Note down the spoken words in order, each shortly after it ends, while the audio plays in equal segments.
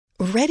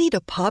Ready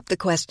to pop the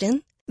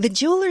question? The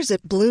jewelers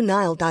at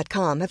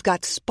BlueNile.com have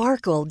got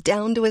sparkle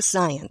down to a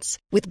science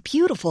with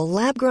beautiful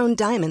lab-grown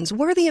diamonds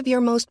worthy of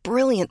your most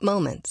brilliant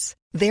moments.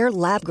 Their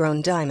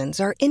lab-grown diamonds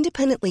are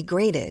independently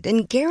graded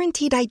and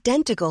guaranteed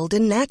identical to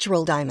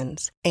natural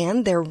diamonds,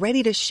 and they're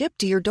ready to ship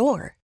to your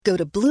door. Go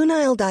to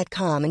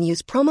BlueNile.com and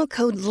use promo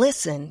code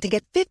LISTEN to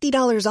get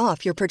 $50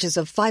 off your purchase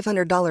of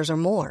 $500 or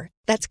more.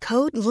 That's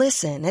code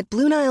LISTEN at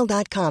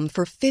BlueNile.com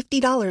for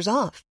 $50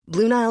 off.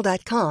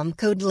 BlueNile.com,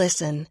 code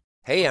LISTEN.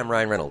 Hey, I'm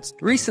Ryan Reynolds.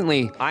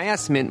 Recently, I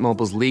asked Mint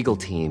Mobile's legal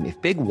team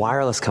if big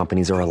wireless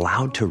companies are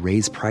allowed to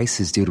raise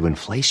prices due to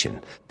inflation.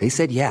 They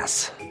said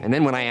yes. And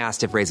then when I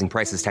asked if raising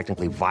prices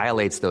technically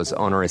violates those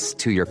onerous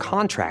two-year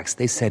contracts,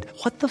 they said,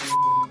 "What the f***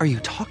 are you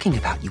talking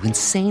about, you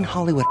insane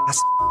Hollywood ass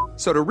f-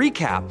 So to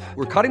recap,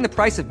 we're cutting the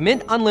price of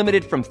Mint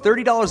Unlimited from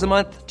 $30 a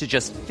month to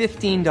just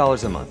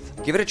 $15 a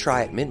month. Give it a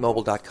try at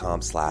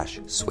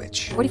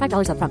mintmobile.com/switch.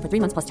 $45 up front for 3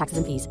 months plus taxes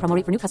and fees. Promo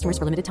rate for new customers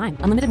for limited time.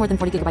 Unlimited more than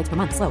 40 gigabytes per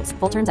month. Slows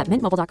full terms at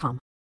mintmobile.com.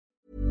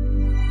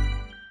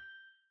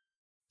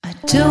 I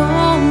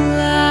don't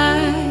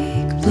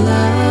like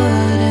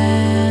blood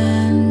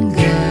and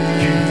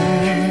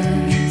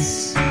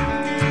guts,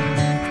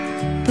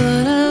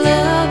 but I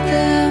love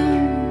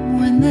them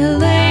when they're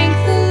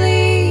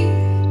lengthily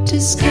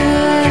discussed.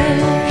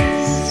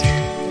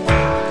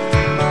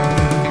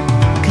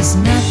 'Cause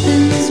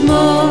nothing's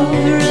more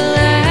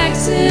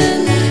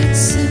relaxing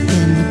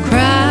than the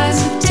cries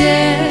of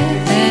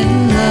death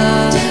and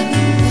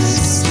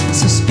lust.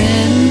 So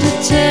spend a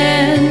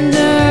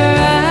tender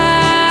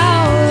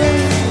hour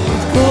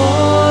with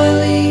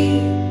Gourley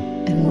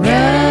and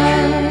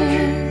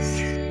Russ.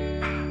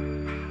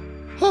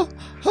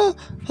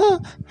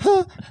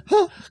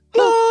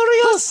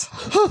 Glorious!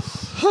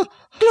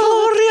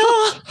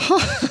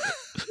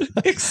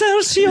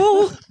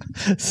 Excelsior!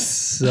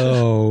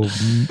 So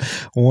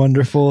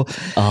wonderful.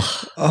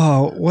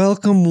 Oh,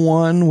 welcome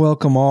one,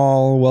 welcome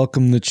all,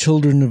 welcome the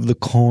children of the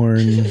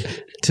corn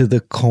to the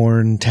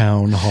Corn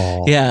Town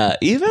Hall. Yeah,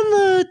 even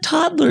the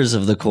toddlers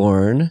of the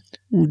corn,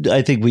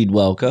 I think we'd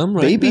welcome.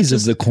 Right? Babies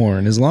of the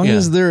corn, as long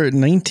as they're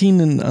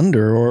 19 and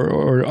under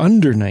or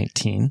under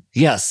 19.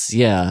 Yes,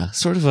 yeah.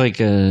 Sort of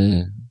like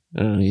I don't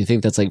know, you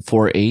think that's like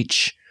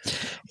 4-H?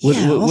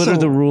 What are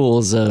the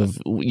rules of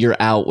you're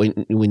out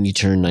when you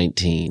turn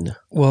 19?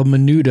 Well,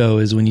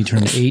 Menudo is when you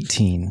turn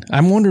 18.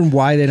 I'm wondering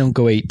why they don't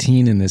go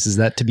 18 in this. Is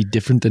that to be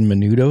different than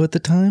Menudo at the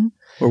time?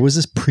 Or was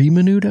this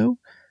pre-Menudo?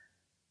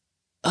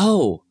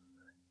 Oh,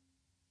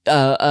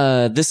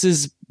 this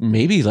is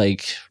maybe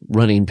like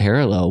running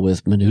parallel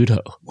with Menudo.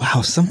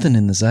 Wow, something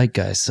in the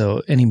zeitgeist.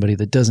 So anybody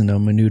that doesn't know,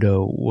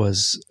 Menudo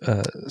was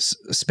a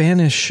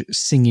Spanish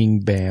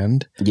singing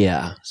band.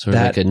 Yeah, sort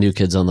of like a New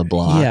Kids on the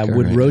Block. Yeah,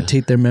 would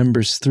rotate their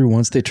members through.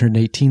 Once they turned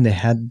 18,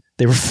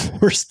 they were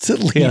forced to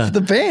leave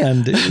the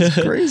band. It was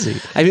crazy.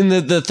 I mean,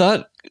 the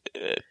thought...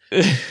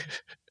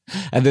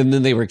 And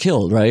then they were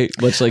killed, right?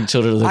 Much like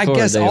Children of the Corn. I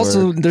guess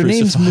also their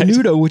name's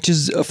Menudo, which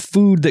is a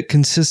food that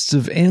consists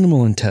of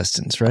animal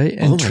intestines, right?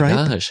 And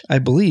tripe, gosh. I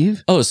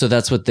believe. Oh, so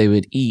that's what they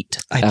would eat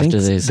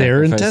after they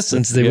their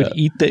intestines. They would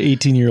eat the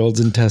 18-year-old's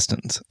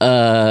intestines.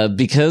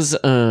 Because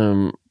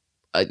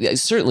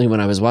certainly when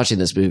I was watching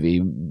this movie,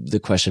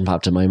 the question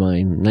popped in my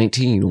mind,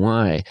 19,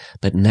 why?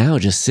 But now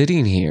just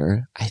sitting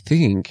here, I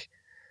think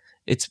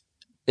it's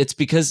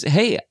because,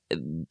 hey,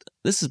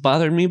 this has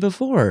bothered me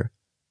before.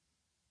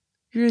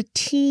 You're a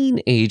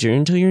teenager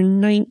until you're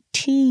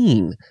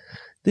 19.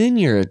 Then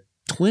you're a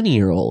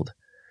 20-year-old.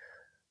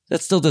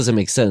 That still doesn't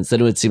make sense. Then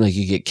it would seem like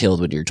you get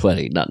killed when you're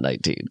 20, not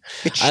 19.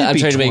 I'm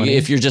trying to make it,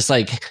 if you're just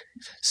like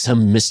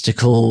some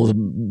mystical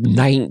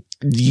 9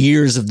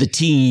 years of the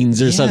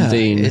teens or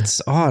something.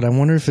 It's odd. I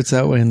wonder if it's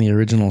that way in the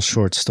original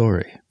short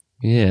story.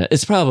 Yeah,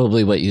 it's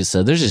probably what you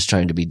said. They're just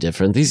trying to be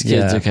different. These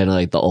kids are kind of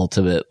like the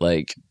ultimate,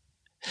 like,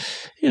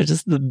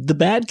 just the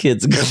bad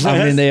kids.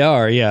 I mean, they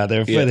are. Yeah,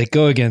 they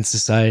go against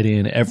society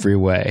in every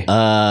way.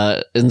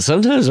 And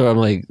sometimes where I'm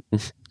like,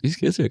 these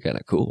kids are kind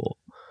of cool.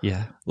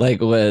 Yeah,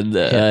 like when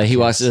he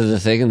walks into the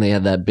thing and they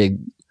had that big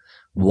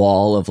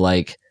wall of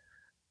like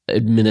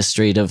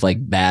administrative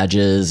like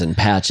badges and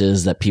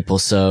patches that people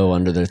sew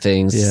under their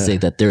things to say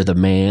that they're the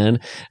man,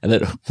 and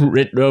then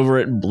written over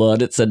it in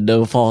blood it said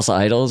 "No false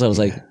idols." I was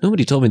like,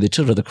 nobody told me the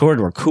Children of the Corn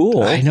were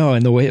cool. I know.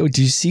 And the way,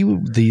 do you see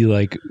the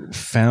like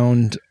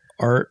found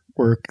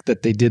artwork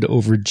that they did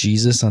over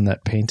Jesus on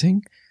that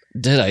painting?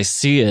 Did I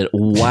see it?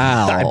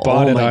 Wow. I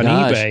bought it on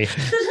eBay.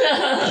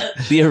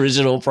 The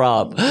original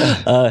prop.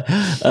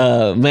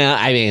 Man,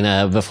 I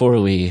mean,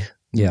 before we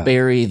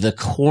bury the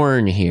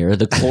corn here,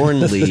 the corn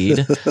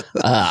lead,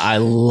 I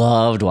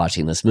loved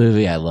watching this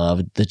movie. I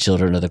loved The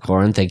Children of the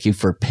Corn. Thank you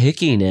for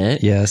picking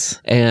it. Yes.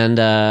 And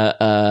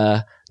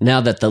now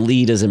that the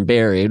lead isn't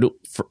buried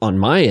on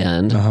my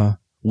end,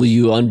 will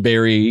you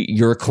unbury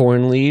your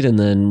corn lead and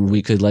then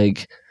we could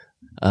like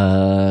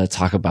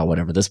talk about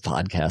whatever this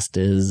podcast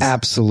is?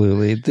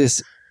 Absolutely.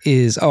 This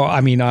is,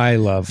 I mean, I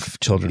love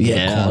Children of the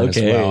Corn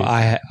as well.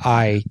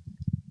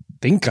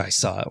 think I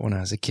saw it when I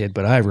was a kid,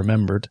 but I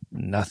remembered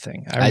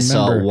nothing. I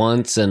saw it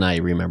once and I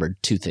remembered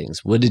two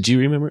things. What did you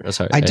remember? Oh,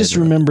 sorry. I just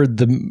remembered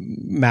the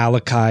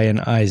Malachi and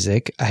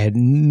Isaac. I had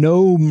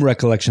no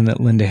recollection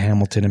that Linda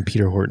Hamilton and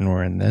Peter Horton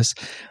were in this.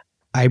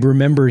 I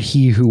remember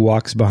He Who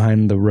Walks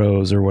Behind the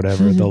Rose or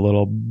whatever, the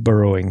little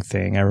burrowing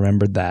thing. I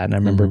remembered that. And I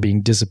remember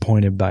being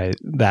disappointed by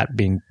that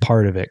being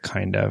part of it,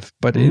 kind of.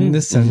 But in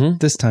this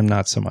time,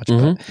 not so much.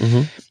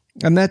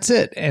 And that's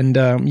it. And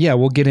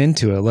we'll get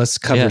into it. Let's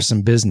cover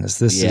some business.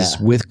 This is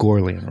With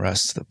Gorley and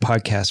Rust, the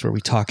podcast where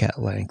we talk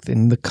at length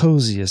in the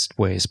coziest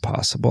ways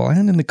possible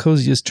and in the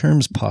coziest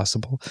terms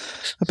possible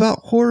about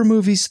horror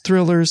movies,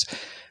 thrillers,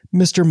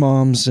 Mr.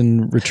 Moms,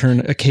 and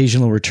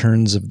occasional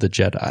returns of the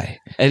Jedi.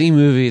 Any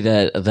movie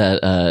that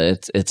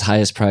its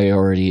highest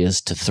priority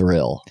is to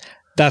thrill.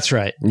 That's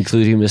right.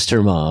 Including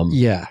Mr. Mom.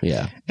 Yeah.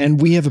 Yeah.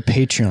 And we have a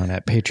Patreon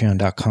at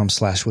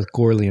patreon.com/With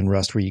Gorley and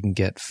Rust where you can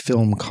get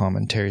film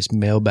commentaries,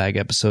 mailbag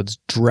episodes,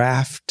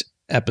 draft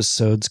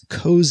episodes,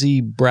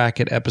 cozy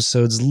bracket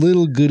episodes,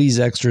 little goodies,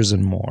 extras,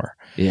 and more.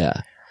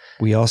 Yeah.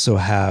 We also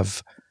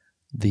have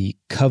the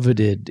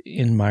coveted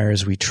In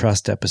Myers We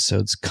Trust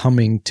episodes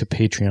coming to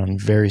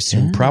Patreon very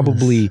soon,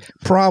 probably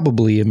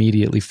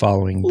immediately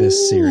following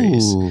this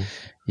series.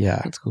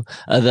 Yeah, that's cool.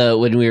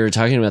 When we were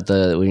talking about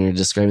when you were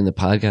describing the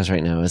podcast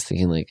right now, I was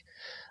thinking like,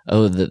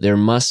 there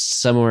must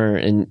somewhere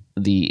in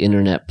the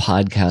internet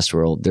podcast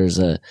world, there's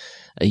a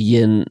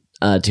yin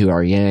to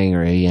our yang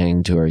or a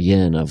yang to our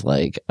yin of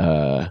like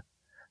a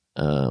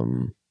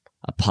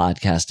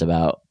podcast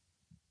about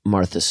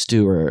Martha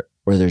Stewart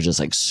where they're just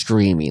like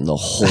screaming the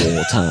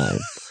whole time.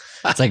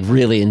 It's like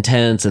really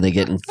intense and they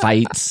get in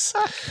fights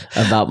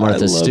about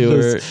Martha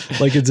Stewart.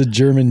 This. Like it's a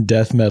German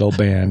death metal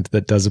band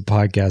that does a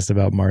podcast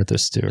about Martha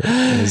Stewart.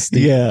 It's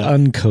the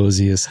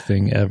uncoziest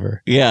thing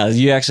ever. Yeah,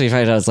 you actually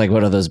find out it's like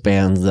one of those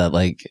bands that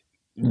like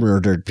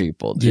murdered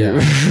people. Yeah.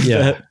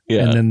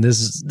 And then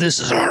this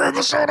is our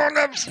episode on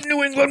the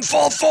New England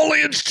Fall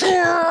Foliage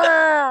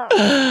Tour.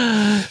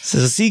 So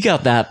seek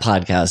out that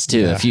podcast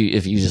too if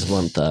you just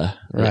want the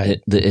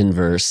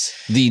inverse,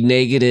 the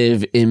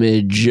negative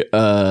image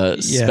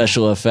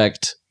special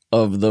effect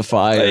of the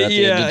fire at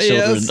the end of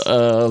Children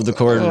of the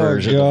Corn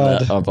version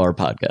of our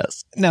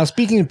podcast. Now,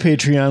 speaking of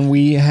Patreon,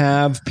 we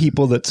have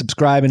people that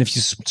subscribe, and if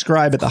you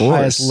subscribe at the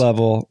highest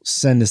level,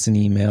 send us an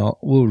email.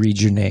 We'll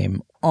read your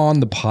name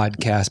on the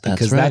podcast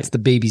because that's the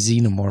baby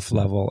xenomorph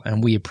level,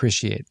 and we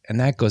appreciate. And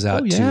that goes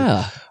out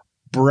to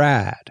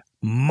Brad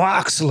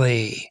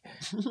Moxley.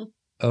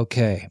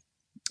 Okay.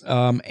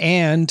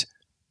 And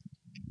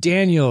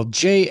Daniel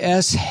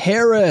J.S.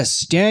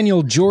 Harris.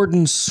 Daniel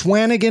Jordan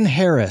Swanigan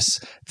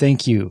Harris.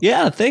 Thank you.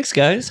 Yeah, thanks,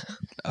 guys.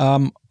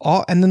 And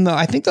then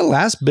I think the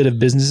last bit of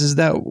business is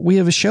that we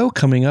have a show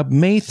coming up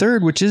May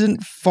 3rd, which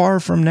isn't far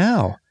from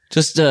now.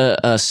 Just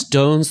a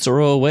stone's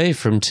throw away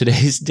from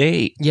today's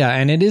date. Yeah,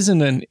 and it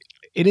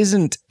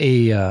isn't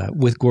a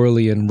With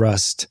Gorley and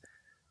Rust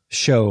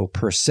show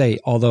per se,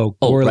 although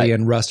Gorley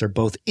and Rust are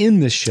both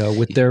in the show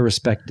with their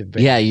respective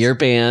bands. Yeah, your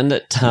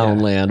band,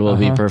 Townland, will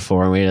be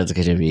performing. It's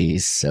going to be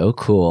so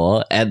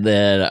cool. And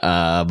then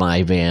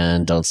my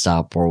band, Don't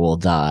Stop or We'll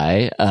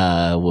Die,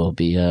 will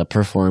be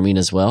performing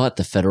as well at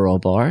the Federal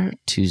Bar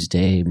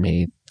Tuesday,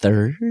 May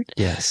 3rd.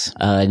 Yes.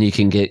 And you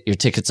can get your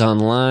tickets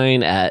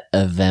online at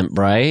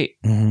Eventbrite.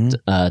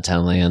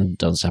 Townland,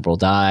 Don't Stop or We'll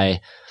Die.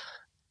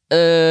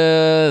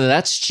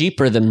 That's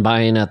cheaper than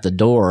buying at the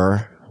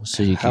door.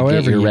 So you can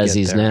get your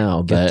resis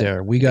now.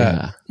 But we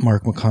got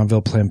Mark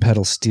McConville playing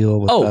pedal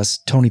steel with us.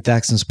 Tony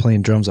Thackston's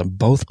playing drums on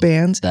both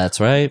bands. That's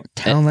right.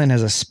 Townland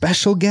has a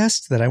special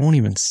guest that I won't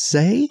even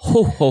say.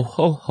 Ho, ho,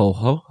 ho, ho,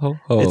 ho, ho,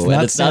 ho. It's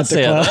not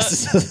Santa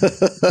Claus.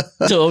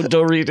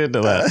 Don't read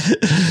into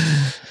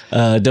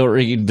that. Don't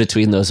read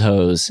between those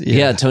hoes.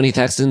 Yeah, Tony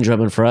Thackston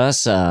drumming for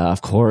us.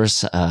 Of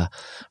course,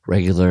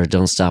 regular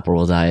Don't Stop or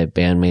We'll Die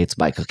bandmates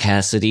Michael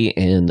Cassidy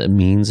and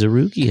Amin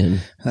Zarugian.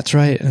 That's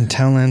right. And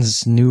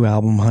Townland's new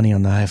album, Honey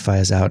on the Hi-Fi,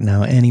 is out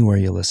now. Anywhere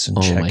you listen,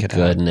 check it out. Oh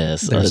my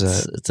goodness.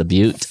 It's a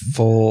beaut.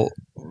 Full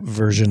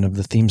version of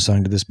the theme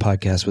song to this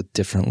podcast with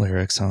different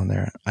lyrics on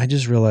there. I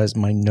just realized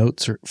my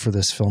notes for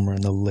this film are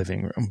in the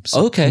living room.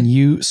 So can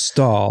you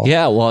stall?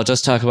 Yeah, well, I'll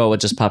just talk about what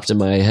just popped in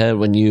my head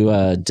when you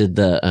did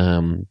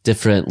the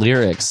different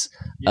lyrics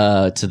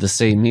to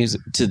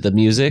the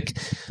music.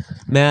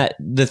 Matt,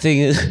 the thing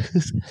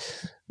is,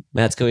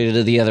 Matt's going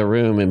into the other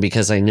room, and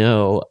because I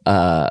know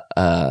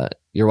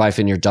your wife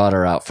and your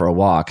daughter are out for a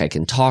walk, I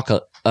can talk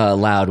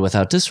loud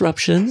without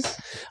disruption.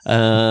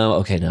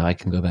 Okay, now I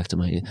can go back to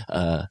my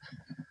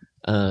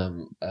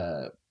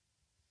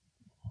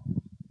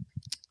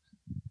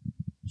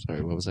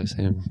sorry, what was I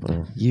saying?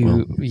 I'm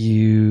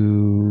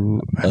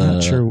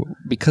not sure,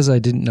 because I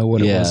didn't know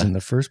what it was in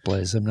the first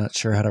place. I'm not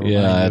sure how to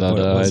remind you what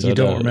it was. You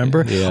don't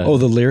remember? Yeah. Oh,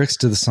 the lyrics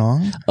to the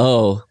song?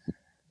 Oh,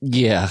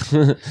 yeah.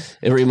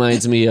 It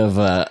reminds me of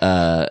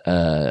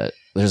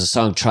there's a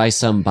song "Try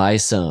Some, Buy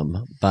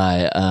Some"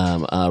 by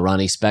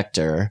Ronnie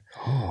Spector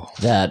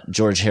that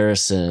George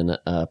Harrison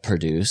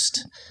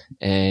produced,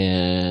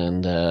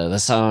 and the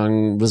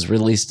song was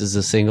released as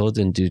a single,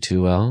 didn't do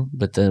too well,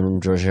 but then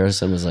George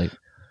Harrison was like,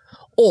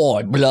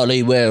 I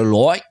bloody well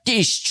like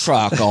this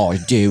track, I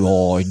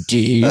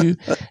do.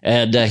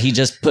 And he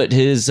just put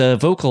his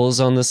vocals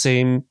on the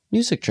same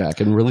music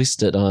track and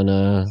released it on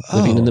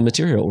Living in the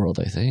Material World,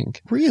 I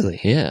think. Really?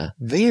 Yeah.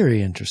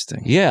 Very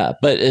interesting. Yeah,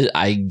 but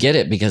I get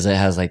it because it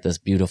has like this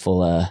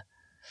beautiful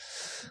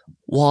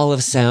wall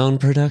of sound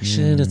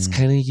production. It's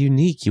kind of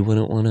unique. You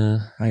wouldn't want to...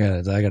 I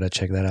gotta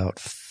check that out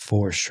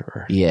for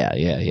sure. Yeah.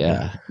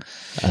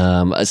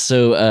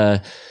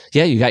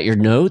 Yeah, you got your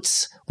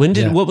notes.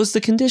 What was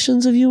the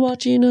conditions of you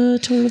watching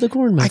Children of the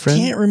Corn, my friend?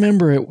 I can't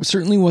remember. It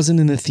certainly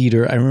wasn't in the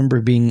theater. I remember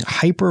being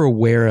hyper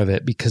aware of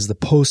it because the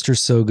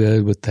poster's so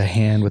good with the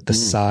hand with the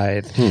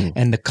scythe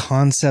and the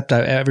concept.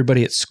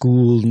 Everybody at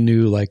school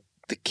knew like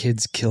the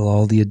kids kill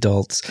all the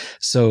adults.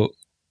 So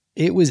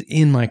it was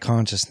in my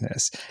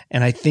consciousness.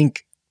 And I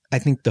think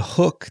the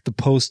hook, the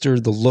poster,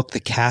 the look, the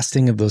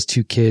casting of those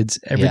two kids,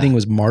 everything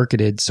was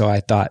marketed. So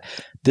I thought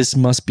this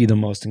must be the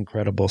most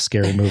incredible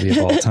scary movie of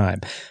all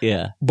time.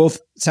 Yeah.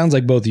 Sounds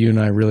like both you and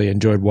I really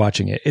enjoyed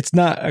watching it. It's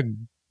not a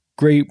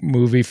great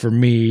movie for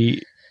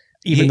me,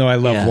 even though I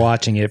love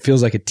watching it. It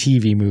feels like a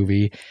TV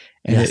movie.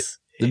 And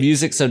the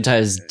music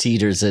sometimes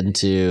teeters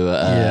into,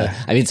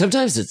 I mean,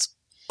 sometimes it's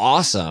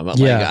awesome. Like,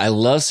 I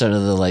love some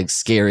of the like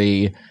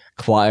scary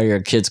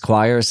kids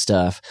choir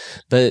stuff,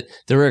 but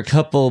there were a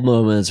couple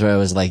moments where I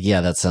was like,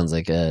 yeah, that sounds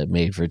like a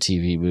made for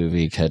TV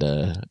movie kind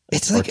of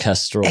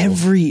orchestral. Like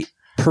every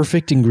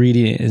perfect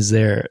ingredient is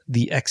there.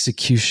 The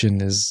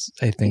execution is,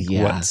 I think,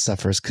 what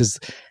suffers, because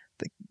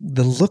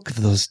the look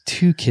of those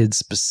two kids,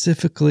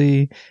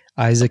 specifically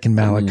Isaac and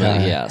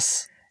Malachi,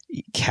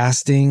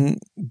 casting,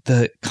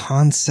 the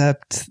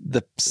concept,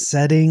 the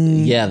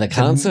setting, the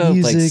concept,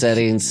 like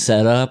setting,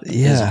 setup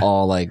is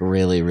all like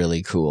really,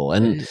 really cool.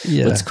 And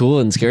what's cool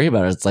and scary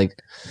about it, it's like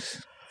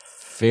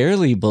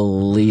fairly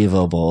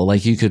believable.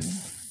 Like you could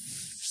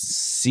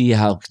see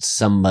how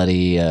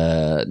somebody,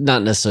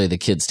 not necessarily the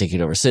kids taking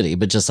over city,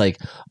 but just like,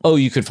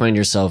 you could find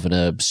yourself in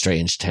a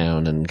strange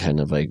town and kind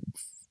of like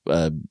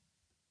at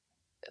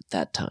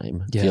that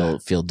time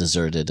feel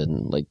deserted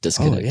and like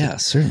disconnected. Oh yeah,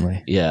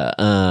 certainly.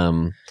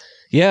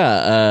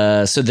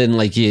 So then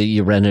like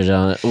you rented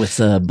it with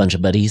a bunch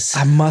of buddies.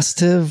 I must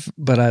have,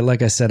 but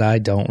like I said, I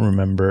don't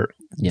remember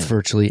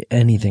virtually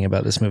anything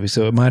about this movie,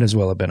 so it might as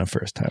well have been a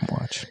first time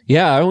watch.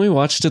 Yeah, I only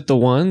watched it the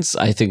once.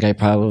 I think I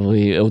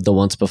probably the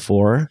once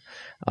before.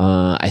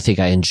 I think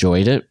I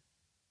enjoyed it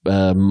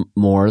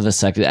more the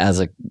second as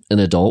an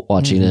adult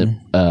watching it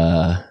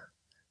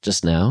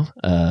just now.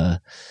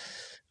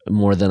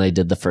 More than I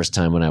did the first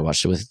time when I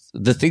watched it. With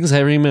the things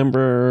I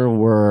remember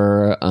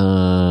were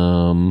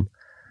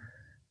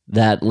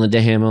that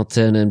Linda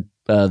Hamilton and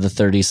the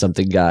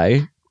 30-something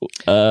guy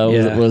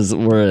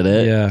were in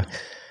it. Yeah,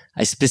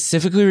 I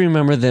specifically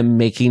remember them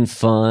making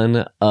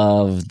fun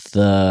of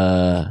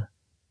the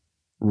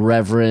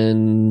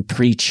Reverend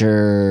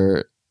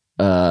preacher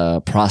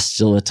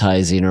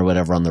proselytizing or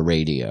whatever on the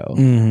radio,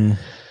 and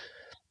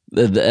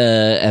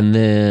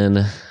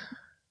then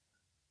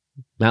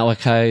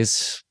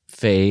Malachi's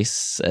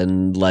face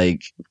and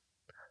like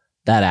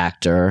that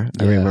actor.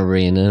 I remember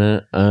being in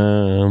it.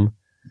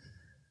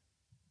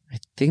 I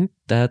think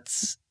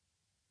that's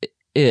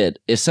it.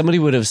 If somebody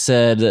would have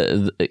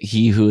said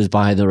he who is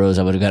behind the rose,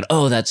 I would have gone,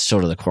 "Oh, that's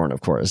Children of the Corn,"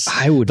 of course.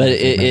 I would, but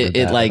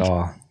it like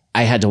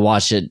I had to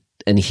watch it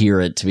and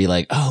hear it to be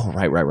like, "Oh,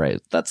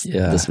 right. That's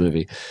this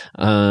movie."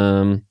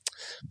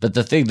 But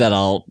the thing that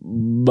I'll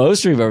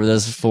most remember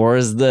this for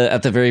is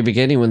at the very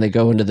beginning when they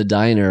go into the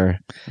diner,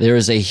 there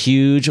is a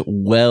huge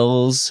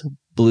Wells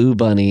Blue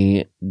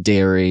Bunny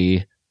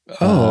dairy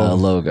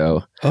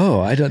logo.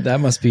 Oh, that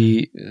must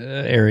be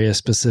area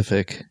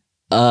specific.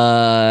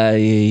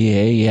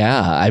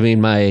 Yeah. I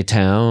mean, my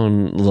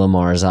town,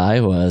 Lamar's,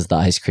 Iowa, is the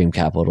ice cream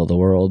capital of the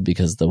world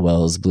because the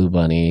Wells Blue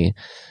Bunny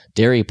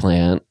dairy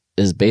plant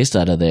is based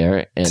out of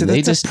there. And so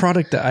that's a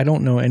product that I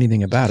don't know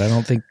anything about. I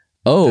don't think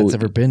that's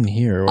ever been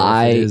here. Or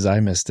if it is, I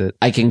missed it.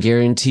 I can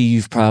guarantee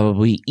you've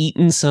probably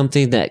eaten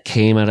something that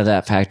came out of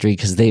that factory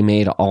because they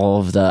made all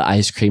of the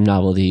ice cream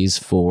novelties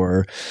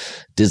for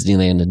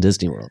Disneyland and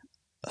Disney World.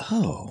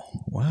 Oh,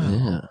 wow.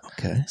 Yeah.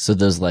 Okay. So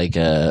there's like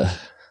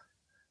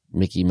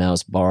Mickey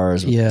Mouse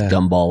bars with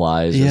gumball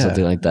eyes or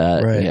something like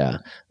that. Right. Yeah.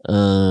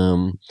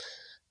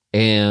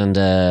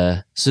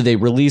 So they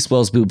release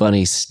Wells Blue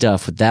Bunny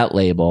stuff with that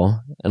label.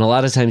 And a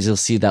lot of times you'll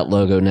see that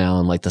logo now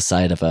on like the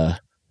side of a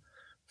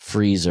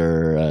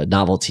freezer,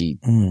 novelty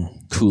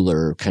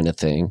cooler kind of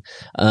thing.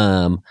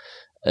 Or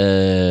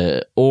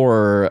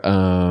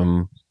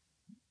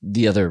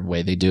the other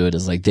way they do it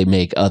is like they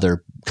make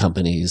other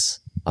companies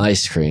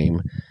ice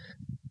cream.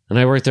 And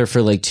I worked there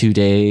for like 2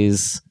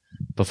 days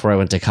before I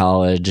went to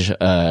college,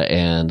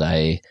 and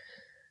I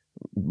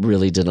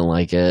really didn't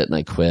like it, and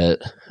I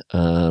quit.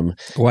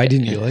 Why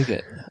didn't you like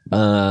it?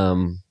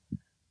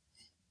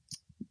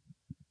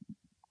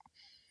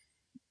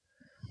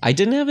 I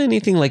didn't have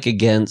anything like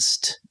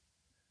against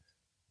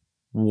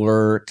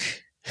work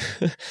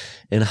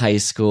in high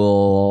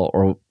school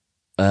or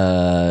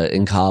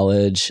in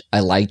college. I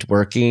liked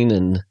working,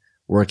 and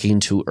working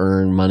to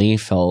earn money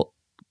felt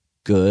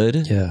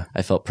good. Yeah.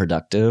 I felt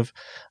productive.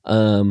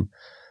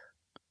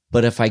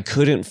 But if I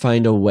couldn't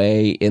find a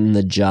way in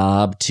the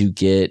job to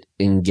get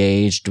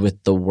engaged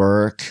with the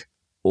work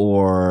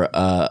or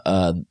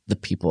the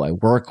people I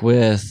work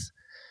with,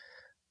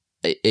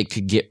 it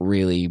could get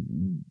really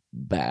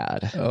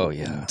bad. Oh,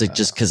 yeah.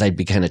 Just because I'd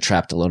be kind of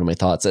trapped alone in my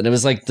thoughts. And it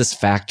was like this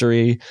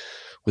factory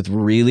with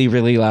really,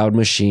 really loud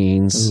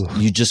machines. Ooh.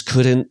 You just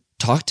couldn't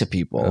talk to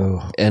people.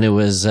 Oh. And it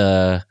was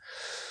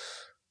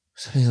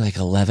something like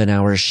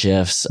 11-hour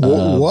shifts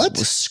What?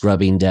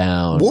 Scrubbing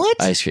down What?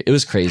 ice cream. It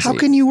was crazy. How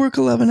can you work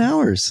 11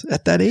 hours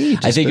at that age?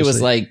 I think it was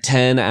especially? like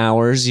 10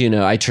 hours. You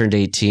know, I turned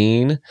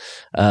 18.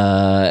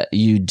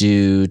 You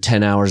do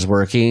 10 hours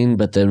working,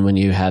 but then when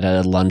you had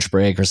a lunch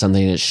break or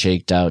something, it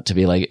shaked out to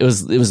be like, it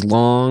was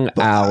long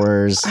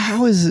hours.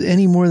 How is it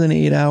any more than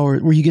 8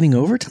 hours? Were you getting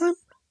overtime?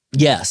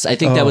 Yes. I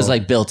think that was Oh.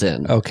 like built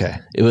in. Okay.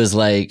 It was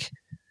like,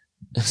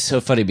 it's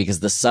so funny because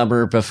the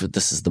summer before,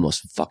 this is the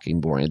most fucking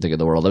boring thing in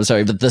the world. I'm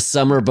sorry, but the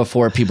summer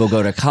before people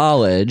go to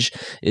college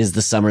is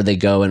the summer they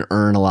go and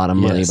earn a lot of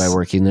money Yes. by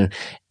working there.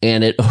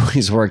 And it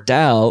always worked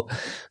out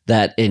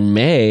that in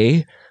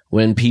May,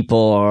 when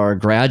people are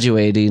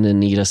graduating and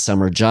need a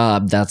summer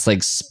job, that's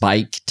like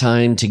spike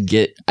time to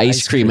get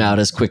ice cream out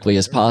as quickly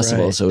as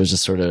possible. Right. So it was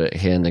just sort of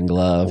hand in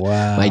glove.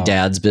 Wow. My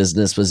dad's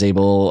business was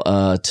able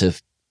to,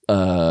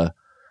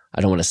 I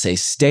don't want to say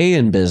stay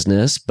in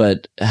business,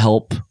 but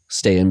help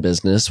stay in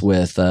business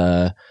with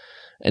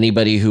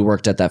anybody who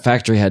worked at that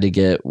factory had to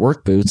get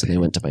work boots, and they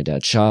went to my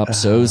dad's shop.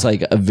 So it was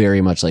like a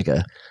very much like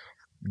a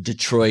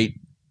Detroit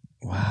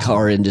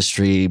car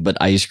industry, but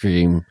ice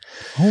cream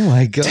Oh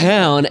my God.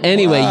 town.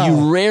 Anyway, Wow.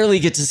 you rarely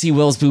get to see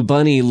Wells Boo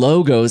Bunny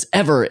logos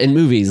ever in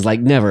movies, like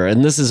never.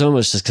 And this is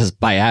almost just because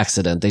by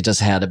accident, they just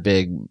had a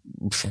big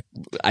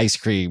ice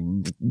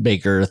cream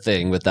maker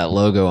thing with that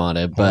logo on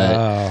it. But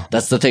Wow.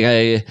 that's the thing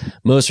I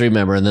most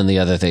remember. And then the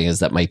other thing is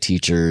that my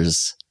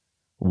teacher's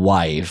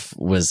wife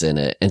was in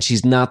it, and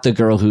she's not the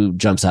girl who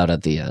jumps out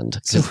at the end.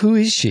 So who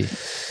is she?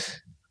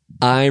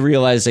 I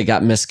realized it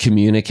got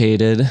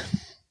miscommunicated.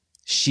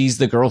 She's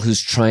the girl who's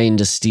trying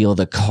to steal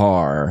the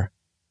car.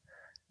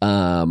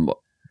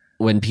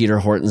 When Peter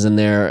Horton's in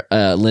there,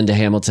 Linda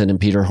Hamilton and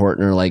Peter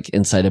Horton are like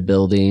inside a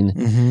building,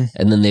 Mm-hmm.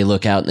 and then they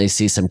look out and they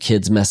see some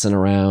kids messing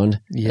around,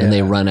 and they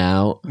Yeah. run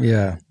out.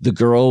 Yeah. The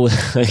girl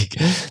with like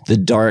the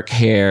dark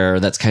hair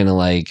that's kind of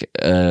like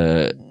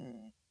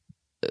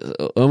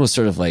almost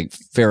sort of like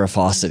Farrah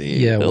Fawcett-y.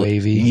 Yeah.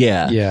 Wavy.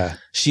 Yeah. Yeah.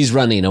 She's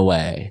running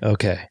away.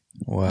 Okay.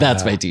 Wow.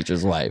 That's my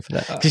teacher's wife.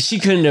 Because she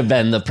couldn't have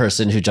been the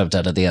person who jumped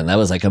out at the end. That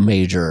was like a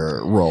major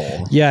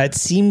role. Yeah, it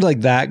seemed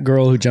like that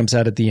girl who jumps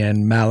out at the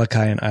end, Malachi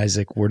and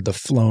Isaac, were the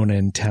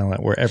flown-in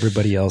talent where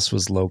everybody else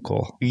was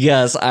local.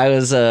 Yes, I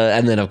was,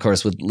 and then of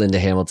course with Linda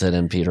Hamilton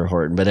and Peter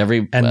Horton, but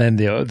And then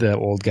the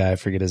old guy, I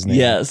forget his name.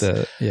 Yes.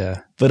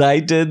 Yeah. but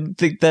I did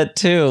think that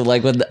too.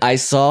 Like when I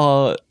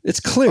saw It's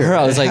clear. her,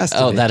 I was It like, has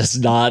to oh, be. that is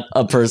not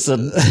a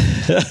person.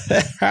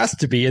 It has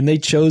to be. And they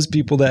chose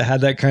people that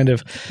had that kind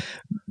of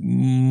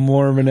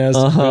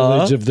Mormon-esque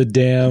village of the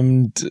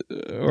damned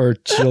or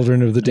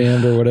children of the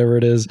damned or whatever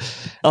it is.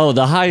 Oh,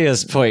 the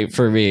highest point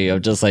for me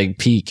of just like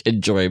peak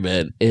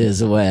enjoyment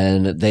is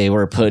when they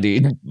were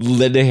putting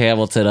Linda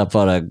Hamilton up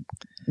on a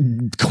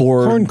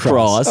corn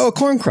cross. Oh,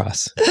 corn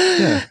cross.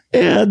 Yeah.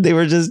 And they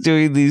were just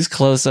doing these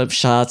close-up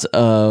shots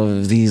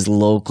of these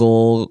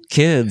local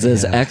kids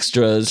as Yeah.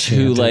 extras who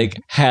Chanting.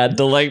 like had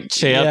to like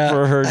chant Yeah.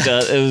 for her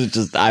death. It was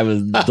just, I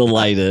was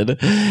delighted.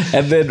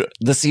 And then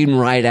the scene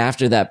right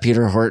after that,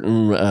 Peter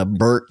Horton,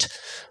 Bert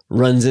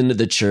runs into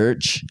the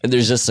church, and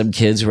there's just some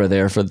kids who are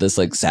there for this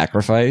like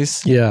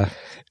sacrifice. Yeah.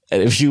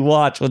 And if you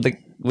watch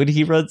when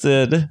he runs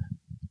in,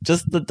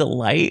 just the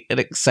delight and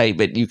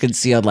excitement you can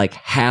see on like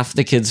half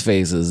the kids'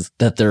 faces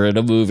that they're in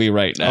a movie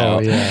right now. Oh,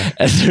 yeah.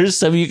 And there's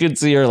some you can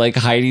see are like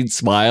hiding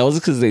smiles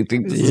because they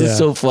think this Yeah. is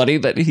so funny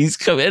that he's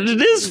come in.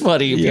 It is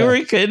funny. If you Yeah. were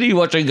a kid, you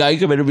watch a guy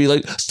come in and be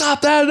like,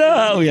 stop that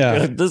now.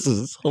 Yeah. This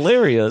is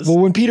hilarious. Well,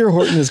 when Peter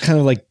Horton is kind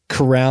of like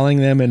corralling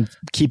them and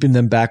keeping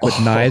them back with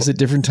knives at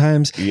different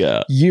times,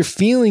 Yeah. your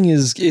feeling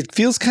is it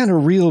feels kind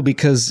of real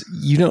because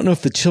you don't know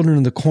if the children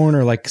in the corner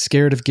are like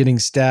scared of getting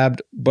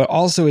stabbed, but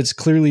also it's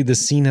clearly the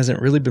scene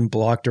hasn't really been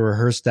blocked or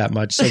rehearsed that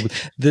much. So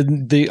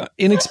the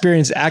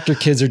inexperienced actor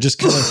kids are just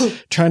kind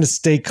of trying to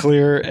stay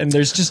clear, and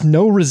there's just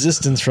no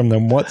resistance from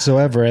them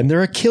whatsoever. And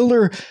they're a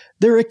killer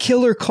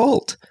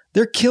cult.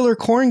 They're killer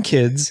corn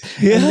kids.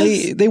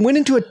 Yes. And they went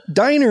into a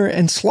diner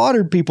and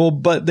slaughtered people,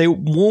 but they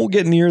won't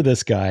get near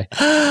this guy.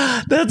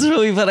 That's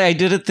really funny. I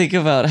didn't think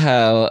about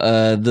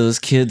how those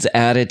kids'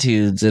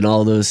 attitudes in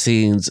all those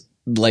scenes,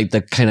 like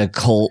the kind of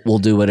cult will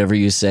do whatever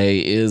you say,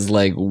 is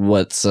like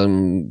what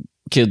some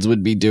kids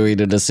would be doing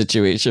in a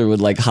situation when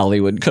like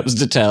Hollywood comes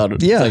to town.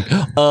 It's Yeah. like,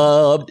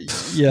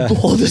 Yeah.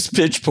 hold this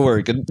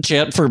pitchfork and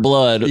chant for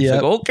blood. It's Yep.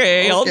 like,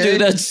 okay, I'll do Okay.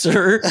 that,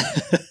 sir.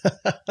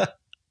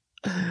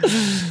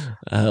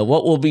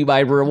 What will be my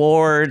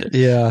reward?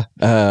 Yeah.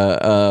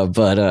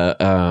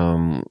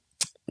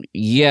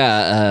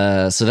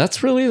 So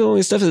that's really the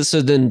only stuff.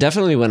 So then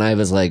definitely when I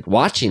was like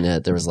watching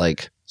it, there was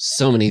like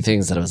so many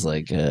things that I was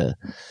like,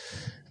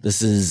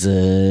 this is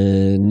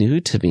new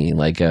to me.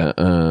 Like,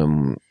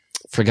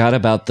 forgot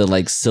about the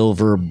like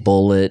Silver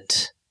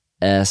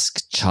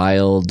Bullet-esque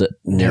child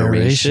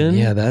narration.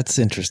 Yeah, that's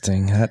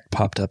interesting. That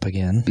popped up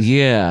again.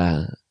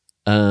 Yeah.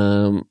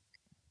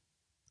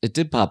 It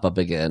did pop up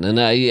again. And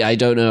I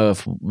don't know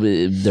if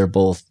they're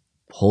both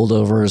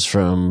holdovers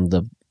from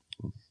the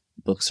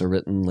books are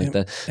written like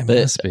that. It But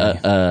must be.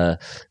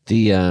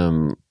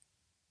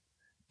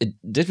 it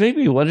did make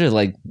me wonder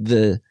like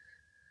the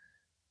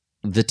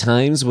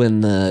times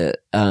when the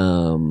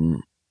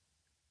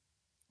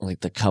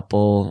like the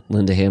couple,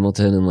 Linda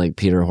Hamilton and like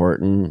Peter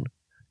Horton,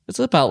 it's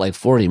about like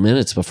 40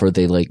 minutes before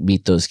they like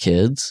meet those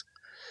kids.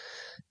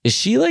 Is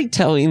she like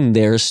telling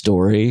their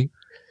story?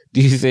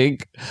 Do you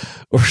think?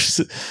 Or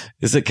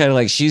is it kind of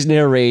like she's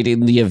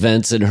narrating the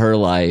events in her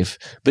life,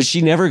 but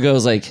she never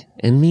goes like,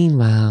 and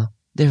meanwhile,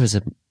 there was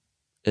a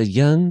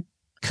young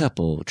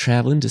couple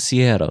traveling to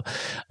Seattle.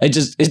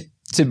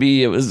 To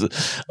me, it was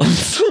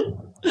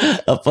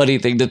a funny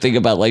thing to think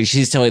about. Like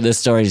she's telling this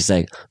story. She's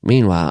like,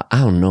 meanwhile, I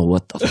don't know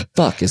what the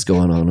fuck is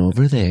going on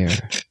over there.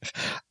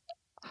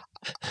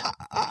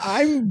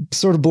 I'm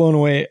sort of blown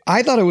away.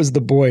 I thought it was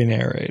the boy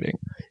narrating.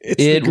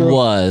 It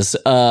was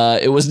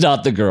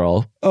not the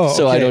girl. Oh,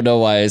 so I okay. don't know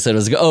why I said it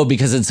was. Oh,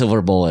 because in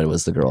Silver Bullet it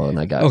was the girl, and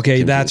I got okay.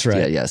 confused. That's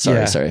right. Yeah.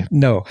 Sorry.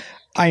 No,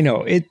 I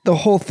know it. The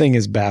whole thing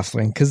is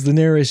baffling because the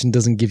narration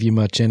doesn't give you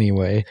much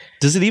anyway.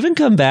 Does it even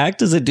come back?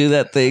 Does it do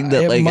that thing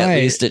that It like might. at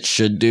least it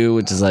should do,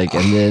 which is like,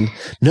 and then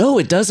no,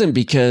 it doesn't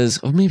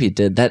because maybe it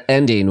did. That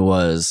ending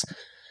was,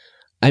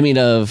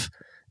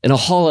 in a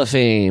hall of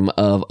fame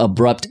of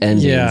abrupt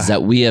endings Yeah.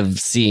 that we have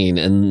seen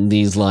in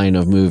these line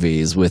of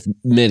movies with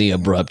many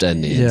abrupt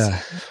endings.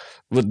 Yeah.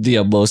 With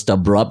the most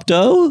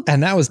abrupto.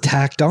 And that was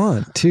tacked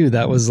on too.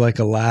 That was like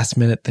a last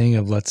minute thing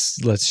of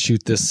let's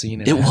shoot this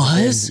scene. and It have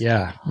was? in.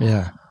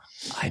 Yeah.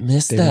 I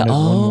missed They that. wanted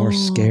one more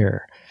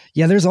scare.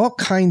 Yeah, there's all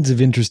kinds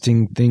of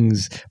interesting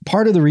things.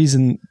 Part of the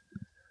reason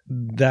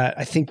that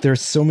I think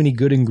there's so many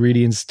good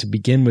ingredients to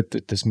begin with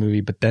this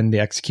movie, but then the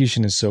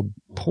execution is so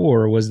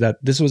poor, was that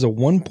this was a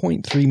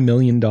 $1.3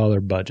 million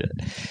budget.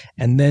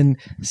 And then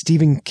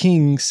Stephen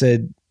King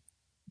said,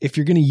 if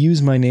you're going to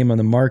use my name on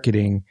the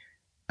marketing,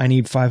 I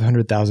need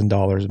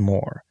 $500,000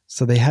 more.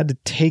 So they had to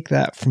take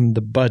that from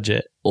the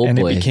budget, and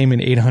boy. it became an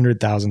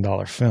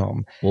 $800,000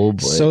 film. Oh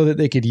boy. So that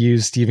they could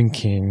use Stephen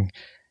King's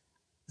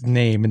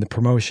name in the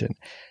promotion.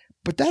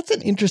 But that's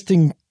an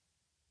interesting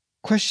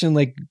question.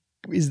 Like,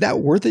 is that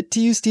worth it to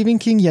you, Stephen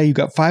King? Yeah, you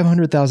got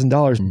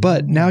 $500,000,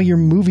 but now your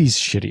movie's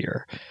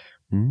shittier.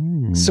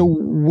 So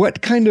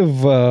what kind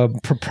of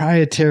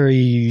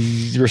proprietary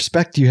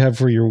respect do you have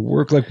for your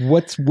work? Like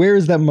where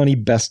is that money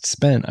best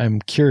spent?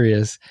 I'm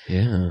curious.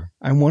 Yeah.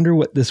 I wonder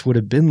what this would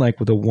have been like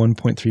with a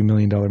 $1.3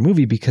 million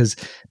movie, because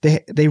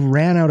they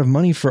ran out of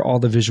money for all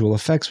the visual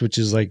effects, which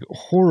is like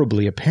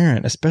horribly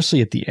apparent,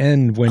 especially at the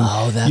end when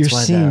you're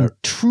seeing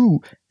true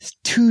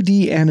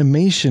 2D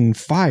animation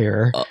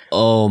fire.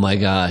 Oh my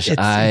gosh. It's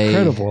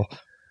incredible.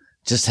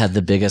 Just had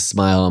the biggest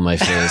smile on my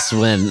face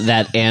when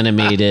that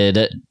animated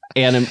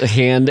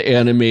hand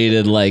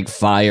animated like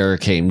fire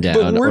came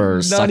down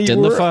or sucked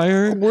in the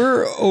fire.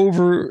 We're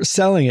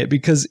overselling it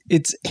because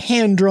it's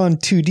hand drawn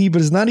 2D,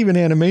 but it's not even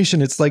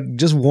animation. It's like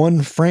just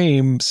one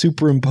frame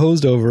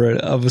superimposed over it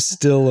of a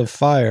still of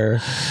fire.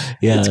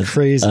 Yeah, it's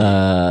crazy.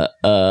 And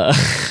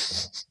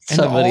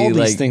all these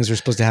like things are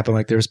supposed to happen.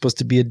 Like there was supposed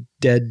to be a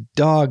dead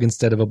dog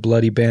instead of a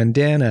bloody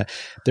bandana.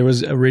 There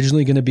was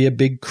originally going to be a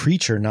big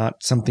creature,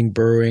 not something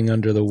burrowing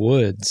under the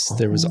woods.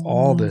 There was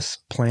all this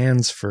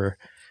plans for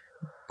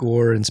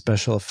gore and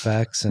special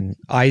effects. And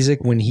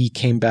Isaac, when he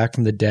came back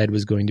from the dead,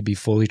 was going to be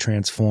fully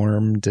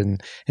transformed.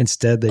 And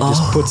instead, they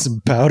just put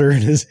some powder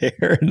in his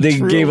hair. And they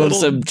gave him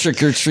some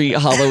trick or treat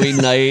Halloween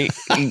night.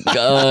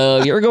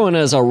 You're going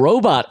as a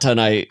robot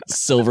tonight.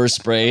 Silver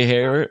spray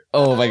hair.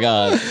 Oh my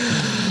God.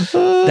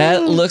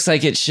 That looks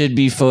like it should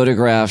be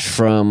photographed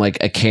from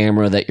like a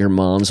camera that your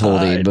mom's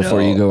holding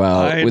before you go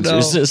out with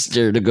your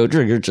sister to go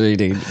trick or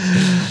treating.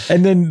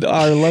 And then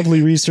our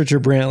lovely researcher,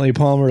 Brantley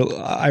Palmer,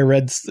 I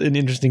read an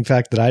interesting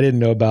fact that I didn't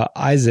know about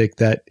Isaac,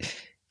 that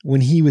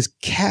when he was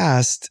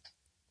cast,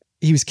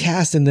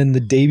 and then the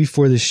day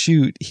before the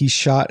shoot, he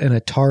shot an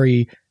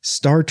Atari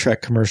Star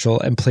Trek commercial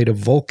and played a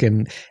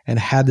Vulcan and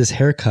had this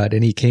haircut,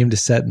 and he came to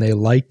set and they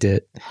liked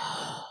it.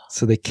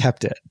 So they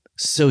kept it.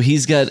 So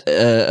he's got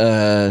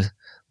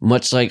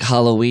much like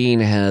Halloween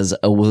has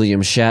a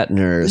William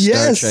Shatner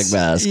Star Trek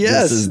mask.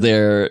 Yes. This is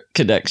their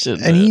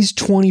connection. And he's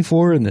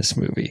 24 in this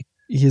movie.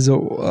 He has a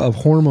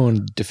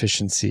hormone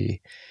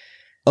deficiency.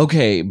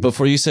 Okay,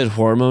 before you said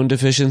hormone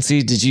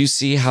deficiency, did you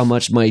see how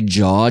much my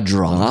jaw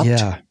dropped?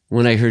 Yeah.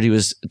 When I heard he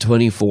was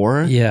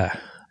 24? Yeah.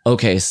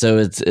 Okay, so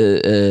it's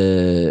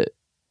is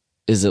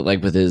it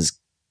like with his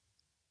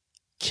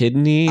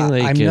kidney?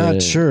 Like I'm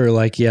not sure.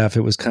 Like, yeah, if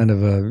it was kind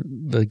of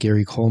a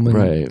Gary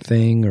Coleman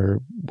thing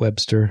or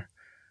Webster.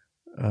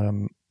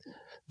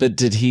 But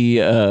did he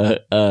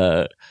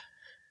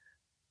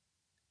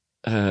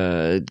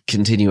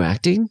continue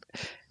acting?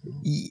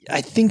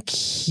 I think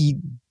he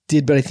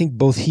did, but I think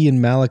both he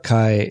and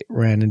Malachi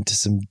ran into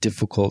some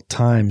difficult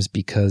times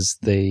because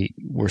they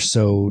were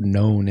so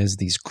known as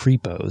these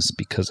creepos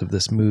because of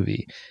this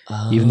movie.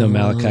 Even though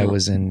Malachi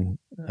was in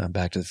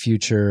Back to the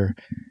Future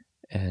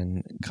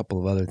and a couple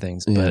of other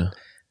things. Yeah.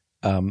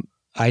 But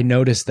I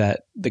noticed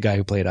that the guy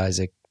who played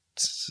Isaac,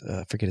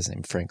 I forget his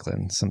name,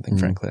 Franklin,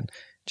 Franklin,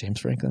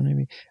 James Franklin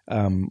maybe,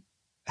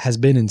 has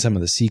been in some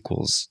of the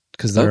sequels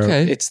because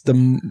it's the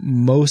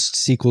most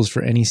sequels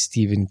for any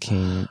Stephen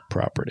King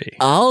property.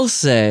 I'll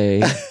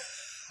say,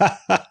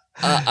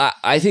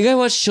 I think I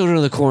watched Children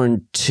of the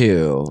Corn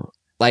 2.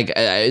 Like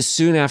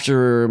soon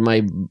after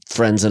my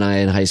friends and I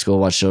in high school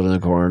watched Children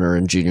of the Corn, or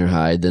in junior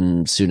high,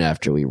 then soon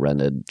after we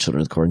rented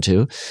Children of the Corn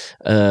 2.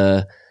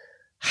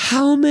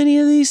 How many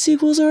of these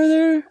sequels are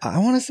there? I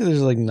want to say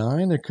there's like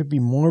 9. There could be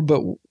more,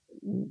 but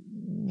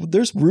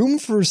there's room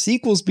for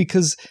sequels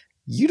because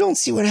you don't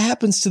see what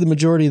happens to the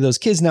majority of those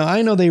kids. Now,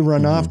 I know they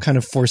run off kind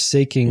of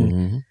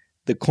forsaking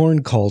the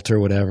corn cult or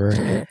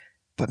whatever.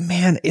 But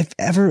man, if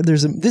ever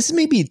this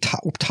may be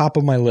top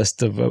of my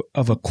list of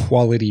a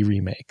quality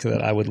remake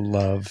that I would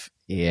love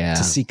to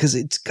see, because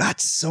it's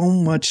got so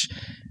much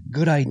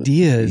good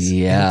ideas.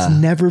 Yeah. And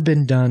it's never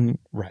been done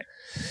right.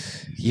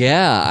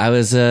 Yeah, I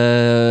was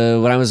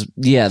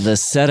the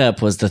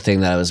setup was the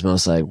thing that I was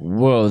most like,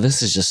 whoa,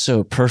 this is just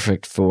so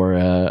perfect for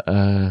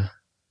a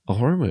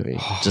horror movie.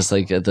 Just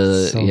like good.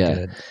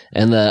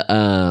 And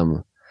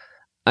the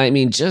I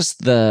mean,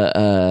 just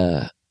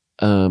the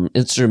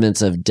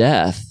instruments of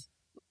death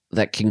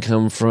that can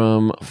come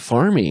from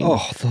farming.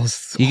 Oh,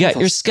 those you got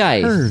your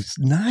scythe, curves,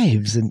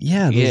 knives, and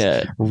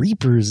those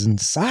reapers and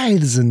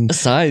scythes and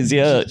It's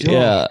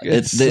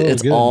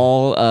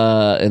all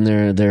in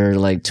their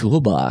like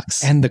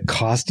toolbox, and the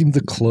costume,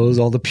 the clothes,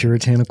 all the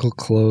puritanical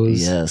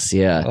clothes. Yes,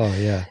 yeah. Oh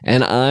yeah.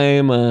 And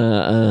I'm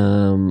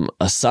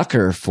a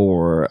sucker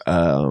for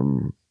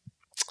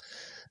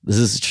this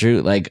is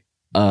true. Like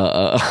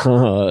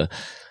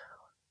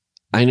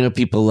I know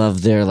people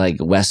love their like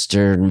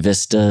Western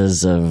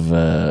vistas of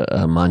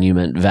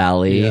Monument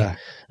Valley. Yeah.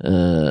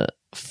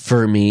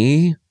 For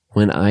me,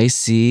 when I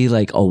see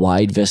like a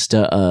wide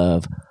vista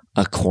of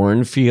a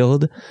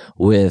cornfield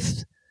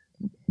with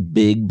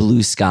big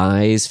blue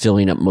skies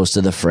filling up most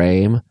of the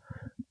frame,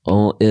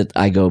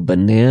 I go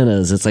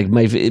bananas. It's like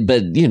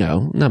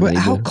But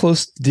how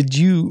close did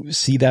you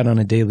see that on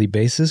a daily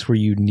basis? Were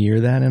you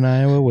near that in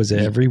Iowa? Was it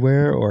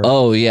everywhere? Or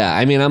oh yeah,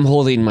 I mean, I'm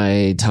holding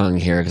my tongue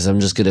here because I'm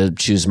just gonna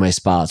choose my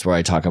spots where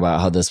I talk about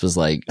how this was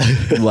like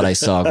what I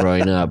saw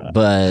growing up.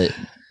 But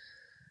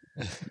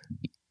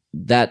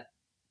that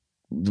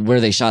where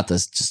they shot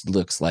this just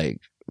looks like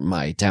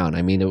my town.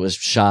 I mean, it was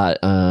shot.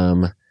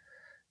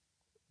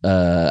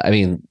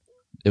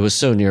 It was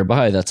so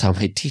nearby. That's how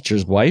my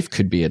teacher's wife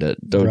could be in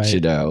it. Don't you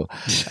know?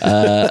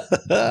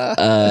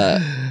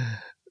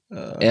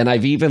 And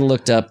I've even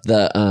looked up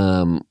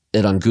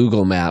it on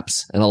Google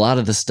Maps, and a lot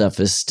of the stuff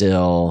is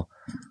still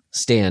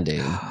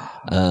standing.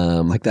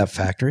 Like that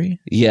factory?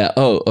 Yeah.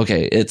 Oh,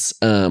 okay. It's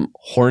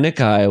Hornick,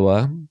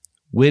 Iowa,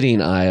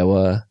 Whitting,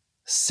 Iowa,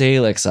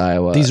 Salix,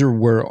 Iowa. These are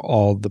where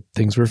all the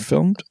things were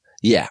filmed?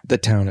 Yeah. The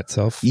town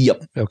itself?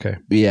 Yep. Okay.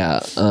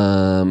 Yeah.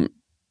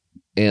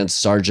 And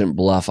Sergeant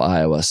Bluff,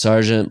 Iowa.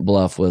 Sergeant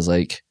Bluff was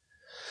like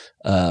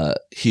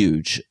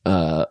huge.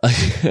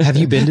 Have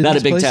you been to not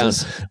these a big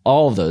places? town?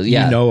 All of those,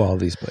 yeah. You know all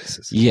these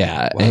places.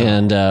 Yeah.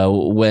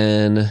 Wow.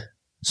 And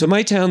so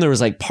my town, there was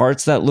like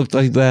parts that looked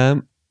like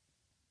that.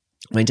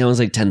 My town was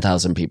like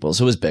 10,000 people,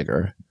 so it was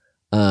bigger.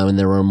 And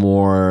there were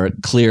more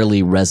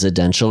clearly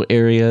residential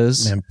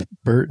areas. Man,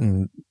 Bert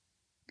and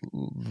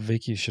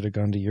Vicky should have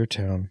gone to your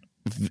town.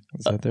 Is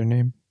that their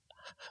name?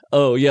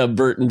 Oh yeah,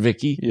 Bert and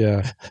Vicky.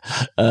 Yeah.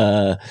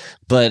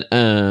 But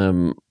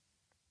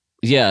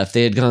if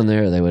they had gone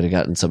there, they would have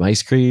gotten some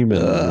ice cream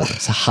and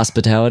some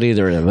hospitality.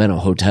 They would have been a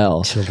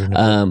hotel. Children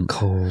of the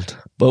cold.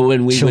 But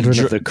when we Children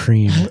of the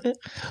cream.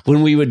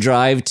 When we would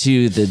drive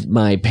to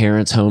my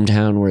parents'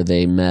 hometown where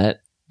they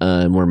met,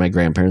 where my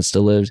grandparents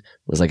still lived,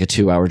 was like a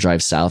 2-hour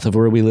drive south of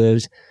where we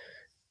lived.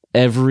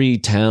 Every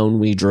town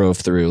we drove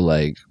through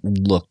like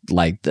looked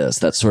like this.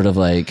 That's sort of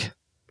like,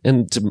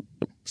 and to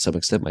some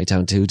extent my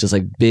town too, just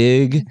like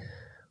big,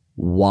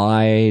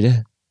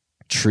 wide,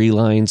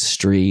 tree-lined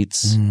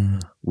streets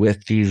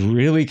with these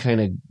really kind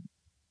of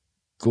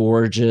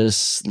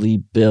gorgeously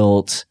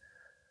built,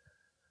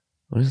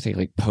 what do you think,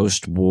 like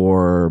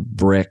post-war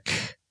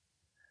brick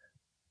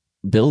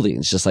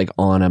buildings just like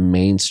on a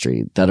main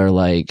street that are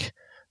like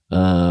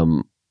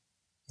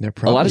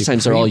a lot of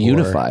times they're all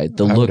unified.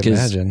 The look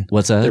is,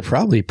 what's that? They're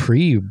probably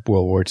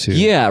pre-World War II.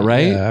 Yeah,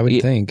 right? Yeah, I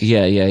would think.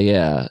 Yeah.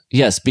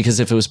 Yes, because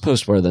if it was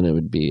post-war, then it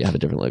would have a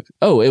different look.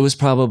 Oh, it was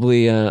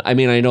probably, I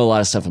know a lot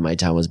of stuff in my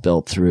town was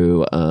built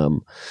through...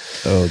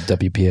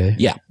 WPA?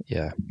 Yeah.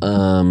 Yeah.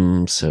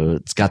 So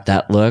it's got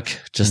that look.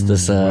 Just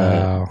this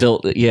wow.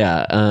 built...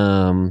 Yeah.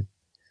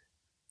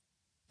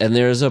 And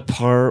there's a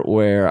part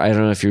where, I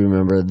don't know if you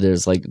remember,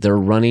 there's like, they're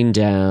running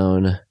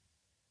down,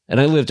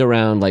 and I lived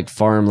around like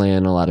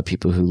farmland, a lot of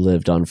people who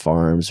lived on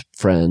farms,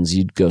 friends,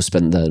 you'd go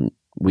spend the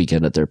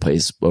weekend at their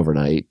place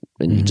overnight,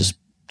 and you just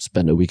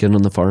spend a weekend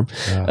on the farm.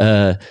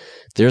 Yeah.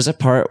 There's a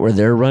part where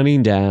they're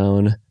running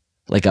down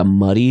like a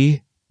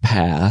muddy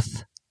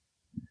path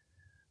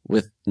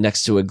with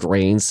next to a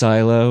grain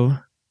silo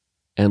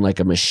and like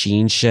a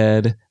machine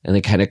shed, and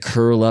they kind of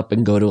curl up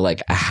and go to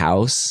like a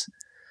house.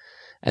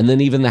 And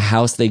then even the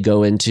house they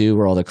go into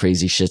where all the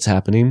crazy shit's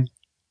happening.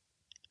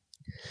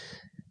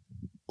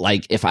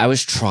 Like if I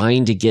was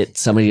trying to get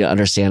somebody to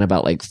understand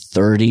about like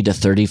 30 to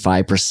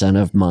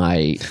 35% of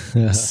my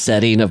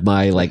setting of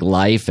my like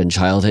life and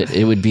childhood,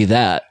 it would be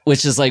that,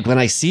 which is like when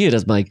I see it,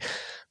 I'm like,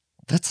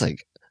 that's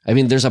like, I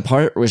mean, there's a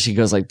part where she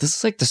goes like, this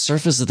is like the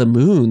surface of the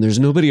moon. There's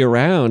nobody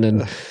around.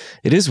 And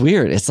it is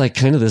weird. It's like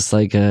kind of this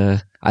like,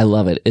 I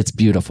love it. It's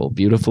beautiful,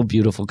 beautiful,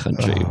 beautiful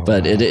country,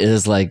 but it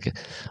is like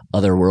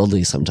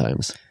otherworldly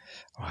sometimes.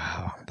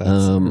 Wow.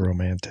 That's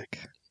romantic.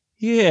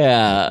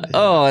 Yeah.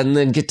 Oh, and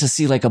then get to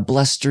see like a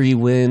blustery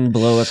wind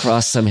blow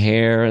across some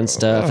hair and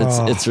stuff.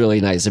 It's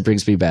really nice. It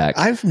brings me back.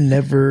 I've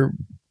never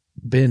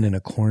been in a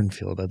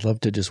cornfield. I'd love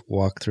to just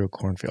walk through a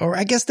cornfield. Or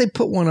I guess they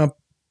put one up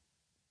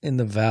in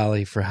the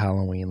valley for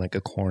Halloween, like a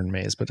corn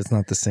maze, but it's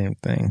not the same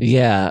thing.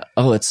 Yeah.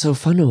 Oh, it's so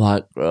fun to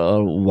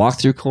walk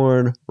through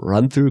corn,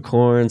 run through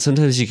corn.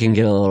 Sometimes you can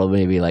get a little,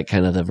 maybe like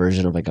kind of the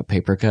version of like a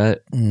paper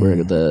cut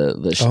where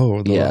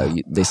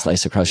they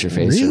slice across your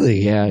face.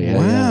 Really? Yeah.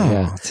 Wow.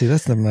 Yeah. See,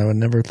 that's something I would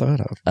never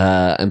thought of.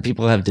 And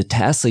people have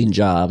detasseling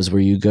jobs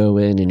where you go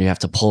in and you have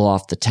to pull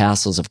off the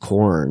tassels of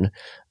corn.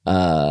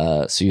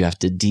 So you have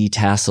to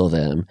detassel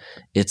them.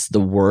 It's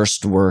the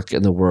worst work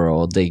in the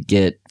world. They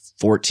get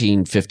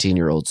 14,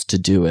 15-year-olds to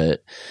do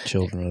it.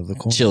 Children of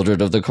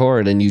the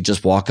corn. And you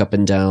just walk up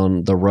and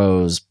down the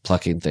rows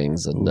plucking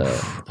things and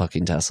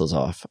plucking tassels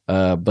off.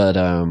 But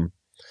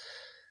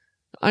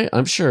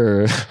I'm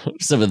sure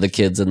some of the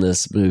kids in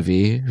this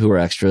movie who were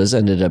extras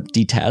ended up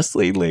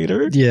detasseling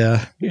later.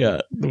 Yeah.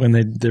 When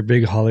their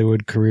big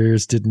Hollywood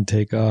careers didn't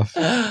take off.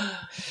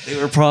 They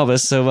were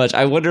promised so much.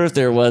 I wonder if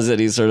there was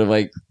any sort of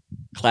like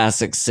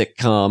classic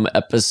sitcom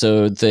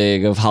episode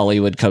thing of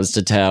Hollywood comes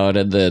to town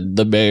and then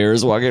the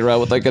mayor's walking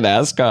around with like an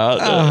ascot.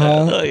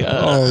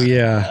 Oh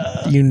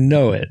yeah. You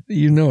know it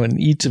in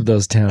each of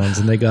those towns,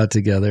 and they got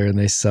together and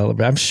they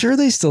celebrate. I'm sure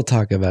they still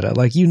talk about it.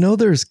 Like,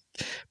 there's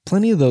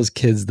plenty of those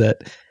kids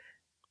that,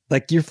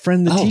 like your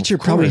friend, the teacher,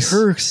 probably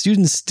her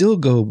students still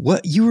go,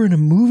 what? You were in a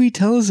movie?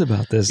 Tell us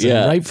about this.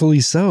 Yeah. And rightfully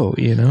so,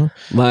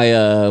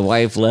 My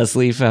wife,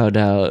 Leslie, found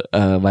out,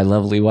 my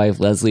lovely wife,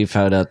 Leslie,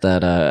 found out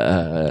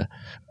that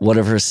one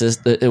of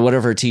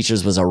her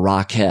teachers was a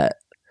Rockette,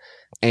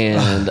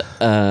 and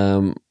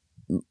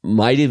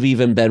might have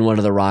even been one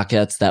of the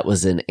Rockettes that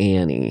was in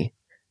Annie,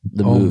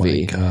 the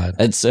movie. Oh my God.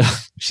 And so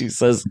she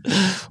says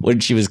when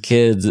she was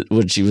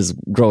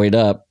growing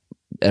up,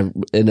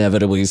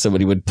 inevitably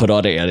somebody would put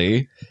on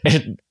Annie,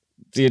 and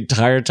the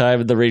entire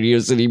time in the Radio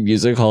City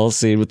Music Hall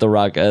scene with the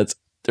Rockettes,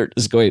 they're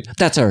just going,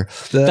 that's her.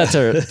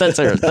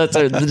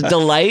 The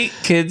delight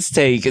kids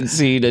take in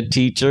seeing a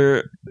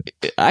teacher.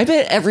 I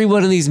bet every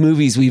one of these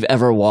movies we've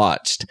ever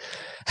watched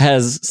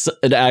has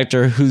an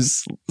actor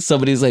who's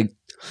somebody's like,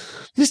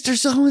 Mr.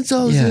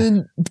 So-and-so's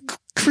in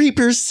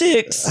Creeper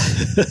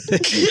 6.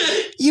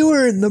 You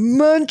were in the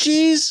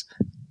Munchies.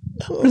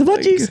 We're the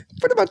Munchies.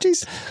 We're the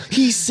Munchies.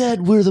 He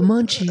said we're the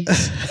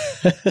Munchies.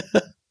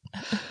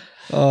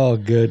 Oh,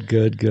 good.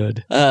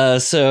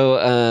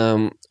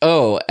 And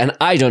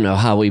I don't know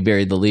how we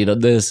buried the lead on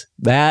this.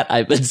 Matt,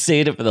 I've been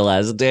saying it for the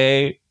last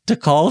day. To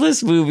call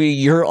this movie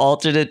your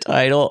alternate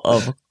title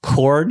of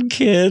Corn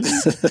Kids,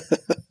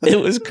 it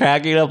was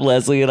cracking up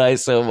Leslie and I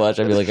so much.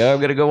 I'd be like, I'm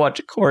going to go watch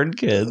Corn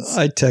Kids.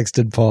 I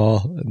texted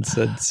Paul and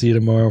said, see you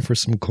tomorrow for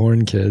some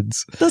Corn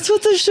Kids. That's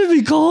what this should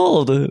be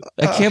called.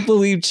 I can't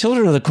believe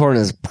Children of the Corn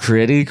is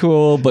pretty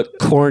cool, but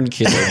Corn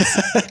Kids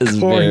is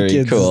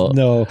very cool.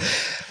 No.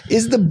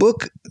 Is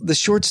the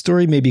short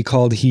story maybe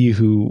called He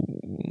Who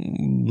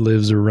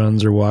Lives or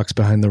Runs or Walks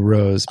Behind the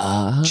Rose?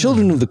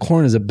 Children of the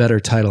Corn is a better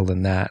title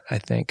than that, I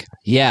think.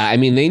 Yeah, I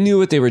mean, they knew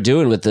what they were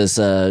doing with this,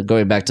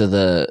 going back to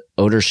the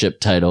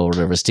ownership title or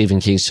whatever, Stephen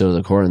King's Children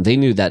of the Corn. They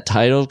knew that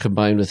title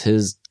combined with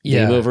his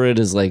name over it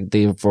is like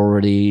they've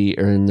already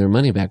earned their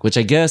money back, which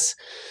I guess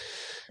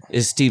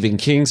is Stephen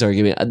King's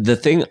argument. The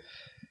thing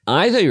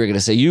I thought you were going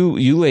to say,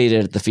 you laid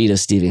it at the feet of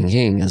Stephen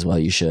King, as well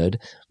you should.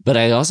 But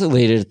I also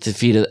laid it at the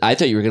feet of, I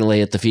thought you were going to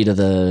lay it at the feet of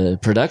the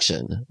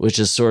production, which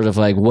is sort of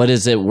like, what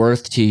is it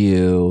worth to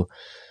you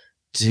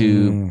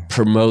to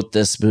promote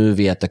this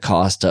movie at the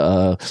cost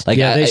of, like,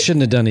 they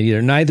shouldn't have done it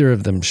either. Neither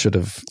of them should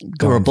have gone.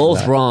 They were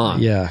both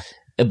wrong. Yeah.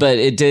 But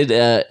it did,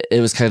 it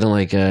was kind of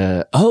like,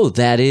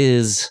 that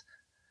is,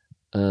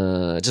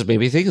 just made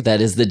me think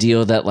that is the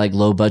deal that like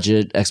low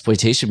budget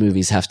exploitation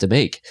movies have to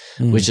make,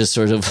 which is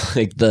sort of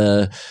like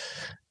the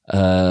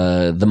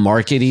The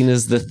marketing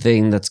is the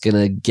thing that's going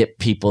to get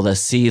people to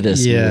see this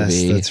movie.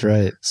 Yes, that's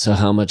right. So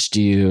how much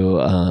do you,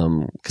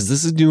 because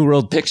this is New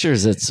World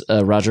Pictures. It's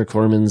Roger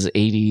Corman's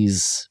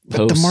 80s post.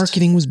 But the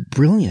marketing was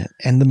brilliant.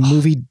 And the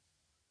movie,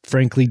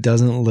 frankly,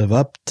 doesn't live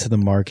up to the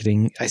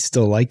marketing. I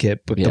still like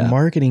it. But the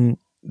marketing,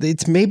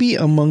 it's maybe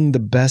among the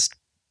best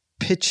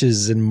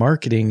pitches in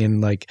marketing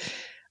and like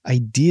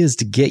ideas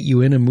to get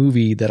you in a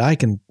movie that I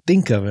can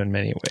think of in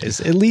many ways,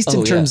 at least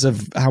in terms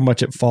of how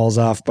much it falls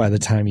off by the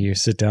time you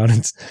sit down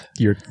and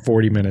you're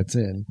 40 minutes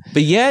in.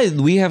 But yeah,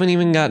 we haven't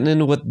even gotten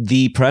into what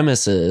the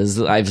premise is.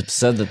 I've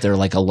said that they're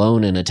like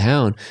alone in a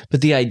town,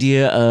 but the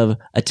idea of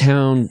a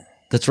town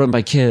that's run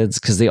by kids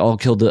because they all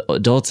killed the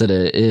adults in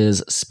it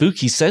is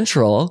spooky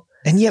central.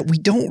 And yet we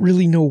don't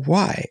really know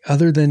why,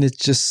 other than it's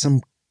just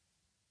some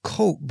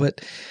cult. But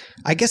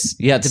I guess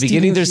at the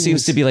beginning there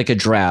seems to be like a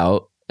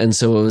drought. And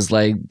so it was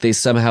like they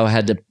somehow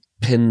had to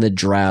pin the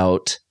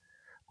drought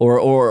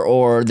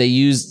or they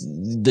used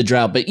the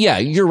drought. But yeah,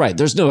 you're right.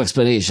 There's no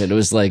explanation. It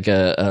was like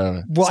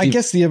I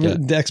guess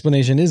the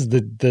explanation is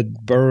the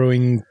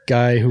burrowing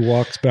guy who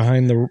walks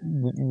behind the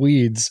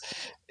weeds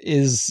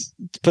is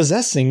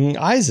possessing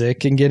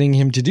Isaac and getting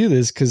him to do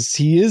this because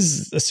he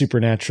is a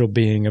supernatural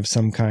being of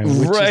some kind.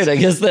 Right. I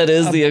guess that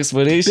is the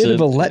explanation. Bit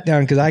of a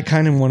letdown because I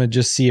kind of want to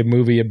just see a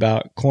movie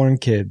about corn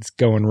kids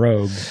going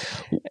rogue.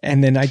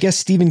 And then I guess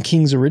Stephen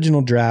King's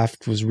original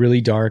draft was really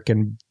dark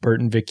and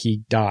Bert and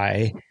Vicky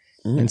die.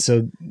 And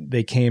so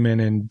they came in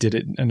and did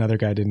it. Another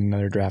guy did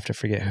another draft. I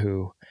forget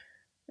who.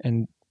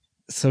 And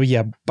so,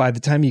 yeah, by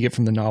the time you get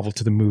from the novel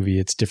to the movie,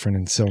 it's different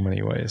in so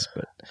many ways.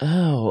 But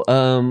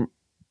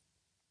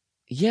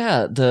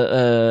yeah,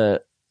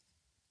 the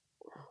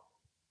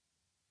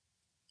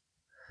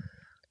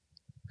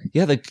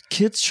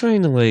kid's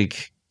trying to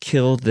like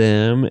kill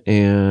them,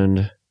 and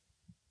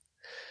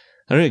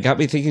I don't know, it got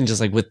me thinking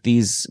just like with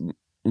these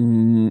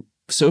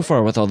so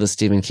far with all the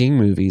Stephen King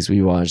movies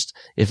we watched,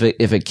 if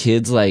a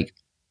kid's like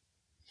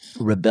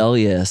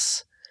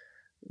rebellious,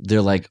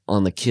 they're like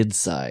on the kid's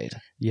side.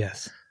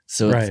 Yes.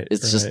 So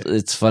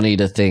it's funny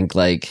to think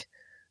like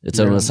it's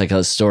almost like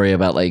a story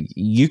about like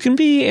you can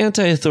be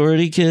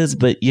anti-authority kids,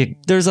 but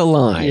there's a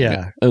line.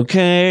 Yeah.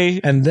 Okay.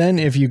 And then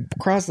if you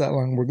cross that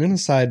line, we're going to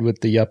side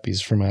with the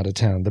yuppies from out of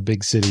town, the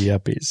big city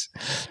yuppies.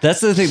 That's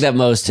the thing that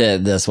most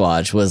hit this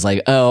watch was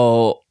like,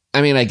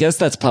 I mean, I guess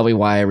that's probably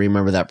why I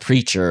remember that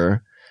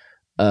Preacher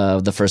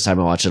the first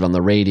time I watched it on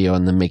the radio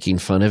and then making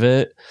fun of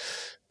it.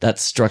 That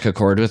struck a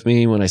chord with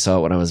me when I saw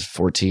it when I was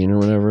 14 or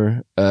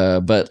whatever.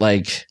 But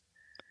like,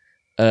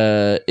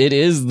 it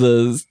is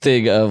the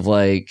thing of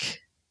like,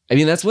 I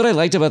mean, that's what I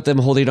liked about them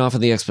holding off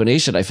on the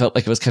explanation. I felt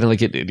like it was kind of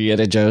like an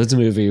Indiana Jones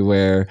movie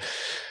where,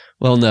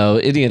 well, no,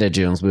 Indiana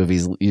Jones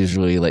movies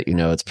usually let you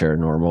know it's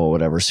paranormal or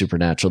whatever,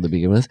 supernatural to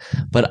begin with.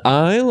 But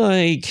I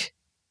like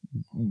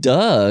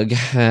dug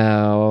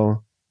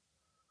how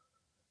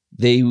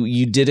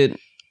you didn't,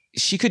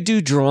 she could do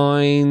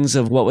drawings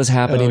of what was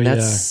happening.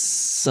 That's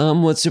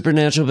somewhat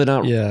supernatural, but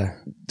not,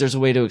 there's a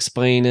way to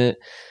explain it.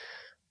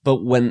 But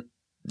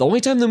the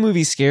only time the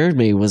movie scared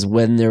me was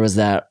when there was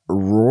that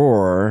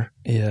roar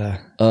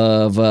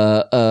of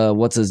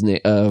what's his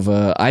name, of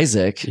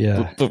Isaac,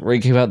 where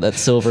he came out that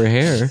silver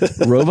hair,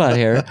 robot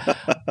hair.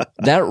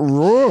 That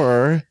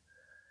roar,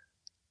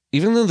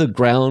 even though the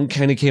ground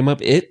kind of came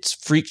up, it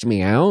freaked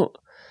me out.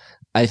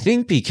 I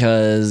think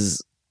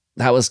because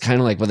that was kind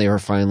of like when they were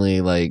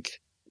finally like,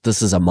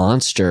 this is a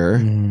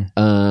monster.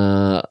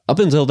 Up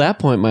until that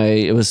point,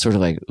 it was sort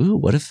of like, ooh,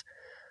 what if?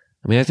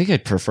 I mean, I think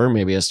I'd prefer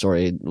maybe a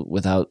story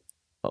without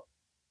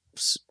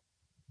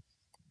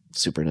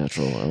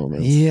supernatural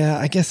elements. Yeah,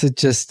 I guess it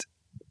just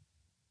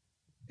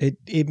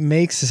it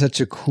makes such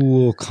a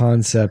cool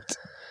concept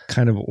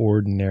kind of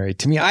ordinary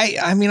to me.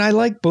 I mean, I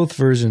like both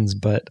versions,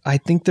 but I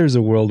think there's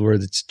a world where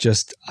it's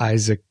just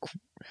Isaac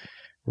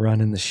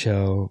running the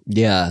show.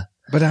 Yeah.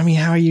 But I mean,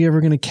 how are you ever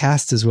going to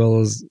cast as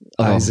well as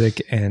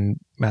Isaac and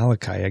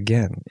Malachi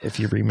again if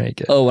you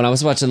remake it? Oh, when I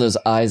was watching those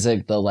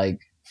Isaac, the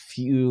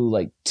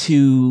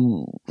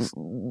two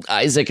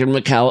Isaac and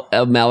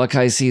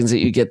Malachi scenes that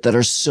you get that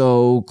are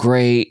so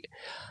great,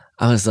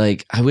 I was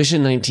like, I wish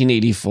in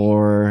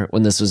 1984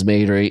 when this was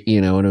made, or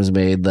when it was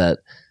made, that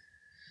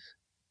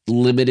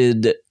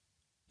limited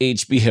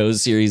HBO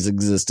series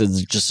existed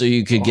just so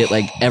you could get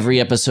like every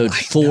episode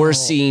 4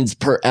 scenes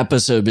per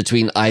episode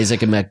between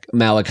Isaac and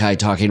Malachi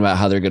talking about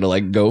how they're going to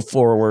like go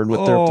forward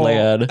with their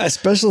plan.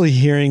 Especially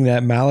hearing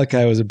that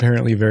Malachi was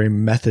apparently very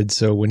method.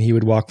 So when he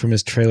would walk from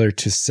his trailer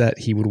to set,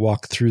 he would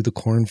walk through the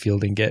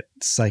cornfield and get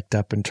psyched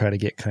up and try to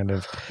get kind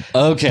of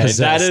possessed.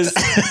 That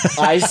is,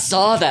 I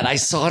saw that. I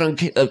saw it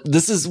on,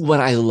 this is what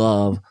I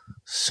love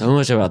so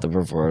much about the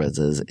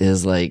performances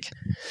is like,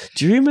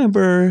 do you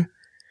remember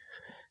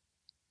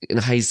in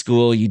high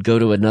school, you'd go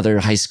to another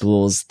high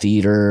school's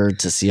theater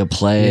to see a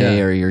play,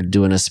 or you're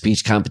doing a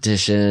speech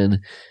competition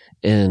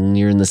and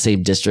you're in the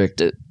same district.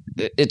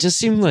 It just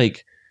seemed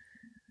like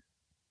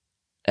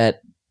at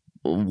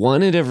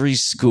one at every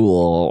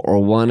school or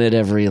one at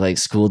every like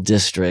school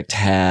district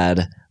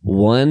had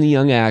one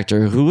young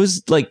actor who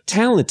was like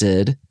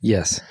talented,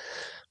 Yes.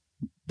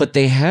 but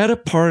they had a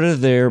part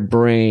of their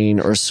brain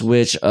or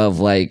switch of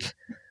like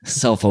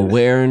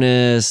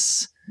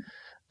self-awareness,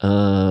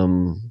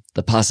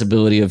 the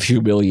possibility of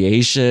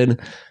humiliation,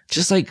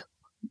 just like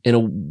in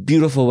a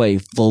beautiful way,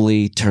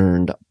 fully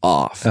turned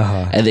off.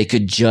 And they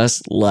could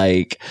just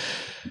like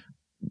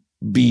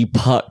be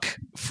Puck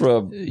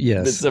from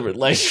Midsummer,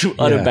 like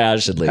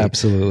unabashedly.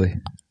 Absolutely.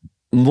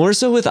 More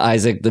so with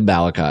Isaac than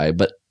Malachi,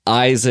 but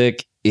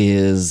Isaac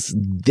is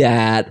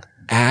that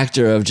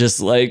actor of just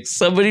like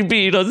somebody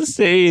being on the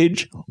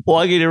stage,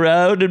 walking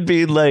around and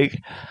being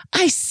like,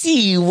 I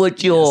see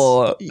what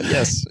your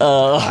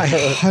I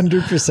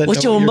 100% what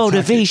know your you're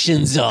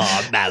motivations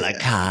are,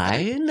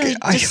 Malachi, and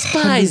I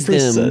despise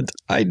them.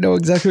 I know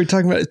exactly what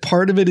you're talking about.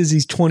 Part of it is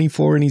he's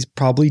 24 and he's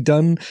probably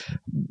done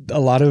a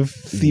lot of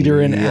theater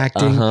and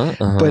acting,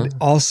 but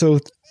also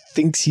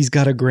thinks he's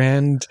got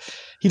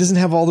he doesn't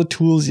have all the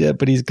tools yet,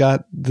 but he's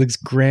got this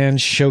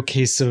grand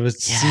showcase of a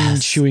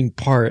scene-chewing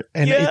part.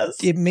 And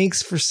it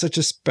makes for such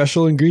a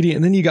special ingredient.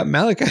 And then you got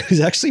Malachi, who's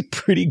actually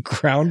pretty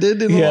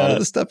grounded in a lot of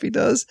the stuff he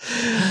does.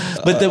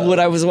 But then when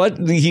I was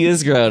watching, he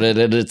is grounded.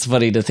 And it's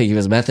funny to think of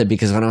his method,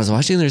 because when I was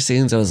watching their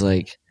scenes, I was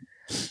like,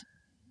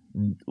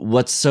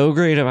 what's so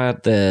great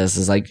about this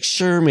is like,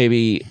 sure,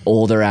 maybe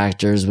older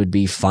actors would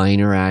be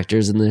finer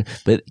actors in there,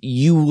 but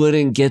you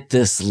wouldn't get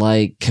this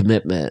like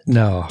commitment.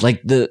 No.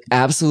 Like the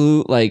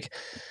absolute like,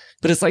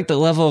 but it's like the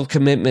level of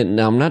commitment.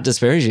 Now I'm not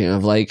disparaging,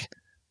 of like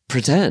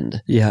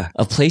pretend. Yeah.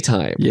 Of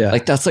playtime. Yeah.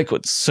 Like that's like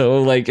what's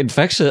so like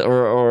infectious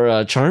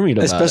or charming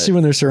about especially it.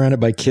 when they're surrounded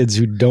by kids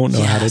who don't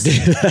know how to do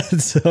that.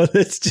 So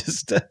it's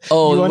just,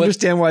 you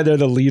understand why they're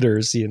the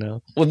leaders, you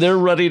know? When they're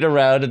running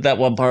around at that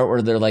one part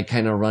where they're like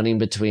kind of running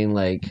between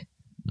like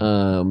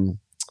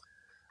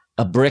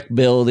a brick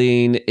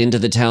building into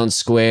the town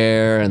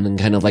square and then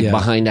kind of like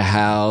behind a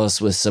house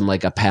with some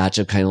like a patch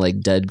of kind of like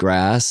dead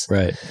grass.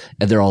 Right.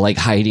 And they're all like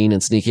hiding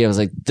and sneaking. I was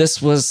like,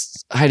 this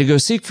was hide and go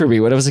seek for me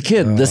when I was a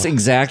kid. This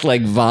exact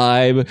like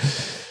vibe.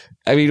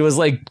 I mean, it was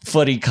like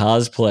funny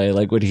cosplay,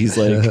 like when he's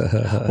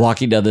like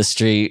walking down the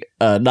street,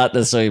 not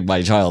necessarily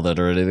my childhood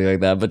or anything like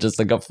that, but just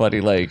like a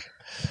funny, like,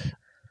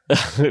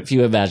 if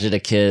you imagine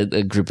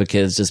a group of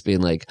kids just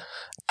being like,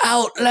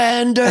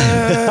 Outlander!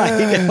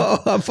 I know,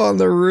 up on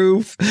the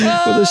roof with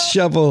a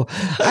shovel.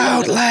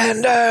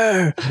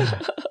 Outlander!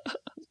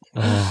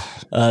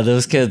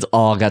 Those kids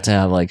all got to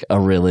have like a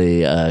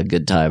really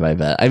good time, I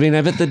bet. I mean,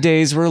 I bet the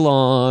days were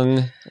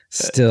long.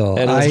 Still,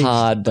 and it was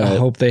hot, but I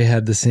hope they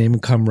had the same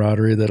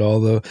camaraderie that all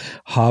the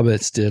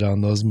hobbits did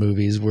on those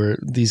movies, where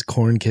these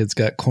corn kids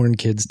got corn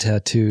kids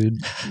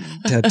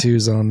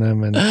tattoos on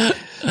them, and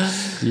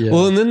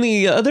well, and then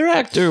the other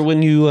actor,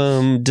 when you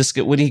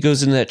when he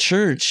goes into that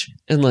church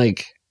and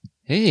like,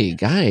 hey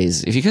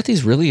guys, if you got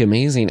these really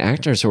amazing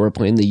actors who are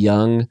playing the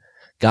young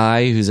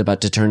guy who's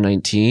about to turn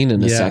 19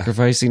 and is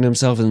sacrificing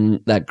himself, and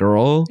that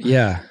girl,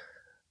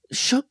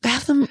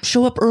 have them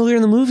show up earlier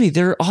in the movie.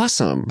 They're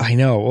awesome. I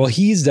know. Well,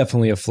 he's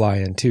definitely a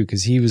fly-in too,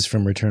 because he was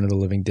from Return of the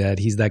Living Dead.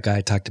 He's that guy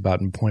I talked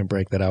about in Point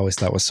Break that I always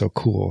thought was so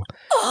cool.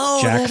 Oh,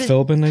 Jack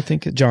Philbin, I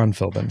think. John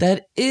Philbin.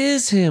 That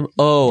is him.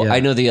 Oh, I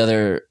know the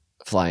other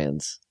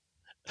fly-ins.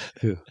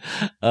 Who?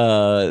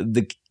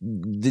 The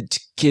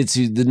kids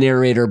the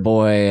narrator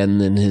boy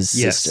and then his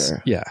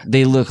sister. Yeah.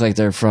 They look like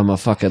they're from a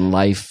fucking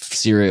Life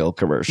cereal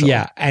commercial.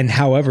 Yeah. And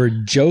however,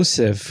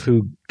 Joseph,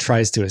 who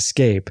tries to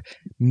escape,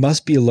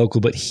 must be a local,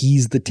 but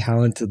he's the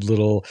talented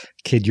little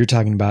kid you're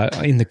talking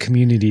about in the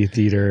community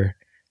theater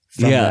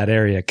from that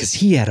area, because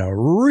he had a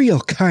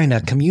real kind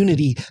of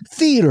community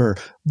theater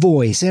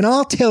voice. And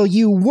I'll tell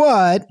you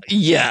what.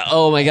 Yeah.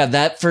 Oh my God.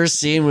 That first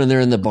scene when they're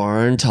in the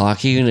barn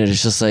talking, and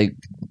it's just like,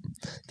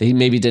 they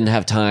maybe didn't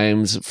have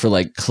times for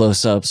like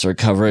close-ups or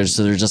coverage,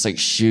 so they're just like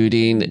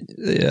shooting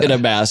in a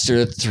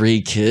master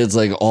 3 kids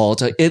like all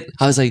time.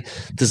 I was like,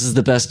 this is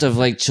the best of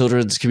like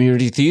children's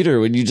community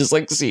theater, when you just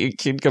like see a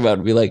kid come out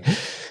and be like,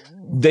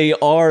 they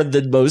are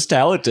the most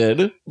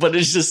talented, but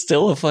it's just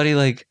still a funny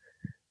like,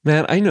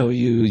 man, I know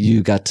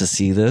you got to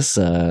see this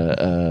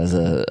as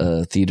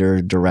a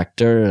theater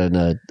director and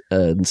a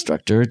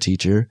instructor,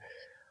 teacher.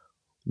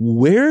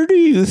 Where do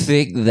you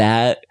think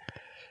that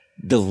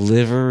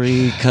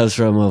delivery comes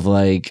from, of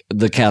like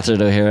the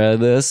Catherine O'Hara,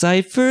 the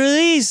sight for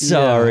these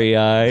sorry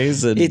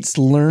eyes? And it's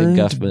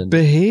learned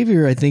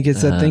behavior. I think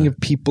it's that thing of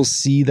people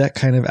see that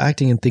kind of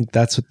acting and think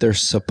that's what they're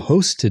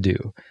supposed to do.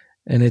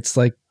 And it's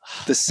like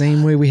the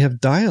same way we have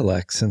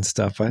dialects and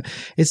stuff.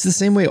 It's the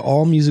same way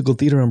all musical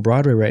theater on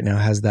Broadway right now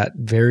has that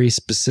very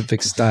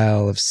specific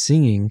style of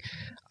singing.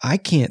 I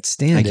can't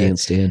stand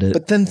it.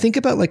 But then think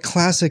about like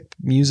classic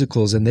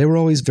musicals, and they were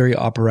always very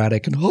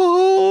operatic and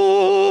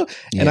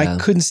and I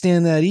couldn't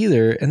stand that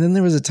either. And then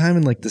there was a time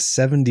in like the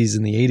 70s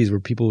and the 80s where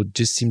people would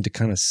just seem to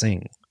kind of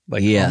sing,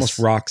 like almost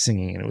rock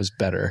singing, and it was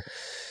better.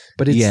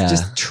 But it's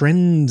just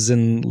trends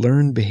and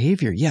learned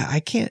behavior. Yeah, I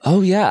can't.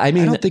 Oh yeah, I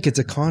mean, I don't think it's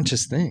a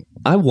conscious thing.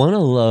 I want to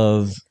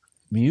love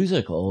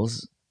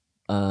musicals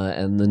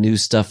and the new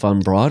stuff on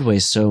Broadway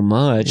so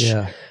much.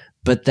 Yeah,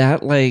 but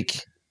that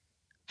like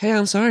Hey,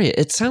 I'm sorry.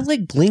 It sounds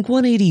like Blink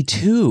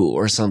 182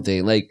 or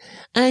something. Like,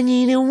 I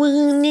need a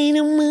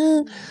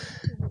one.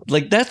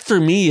 Like, that for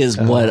me is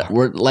what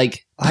we're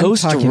like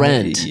post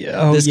Rent.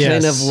 This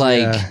kind of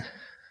like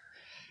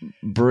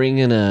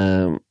bringing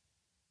a.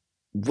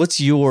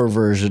 What's your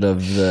version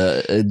of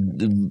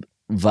the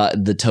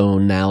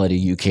tonality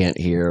you can't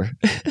hear?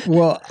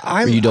 Well,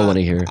 or you don't want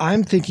to hear.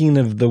 I'm thinking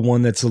of the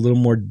one that's a little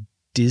more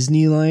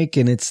Disney-like,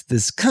 and it's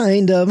this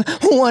kind of,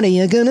 what are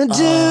you gonna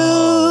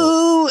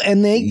do?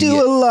 And they do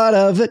a lot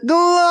of it,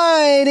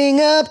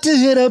 gliding up to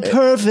hit a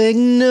perfect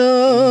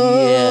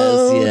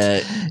note.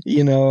 Yes,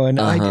 You know, and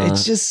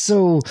it's just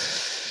so,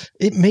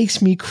 it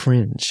makes me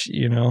cringe,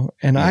 you know?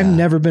 And I've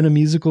never been a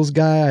musicals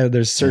guy.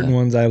 There's certain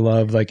ones I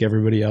love like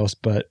everybody else,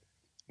 but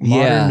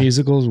modern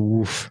musicals,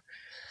 woof,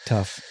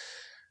 tough.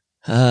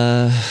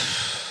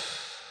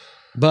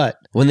 But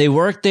when they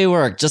work,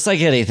 just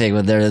like anything.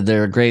 When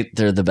they're great,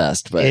 they're the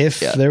best. But if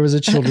there was a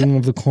Children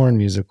of the Corn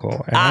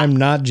musical, and I'm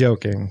not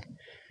joking,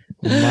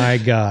 my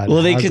God,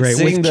 well, they how could great.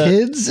 sing with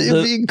kids.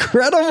 It'd be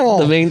incredible.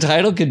 The main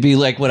title could be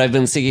like what I've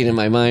been singing in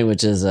my mind,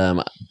 which is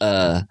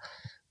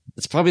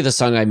it's probably the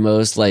song I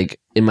most like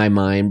in my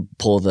mind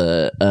pull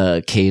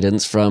the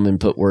cadence from and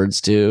put words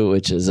to,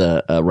 which is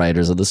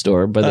Riders of the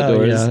Storm by the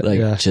Doors.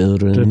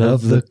 Children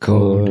of the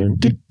Corn.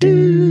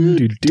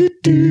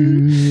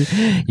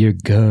 You're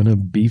gonna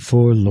be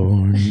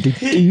forlorn.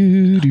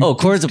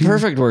 Corn's a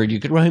perfect word. You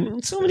could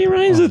rhyme so many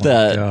rhymes with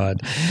that.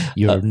 God,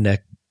 your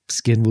neck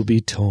skin will be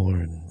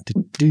torn.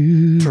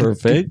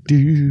 Perfect.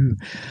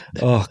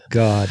 Oh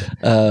God.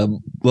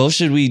 Well,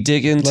 should we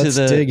dig into Let's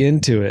dig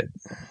into it.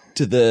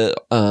 To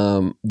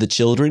the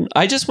children?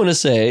 I just want to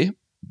say,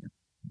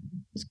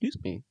 excuse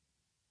me.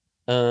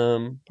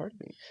 Pardon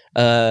me.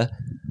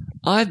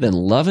 I've been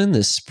loving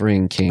this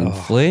Spring King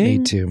fling. Me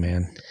too,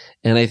 man.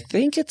 And I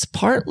think it's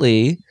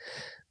partly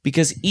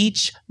because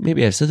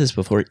maybe I've said this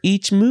before,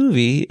 each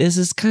movie is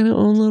its kind of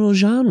own little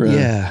genre.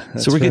 Yeah.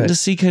 So we're getting to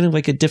see kind of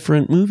like a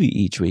different movie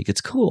each week.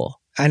 It's cool.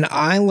 And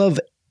I love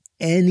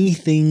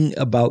anything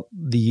about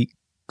the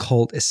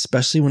cult,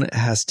 especially when it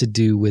has to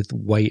do with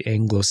white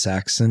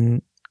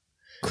Anglo-Saxon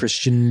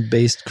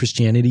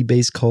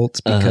Christianity-based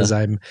cults, because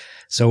I'm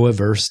so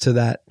averse to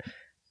that.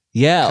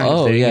 Yeah. Kind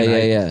of thing.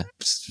 Yeah.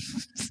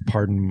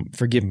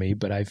 Forgive me,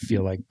 but I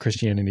feel like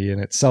Christianity in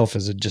itself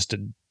is just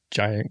a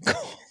giant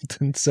cult.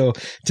 And so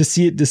to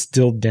see it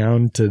distilled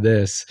down to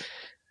this,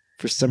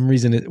 for some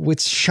reason, which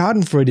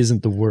Schadenfreude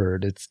isn't the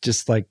word. It's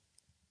just like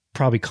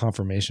probably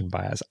confirmation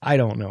bias. I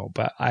don't know,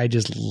 but I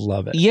just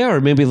love it. Yeah,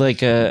 or maybe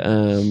like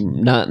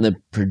not in the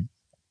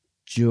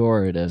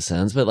pejorative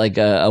sense, but like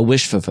a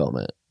wish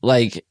fulfillment.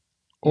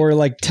 Or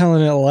like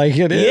telling it like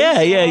it is.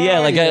 Yeah.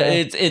 Like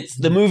it's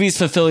the movie's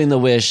fulfilling the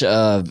wish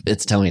of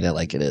it's telling it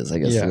like it is, I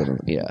guess.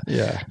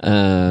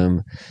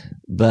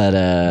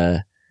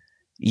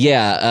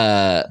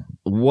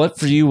 What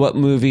for you? What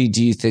movie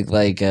do you think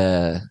like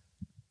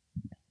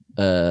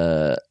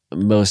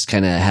most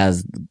kind of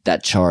has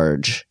that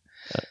charge?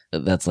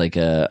 That's like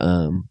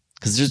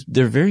because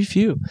there are very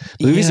few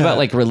movies about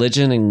like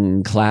religion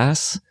and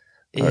class.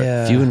 Few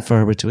and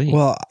far between.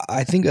 Well,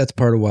 I think that's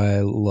part of why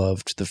I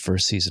loved the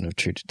first season of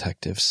True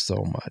Detective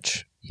so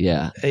much.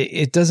 Yeah.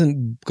 It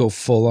doesn't go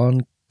full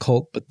on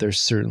cult, but there's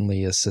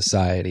certainly a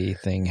society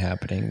thing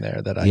happening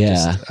there that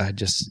I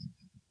just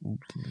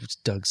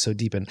dug so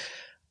deep in.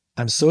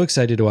 I'm so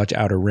excited to watch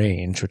Outer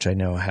Range, which I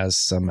know has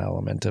some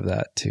element of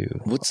that too.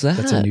 What's that?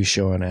 That's a new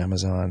show on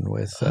Amazon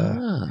with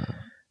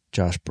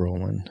Josh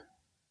Brolin.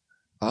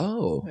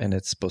 Oh. And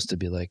it's supposed to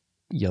be like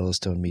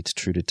Yellowstone meets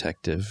True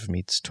Detective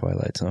meets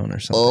Twilight Zone or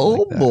something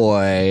like that.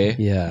 Boy.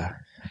 Yeah.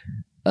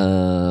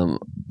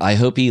 I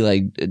hope he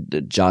like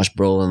Josh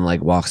Brolin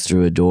like walks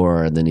through a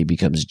door and then he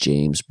becomes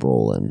James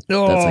Brolin.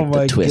 That's like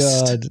the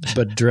twist. God.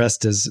 But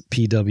dressed as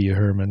P.W.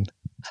 Herman.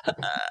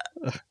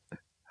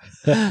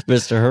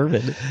 Mr.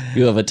 Herman,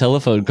 you have a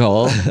telephone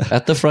call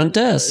at the front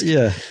desk.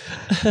 Yeah.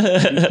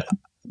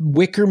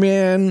 Wicker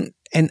Man.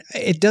 And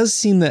it does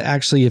seem that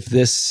actually if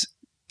this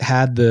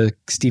had the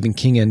Stephen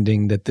King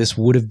ending, that this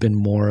would have been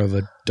more of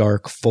a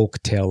dark folk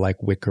tale like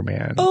Wicker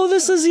Man. Oh,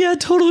 this is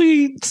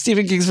totally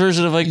Stephen King's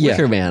version of like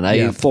Wicker Man.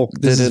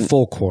 This is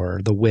folk horror,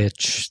 The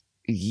Witch,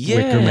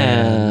 Wicker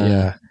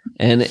Man,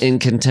 and in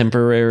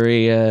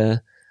contemporary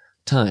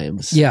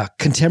times. Yeah,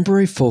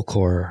 contemporary folk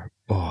horror.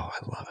 Oh, I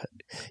love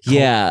it.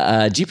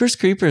 Yeah, Jeepers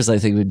Creepers, I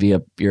think would be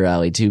up your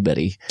alley too,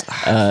 Betty.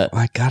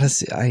 I gotta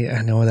see.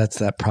 I know that's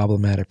that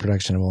problematic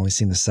production. I've only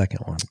seen the second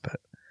one, but.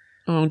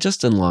 Oh,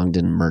 Justin Long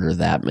didn't murder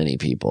that many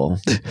people.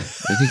 I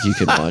think you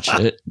could watch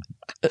it.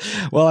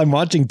 Well, I'm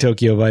watching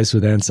Tokyo Vice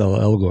with Ansel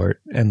Elgort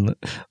and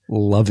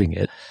loving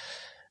it.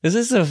 Is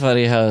this so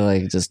funny how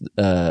like just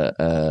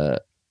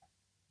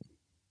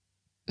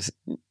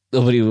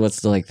nobody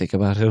wants to like think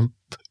about him?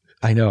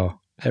 I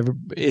know.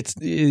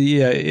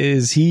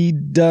 Is he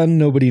done?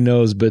 Nobody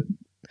knows, but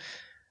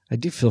I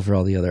do feel for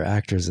all the other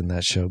actors in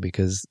that show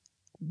because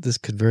this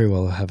could very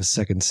well have a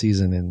second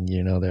season and,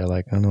 they're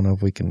like, I don't know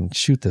if we can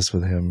shoot this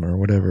with him or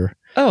whatever.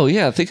 Oh,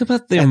 yeah. Think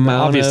about the and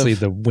amount obviously of...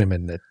 the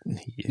women that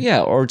he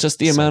or just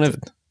the amount of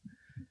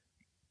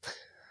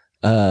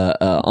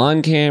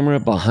on camera,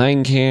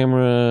 behind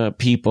camera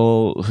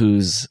people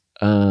whose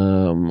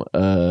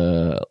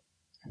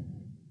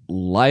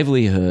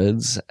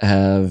livelihoods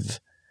have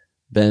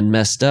been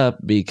messed up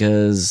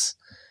because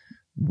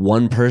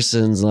one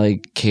person's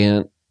like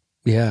can't.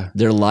 Yeah.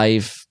 Their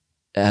life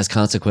has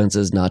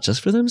consequences, not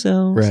just for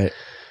themselves, Right.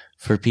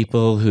 for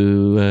people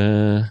who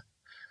are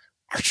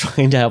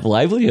trying to have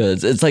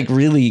livelihoods. It's like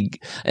really,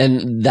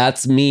 and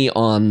that's me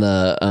on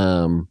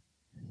the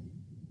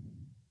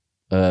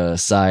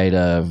side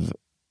of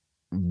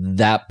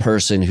that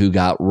person who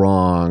got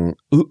wrong,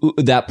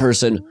 that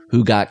person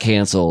who got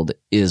canceled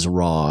is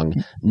wrong,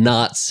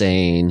 not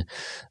saying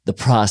the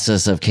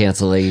process of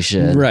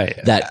cancellation Right.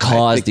 that I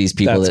caused think that's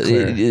people that's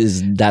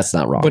clear. that's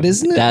not wrong. But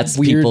isn't it that's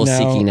weird people now-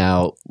 seeking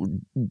out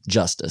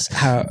justice.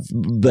 How,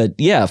 But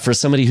yeah, for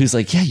somebody who's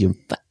like, yeah, you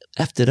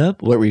effed it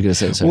up. What were you going to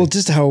say? Sorry. well,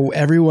 just how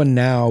everyone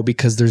now,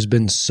 because there's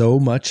been so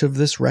much of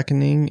this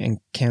reckoning and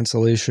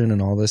cancellation and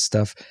all this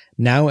stuff,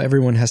 now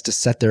everyone has to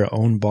set their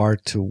own bar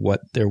to what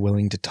they're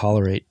willing to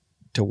tolerate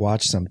to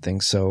watch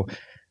something. So,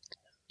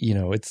 you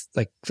know, it's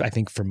like, I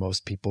think for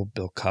most people,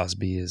 Bill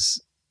Cosby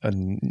is a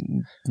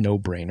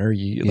no-brainer.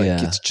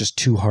 Yeah. It's just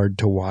too hard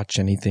to watch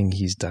anything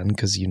he's done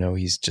because, you know,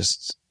 he's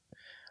just,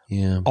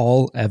 yeah,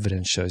 all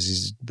evidence shows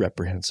he's a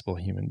reprehensible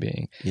human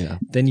being. yeah,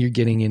 Then you're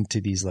getting into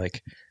these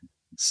like,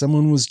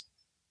 someone was,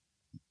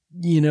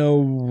 you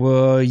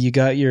know, you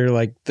got your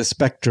like the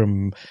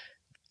spectrum,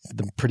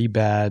 the pretty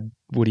bad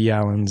Woody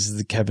Allen's,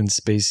 the Kevin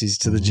Spacey's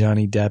to the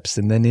Johnny Depps,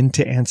 and then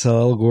into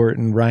Ansel Elgort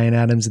and Ryan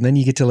Adams, and then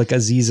you get to like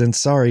Aziz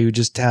Ansari, who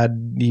just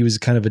he was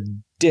kind of a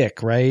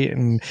dick, right?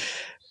 And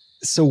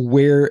so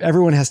where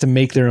everyone has to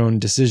make their own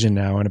decision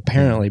now, and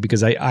apparently,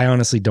 because I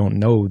honestly don't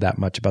know that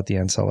much about the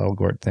Ansel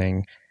Elgort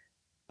thing,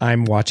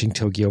 I'm watching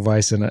Tokyo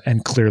Vice,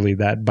 and clearly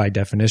that by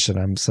definition,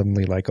 I'm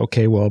suddenly like,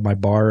 okay, well, my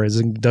bar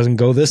doesn't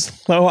go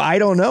this low. I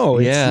don't know.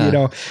 It's, Yeah. you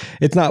know,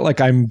 it's not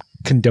like I'm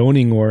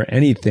condoning or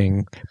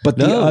anything, but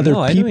the other I know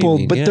what you people,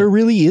 mean, but yeah. there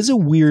really is a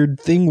weird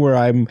thing where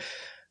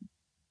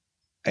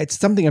it's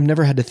something I've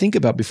never had to think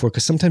about before,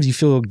 because sometimes you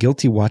feel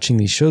guilty watching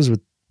these shows with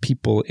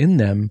people in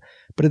them,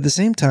 but at the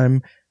same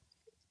time,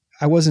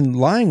 I wasn't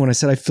lying when I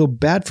said I feel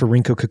bad for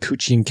Rinko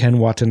Kikuchi and Ken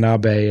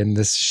Watanabe in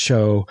this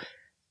show.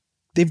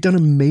 They've done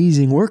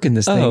amazing work in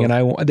this thing,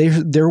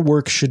 and their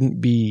work shouldn't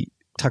be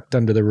tucked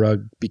under the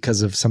rug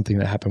because of something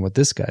that happened with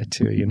this guy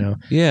too, you know?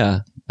 yeah.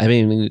 I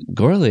mean,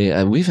 Gorley,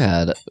 we've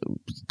had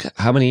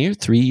how many years?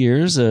 3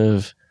 years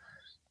of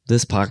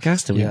this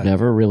podcast, and Yeah. we've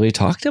never really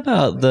talked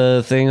about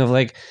the thing of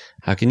like,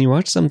 how can you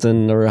watch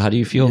something, or how do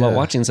you feel about Yeah.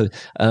 watching something?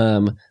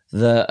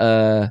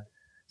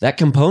 That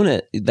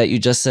component that you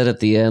just said at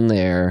the end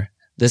there,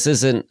 this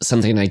isn't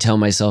something I tell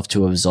myself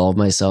to absolve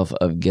myself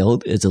of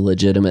guilt. It's a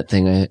legitimate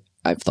thing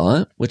I've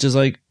thought, which is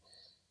like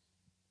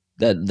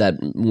that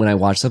when I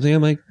watch something,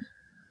 I'm like,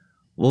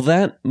 well,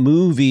 that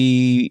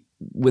movie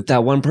with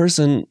that one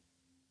person,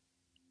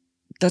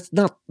 that's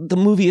not, the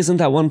movie isn't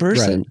that one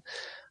person. Right.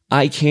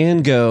 I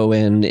can go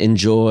and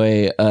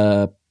enjoy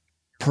a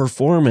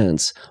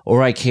performance,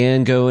 or I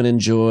can go and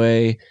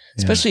enjoy,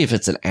 especially if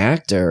it's an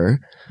actor,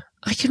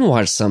 I can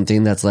watch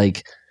something that's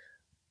like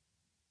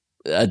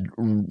a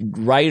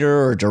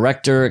writer or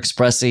director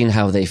expressing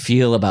how they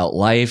feel about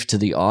life to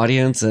the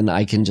audience, and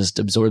I can just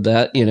absorb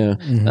that, you know.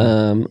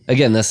 Mm-hmm.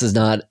 Again, this is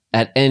not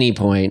at any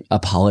point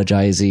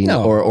apologizing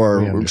No, we or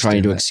understand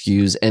trying to that.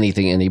 excuse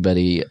anything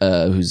anybody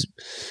who's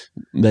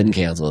been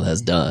canceled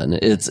has done.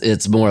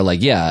 It's more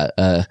like,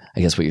 I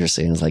guess what you're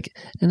saying is like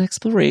an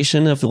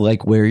exploration of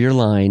like where your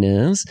line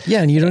is.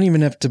 Yeah, and you don't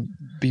even have to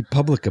be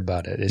public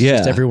about it. It's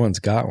just everyone's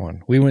got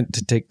one. We went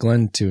to take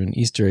Glenn to an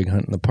Easter egg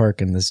hunt in the park,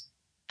 and this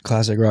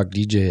classic rock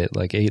DJ at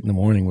like 8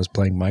 a.m. was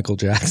playing Michael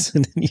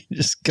Jackson, and you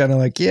just kind of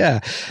like,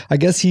 yeah, I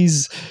guess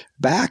he's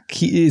back.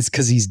 He is,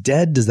 because he's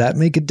dead. Does that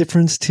make a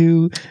difference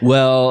too?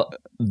 Well,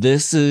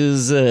 this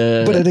is,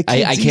 But at a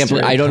I kid's can't, Easter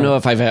egg I don't know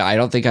hunt. if I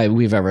don't think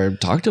we've ever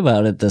talked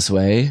about it this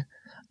way.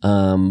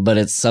 But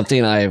it's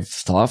something I've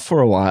thought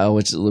for a while,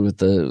 which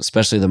with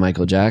especially the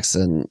Michael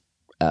Jackson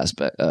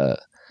aspect,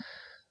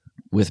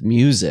 with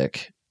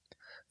music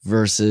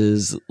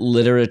versus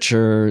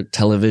literature,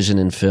 television,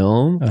 and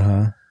film.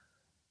 Uh-huh.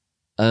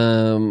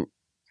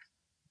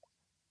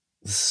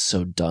 This is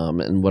so dumb,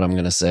 and what I'm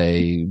gonna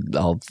say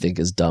I'll think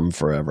is dumb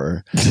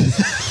forever.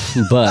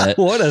 But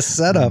What a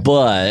setup.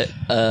 But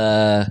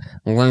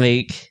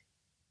like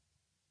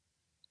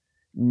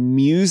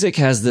music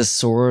has this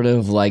sort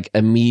of like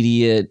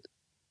immediate,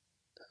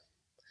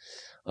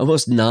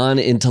 almost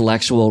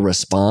non-intellectual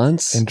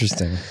response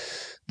Interesting.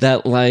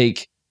 that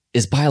like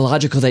is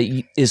biological,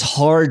 that is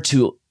hard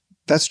to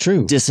That's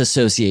true.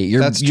 disassociate.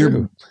 That's you're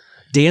true.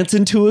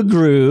 dancing to a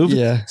groove.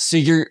 Yeah. So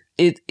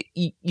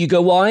you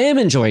go, well, I am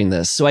enjoying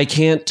this, so I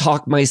can't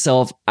talk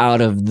myself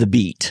out of the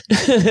beat.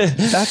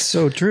 That's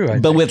so true. I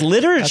But think. with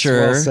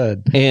literature That's well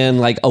said. and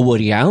like a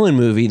Woody Allen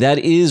movie, that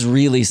is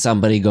really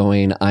somebody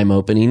going, I'm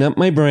opening up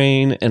my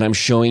brain and I'm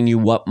showing you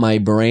what my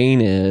brain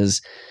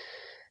is.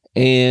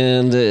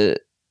 And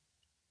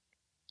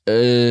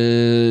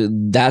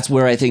that's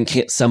where I think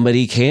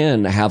somebody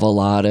can have a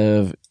lot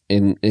of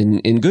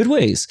in good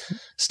ways,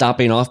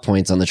 stopping off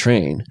points on the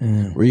train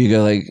where you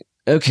go like,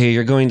 okay,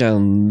 you're going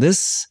down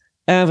this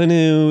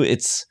avenue.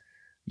 It's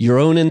your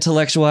own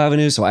intellectual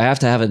avenue. So I have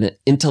to have an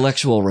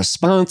intellectual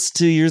response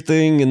to your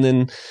thing. And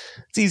then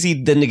it's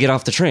easy then to get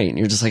off the train.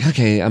 You're just like,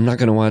 okay, I'm not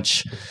going to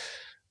watch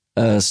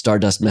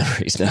Stardust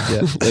Memories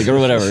now, like, or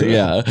whatever.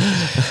 Yeah.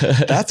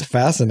 That's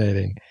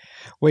fascinating.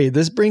 Wait,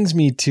 this brings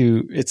me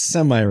to, it's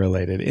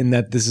semi-related in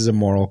that this is a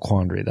moral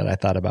quandary that I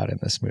thought about in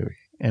this movie.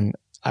 And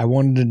I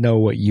wanted to know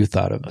what you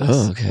thought of this.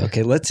 Oh, okay.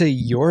 Okay, let's say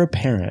you're a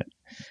parent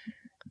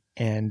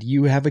and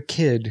you have a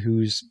kid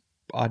who's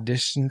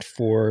auditioned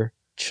for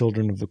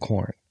Children of the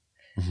Corn,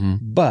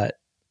 but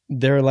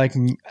they're like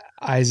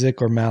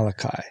Isaac or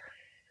Malachi.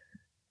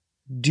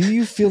 Do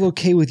you feel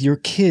okay with your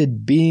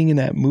kid being in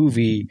that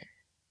movie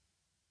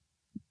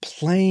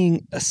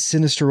playing a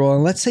sinister role?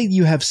 And let's say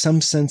you have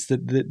some sense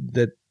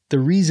that the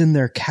reason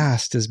they're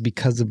cast is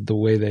because of the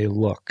way they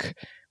look,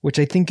 which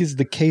I think is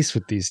the case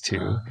with these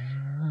two.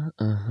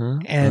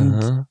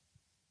 And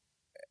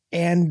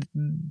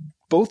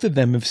both of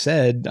them have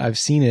said, I've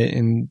seen it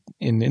in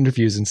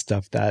interviews and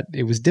stuff, that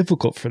it was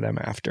difficult for them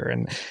after.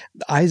 And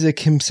Isaac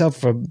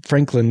himself, James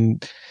Franklin,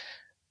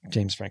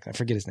 I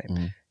forget his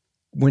name,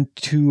 went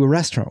to a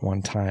restaurant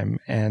one time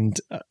and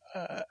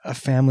a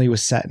family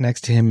was sat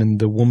next to him and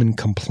the woman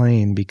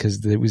complained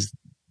because it was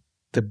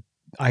the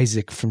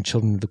Isaac from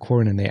Children of the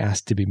Corn and they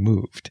asked to be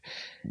moved.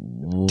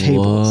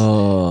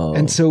 Tables.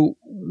 And so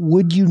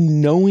would you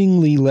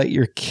knowingly let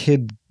your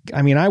kid,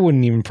 I mean, I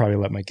wouldn't even probably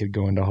let my kid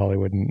go into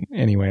Hollywood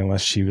anyway,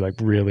 unless she like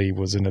really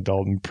was an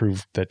adult and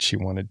proved that she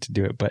wanted to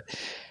do it. But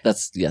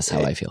that's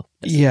how I feel.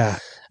 Yeah.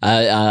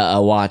 I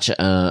watch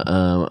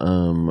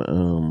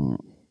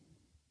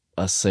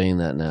us saying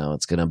that now,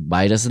 it's going to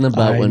bite us in the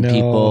butt when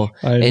people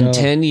in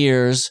 10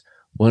 years,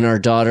 when our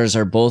daughters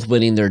are both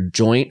winning their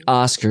joint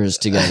Oscars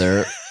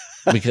together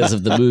because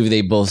of the movie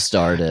they both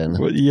starred in.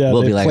 Well,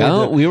 we'll be like,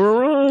 oh, we were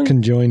wrong.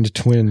 Conjoined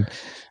twin.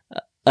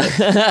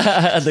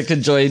 The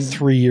conjoined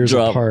 3 years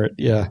apart.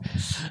 Yeah.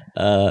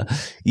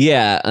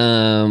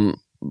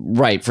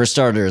 Right. For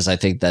starters, I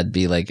think that'd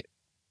be like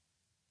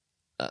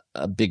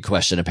a big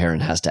question a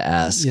parent has to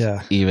ask.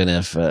 Yeah. Even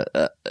if,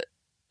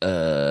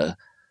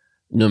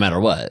 no matter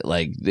what,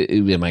 like,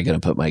 am I going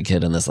to put my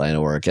kid in this line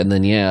of work? And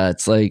then,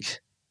 it's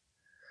like,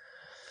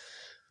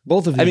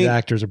 both of these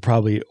actors are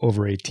probably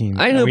over 18.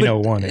 I know, we but know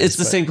one is, it's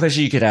the same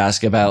question you could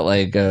ask about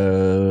like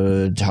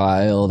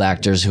child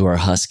actors who are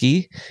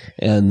husky,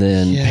 and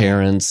then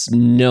parents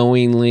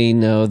knowingly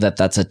know that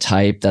that's a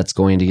type that's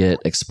going to get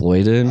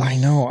exploited. I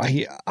know.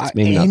 It's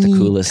maybe not the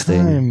coolest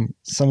thing.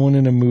 Someone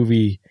in a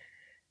movie,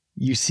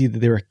 you see that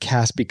they were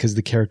cast because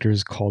the character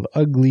is called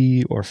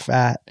ugly or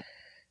fat.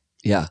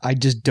 Yeah. I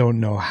just don't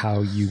know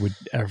how you would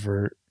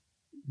ever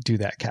do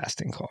that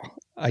casting call.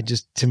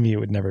 To me, it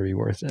would never be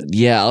worth it.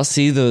 Yeah, I'll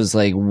see those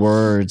like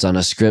words on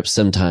a script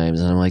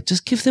sometimes, and I'm like,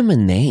 just give them a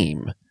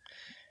name.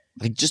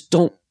 Like, just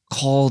don't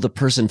call the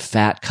person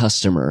fat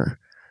customer.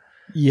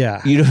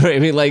 Yeah. You know what I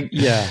mean? Like,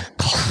 yeah.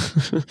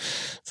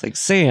 It's like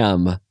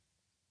Sam,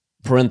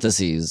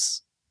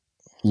 parentheses,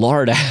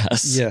 lard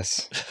ass.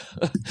 Yes.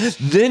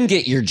 Then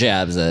get your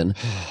jabs in.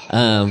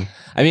 I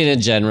mean,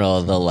 in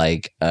general, the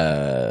like,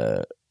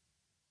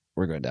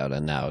 we're going down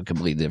and now a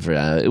completely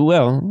different.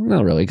 Well,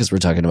 not really, because we're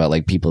talking about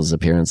like people's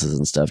appearances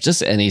and stuff.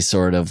 Just any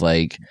sort of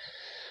like,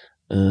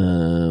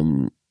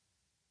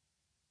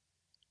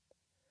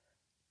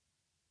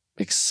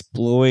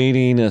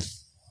 exploiting a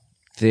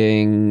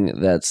thing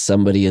that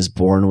somebody is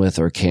born with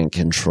or can't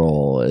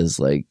control is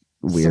like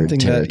weird something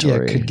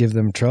territory. That could give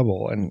them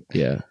trouble. And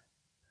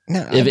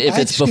no, if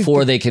it's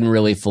before they can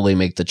really fully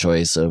make the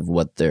choice of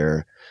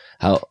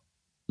how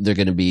they're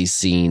going to be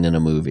seen in a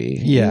movie.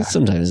 Yeah, and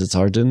sometimes it's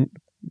hard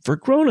for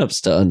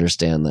grown-ups to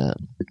understand that.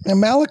 Now,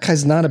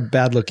 Malachi's not a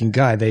bad-looking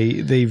guy.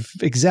 They've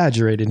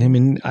exaggerated him,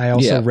 and I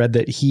also read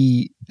that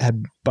he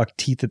had buck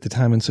teeth at the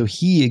time, and so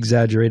he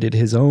exaggerated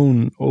his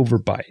own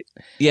overbite.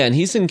 Yeah, and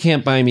he's in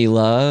Can't Buy Me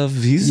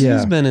Love.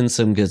 He's been in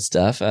some good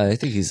stuff. I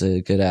think he's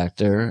a good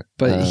actor.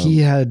 But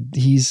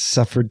he's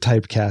suffered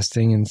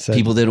typecasting and said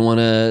people didn't want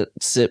to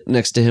sit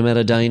next to him at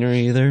a diner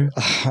either.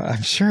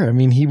 I'm sure. I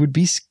mean, he would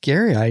be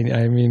scary.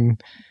 I mean,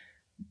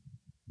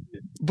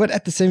 but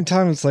at the same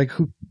time, it's like,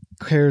 who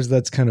cares?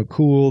 That's kind of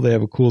cool. They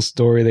have a cool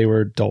story. They were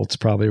adults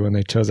probably when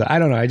they chose it. I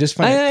don't know. I just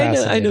find it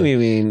fascinating. I know what you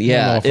mean.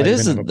 Yeah, it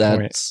is.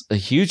 That's a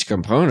huge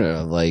component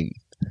of like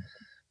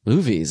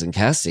movies and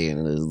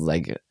casting. Is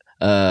like,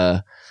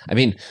 I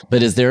mean,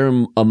 but is there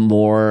a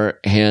more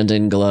hand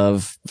in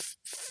glove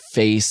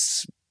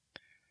face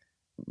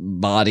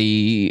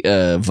body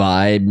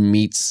vibe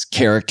meets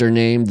character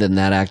name than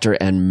that actor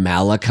and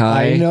Malachi?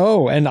 I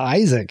know, and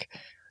Isaac.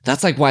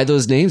 That's like why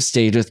those names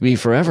stayed with me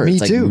forever. Me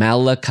it's too. Like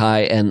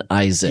Malachi and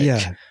Isaac.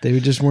 Yeah, they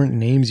just weren't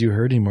names you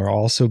heard anymore.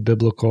 Also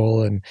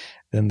biblical, and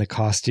then the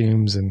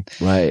costumes and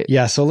right.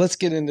 Yeah, so let's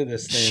get into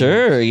this thing.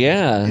 Sure,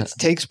 yeah. It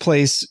takes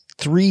place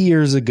 3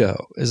 years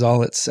ago, is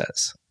all it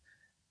says.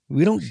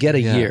 We don't get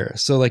a year.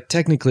 So like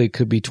technically it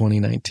could be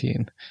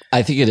 2019.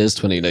 I think it is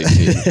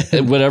 2019.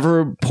 At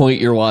whatever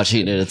point you're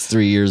watching it, it's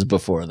 3 years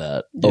before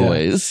that.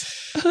 Always.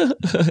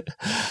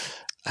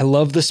 I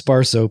love the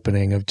sparse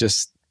opening of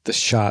just the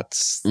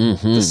shots,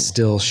 the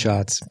still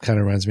shots. Kind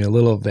of reminds me a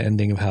little of the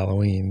ending of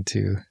Halloween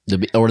too.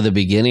 Or the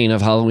beginning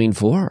of Halloween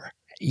 4.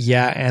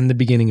 Yeah, and the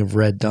beginning of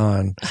Red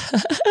Dawn,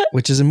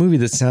 which is a movie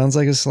that sounds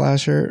like a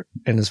slasher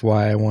and is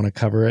why I want to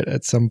cover it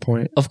at some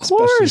point. Of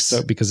course.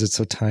 So, because it's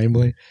so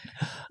timely.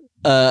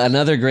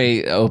 Another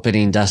great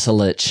opening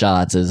desolate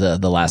shots is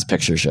the Last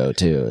Picture Show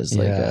too. It's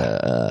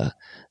like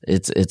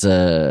it's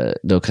a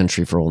No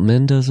Country for Old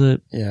Men does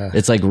it. Yeah.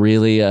 It's like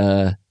really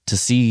to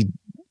see.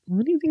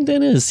 What do you think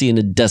that is? Seeing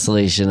a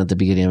desolation at the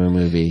beginning of a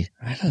movie.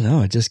 I don't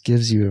know. It just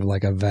gives you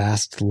like a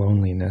vast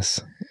loneliness.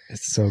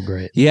 It's so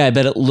great. Yeah, I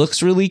bet it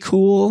looks really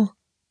cool.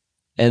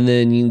 And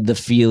then the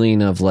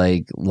feeling of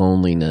like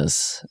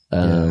loneliness.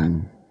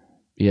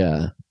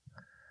 Yeah.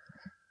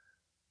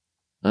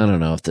 I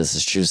don't know if this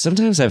is true.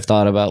 Sometimes I've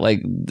thought about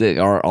like,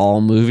 are all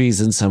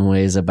movies in some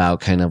ways about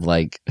kind of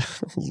like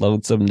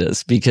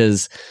lonesomeness?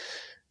 Because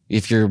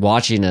if you're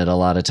watching it, a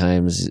lot of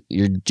times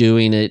you're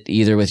doing it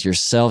either with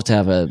yourself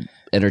to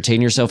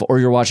entertain yourself, or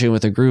you're watching it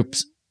with a group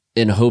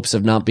in hopes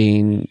of not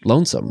being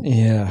lonesome.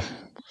 Yeah.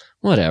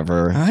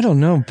 Whatever. I don't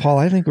know, Paul.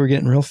 I think we're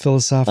getting real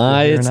philosophical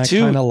here, it's and I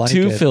kind of like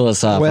too it.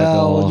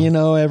 philosophical.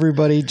 Well,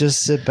 everybody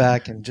just sit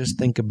back and just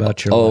think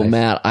about your life. Oh,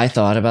 Matt, I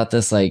thought about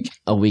this like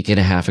a week and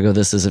a half ago.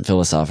 This isn't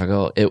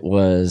philosophical. It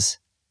was,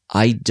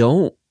 I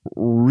don't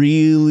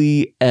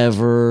really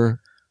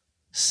ever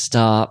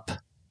stop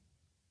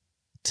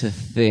to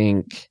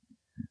think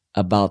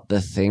about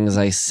the things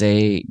I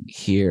say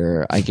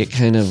here. I get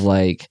kind of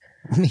like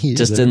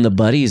just in the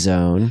buddy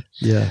zone.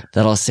 Yeah.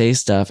 That I'll say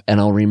stuff and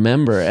I'll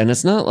remember. And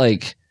it's not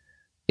like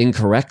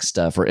incorrect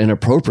stuff or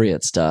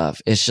inappropriate stuff.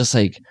 It's just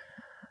like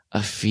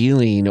a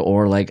feeling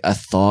or like a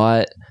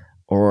thought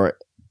or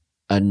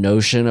a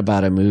notion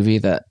about a movie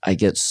that I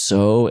get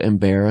so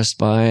embarrassed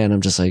by. And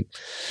I'm just like,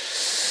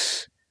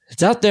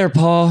 it's out there,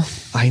 Paul.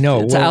 I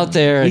know. It's out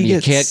there and you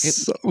can't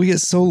we get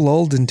so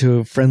lulled into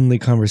a friendly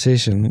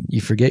conversation. You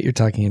forget you're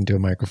talking into a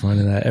microphone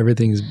and that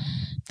everything's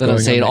that I'm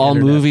saying all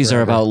movies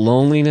are about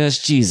loneliness.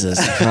 Jesus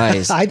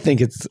Christ. I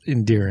think it's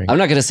endearing. I'm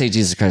not going to say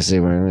Jesus Christ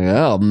anymore.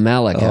 Oh,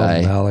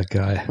 Malachi.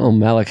 Oh,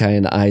 Malachi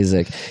and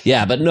Isaac.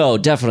 Yeah, but no,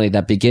 definitely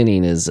that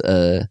beginning is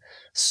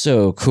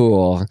so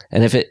cool.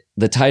 And if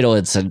the title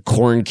had said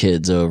Corn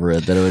Kids over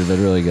it, that it would have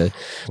been really good.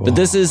 But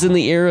this is in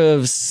the era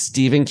of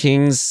Stephen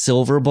King's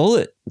Silver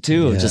Bullet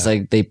too. Yeah. Just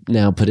like they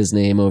now put his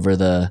name over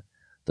the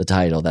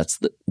title. That's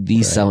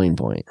the selling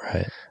point.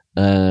 Right.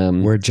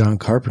 Where John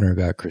Carpenter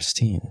got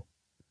Christine.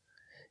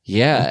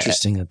 Yeah.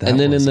 Interesting that and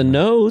then in the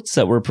notes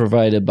that were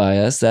provided by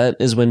us, that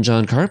is when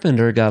John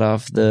Carpenter got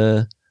off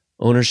the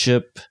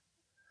ownership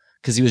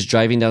because he was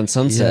driving down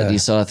Sunset. Yeah. He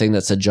saw a thing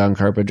that said John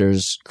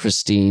Carpenter's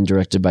Christine,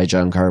 directed by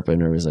John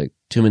Carpenter. It was like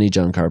too many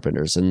John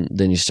Carpenters. And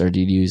then you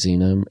started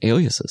using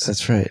aliases.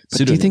 That's right.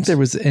 But do you think there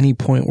was any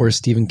point where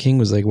Stephen King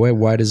was like,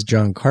 why does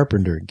John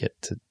Carpenter get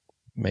to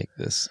make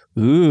this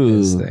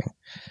thing?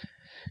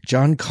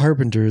 John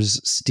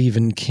Carpenter's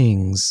Stephen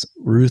King's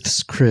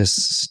Ruth's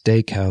Chris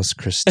Steakhouse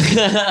Christine.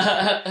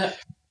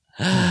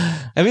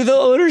 I mean, the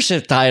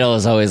ownership title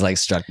has always like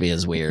struck me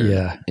as weird.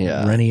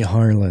 Yeah. Rennie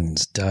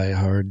Harlin's Die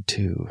Hard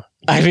 2.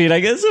 I mean, I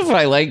guess if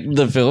I like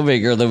the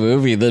filmmaker of the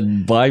movie,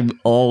 then by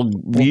all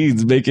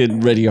means make it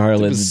Rennie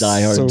Harlin's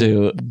Die Hard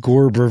 2.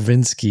 Gore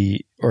Verbinski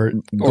or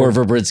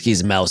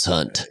Verbinski's Mouse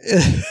Hunt.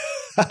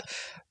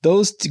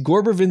 Those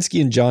Gore Verbinski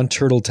and John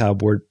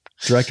Turteltaub were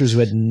directors who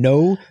had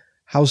no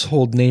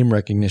household name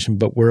recognition,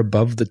 but were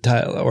above the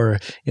title or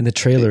in the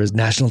trailer as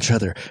National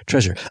Treasure,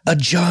 a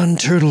John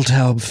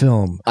Turteltaub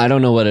film. I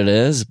don't know what it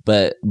is,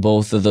 but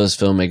both of those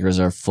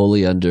filmmakers are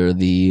fully under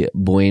the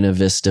Buena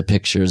Vista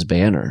Pictures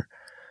banner.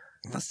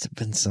 Must have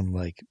been some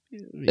like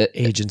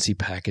agency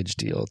package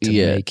deal to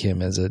make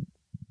him as a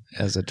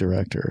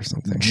director or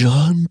something.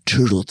 John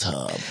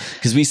Turteltaub.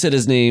 Because we said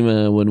his name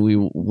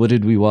what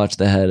did we watch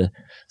that had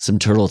some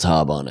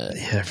Turteltaub on it?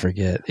 Yeah, I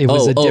forget. It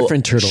was a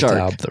different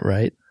Turteltaub, though,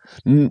 right?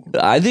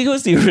 I think it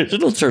was the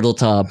original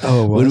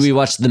Turteltaub when we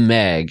watched The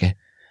Meg,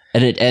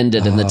 and it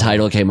ended and the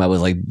title came out with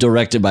like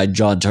directed by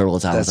John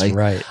Turteltaub. That's like,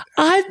 right.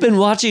 I've been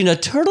watching a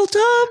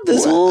Turteltaub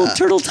this whole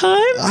turtle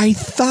time. I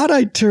thought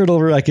I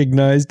turtle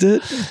recognized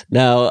it.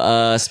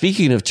 Now,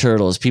 speaking of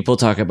turtles, people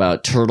talk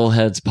about turtle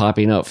heads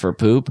popping out for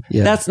poop.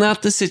 Yeah. That's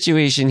not the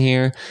situation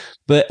here,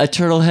 but a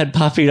turtle head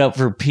popping out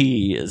for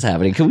pee is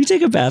happening. Can we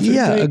take a bathroom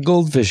break? A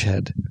goldfish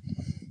head.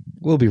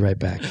 We'll be right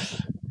back.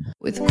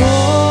 With Corley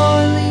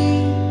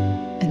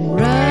and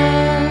Rust.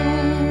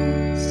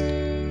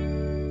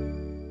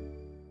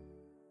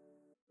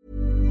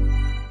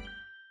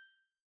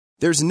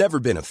 There's never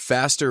been a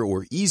faster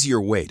or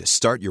easier way to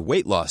start your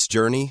weight loss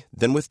journey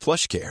than with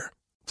PlushCare.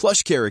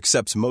 PlushCare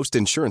accepts most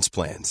insurance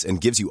plans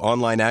and gives you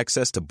online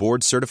access to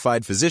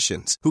board-certified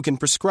physicians who can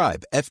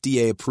prescribe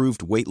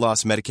FDA-approved weight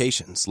loss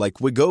medications like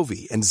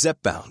Wegovy and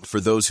Zepbound for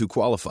those who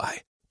qualify.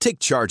 Take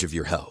charge of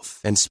your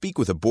health and speak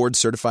with a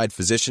board-certified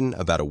physician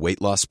about a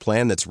weight loss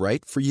plan that's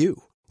right for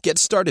you. Get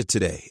started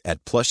today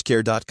at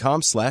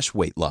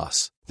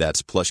plushcare.com/weight-loss.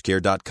 That's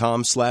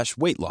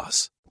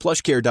plushcare.com/weight-loss.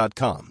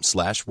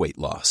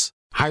 plushcare.com/weight-loss.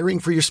 Hiring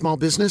for your small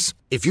business?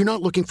 If you're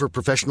not looking for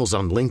professionals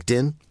on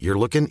LinkedIn, you're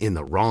looking in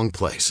the wrong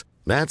place.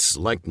 That's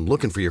like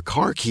looking for your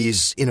car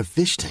keys in a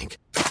fish tank.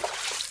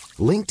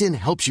 LinkedIn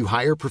helps you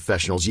hire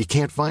professionals you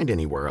can't find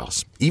anywhere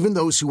else, even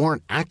those who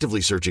aren't actively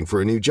searching for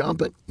a new job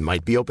but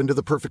might be open to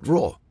the perfect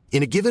role.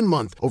 In a given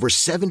month, over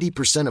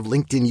 70% of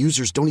LinkedIn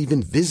users don't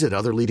even visit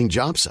other leading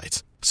job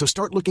sites. So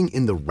start looking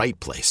in the right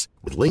place.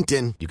 With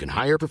LinkedIn, you can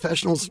hire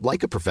professionals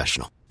like a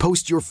professional.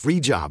 Post your free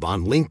job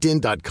on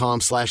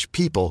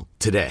linkedin.com/people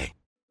today.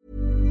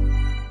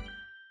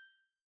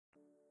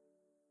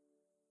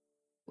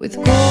 With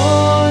Corley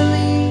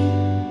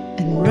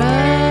and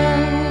Rust.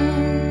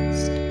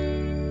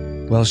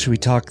 Well, should we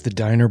talk the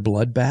diner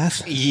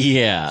bloodbath?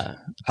 Yeah.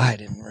 I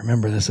didn't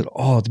remember this at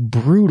all. It's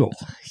brutal.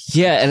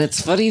 Yeah, and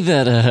it's funny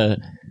that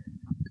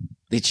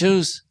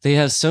they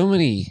have so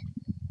many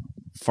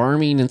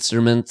farming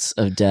instruments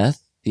of death,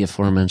 the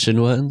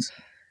aforementioned ones,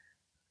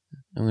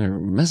 and they're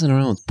messing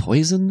around with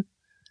poison.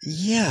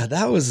 Yeah,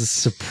 that was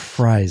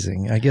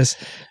surprising. I guess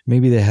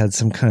maybe they had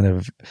some kind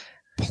of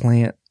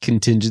plant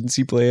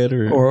Contingency plan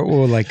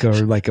or like a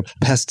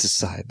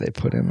pesticide they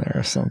put in there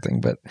or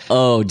something. But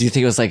oh, do you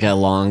think it was like a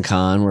long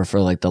con where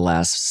for like the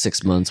last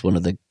 6 months one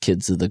of the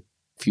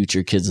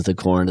future kids of the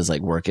corn is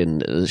like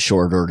working a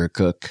short order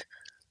cook,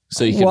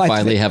 so you can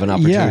finally have an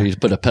opportunity to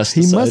put a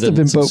pesticide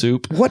in some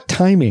soup? What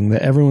timing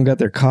that everyone got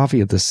their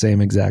coffee at the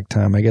same exact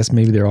time? I guess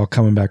maybe they're all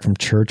coming back from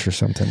church or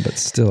something, but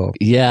still.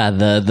 Yeah,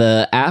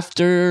 the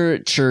after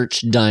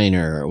church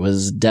diner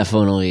was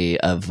definitely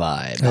a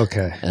vibe.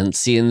 Okay. And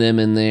seeing them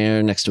in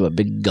there next to a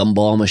big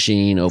gumball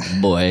machine, oh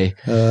boy.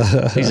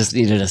 They just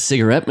needed a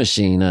cigarette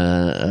machine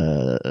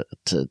to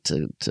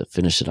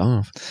finish it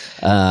off.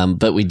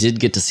 But we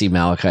did get to see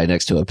Malachi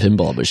next to a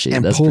pinball machine.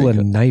 And that's pull a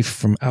cool.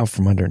 knife out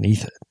from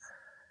underneath it.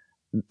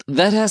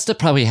 That has to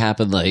probably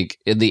happen like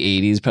in the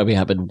 80s, probably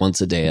happened once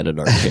a day at an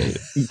arcade.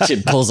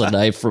 Kid pulls a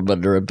knife from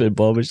under a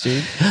pinball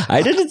machine.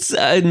 I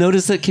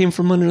noticed that came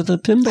from under the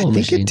pinball machine. I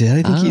think it did.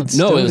 I think he'd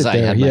no, it was there.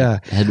 I had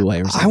my head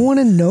wire. I want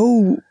to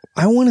know.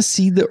 I want to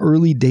see the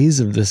early days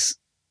of this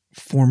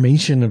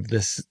formation of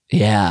this.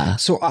 Yeah.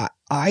 So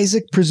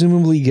Isaac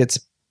presumably gets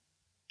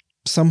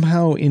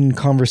somehow in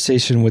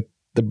conversation with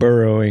the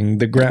burrowing,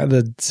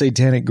 the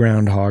satanic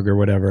groundhog or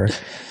whatever.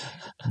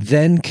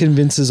 Then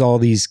convinces a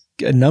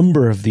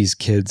number of these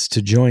kids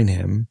to join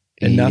him,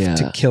 enough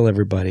to kill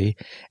everybody.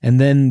 And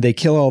then they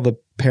kill all the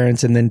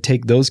parents and then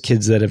take those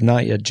kids that have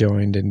not yet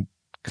joined and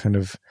kind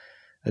of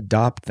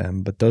adopt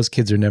them. But those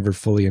kids are never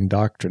fully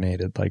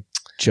indoctrinated, like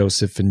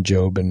Joseph and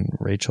Job and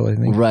Rachel, I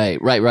think. Right.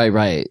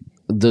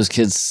 Those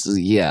kids,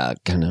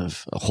 kind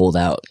of hold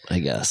out, I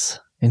guess.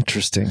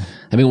 Interesting.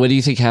 I mean, what do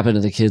you think happened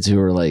to the kids who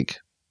were like,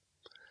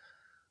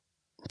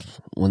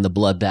 when the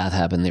bloodbath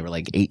happened, they were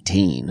like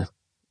 18?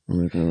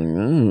 I'm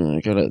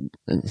only going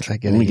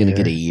to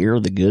get a year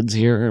of the goods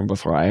here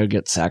before I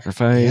get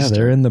sacrificed. Yeah,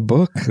 they're in the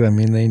book. I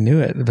mean, they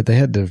knew it, but they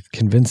had to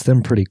convince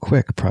them pretty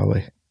quick,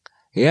 probably.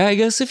 Yeah, I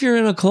guess if you're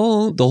in a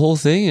cult, the whole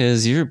thing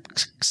is you're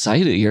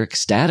excited, you're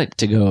ecstatic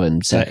to go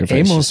and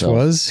sacrifice Amos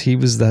yourself. He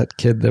was that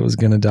kid that was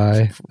going to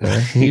die there.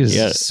 He was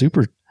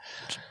super...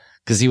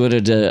 Because he would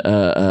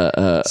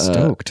have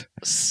stoked.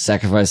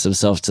 Sacrificed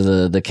himself to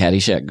the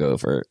Caddyshack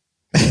gopher.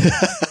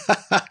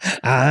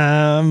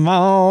 I'm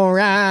all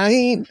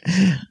right.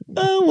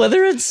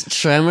 Whether it's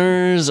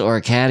Tremors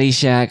or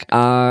Caddyshack,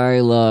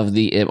 I love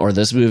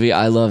this movie.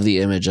 I love the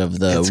image of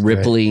the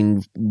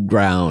rippling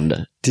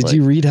ground. Did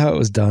you read how it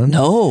was done?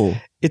 No.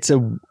 It's a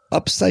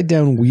upside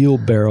down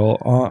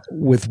wheelbarrow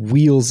with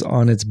wheels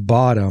on its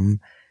bottom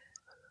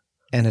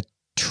and a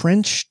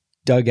trench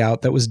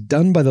dugout that was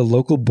done by the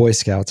local Boy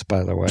Scouts,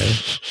 by the way.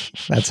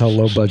 That's how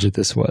low budget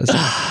this was.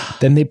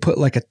 Then they put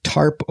like a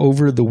tarp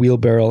over the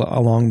wheelbarrow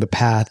along the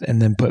path and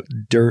then put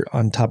dirt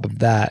on top of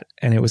that.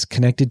 And it was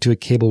connected to a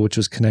cable, which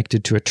was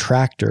connected to a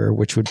tractor,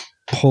 which would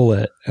pull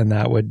it and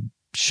that would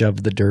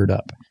shove the dirt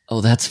up.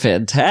 Oh, that's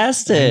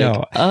fantastic.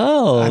 No.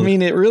 Oh. I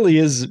mean, it really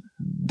is.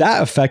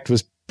 That effect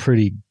was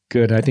pretty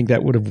good. I think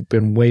that would have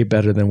been way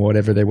better than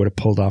whatever they would have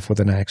pulled off with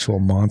an actual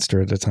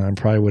monster at the time.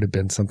 Probably would have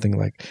been something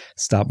like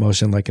stop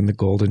motion, like in The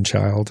Golden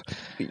Child.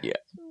 Yeah.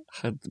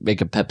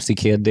 Make a Pepsi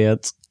can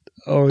dance.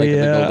 Oh, like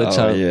yeah. The Golden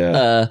Child.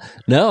 Yeah.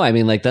 No, I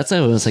mean, like that's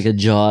almost like a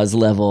Jaws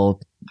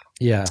level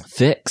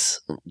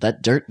fix.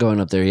 That dirt going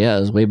up there,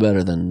 is way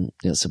better than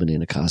somebody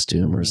in a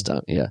costume or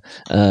stuff. Yeah.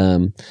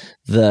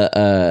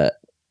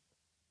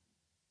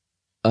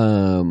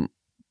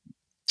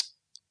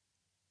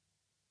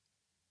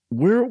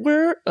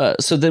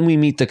 So then we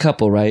meet the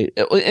couple, right?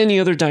 Any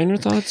other diner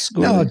thoughts?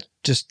 No,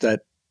 just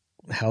that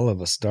hell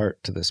of a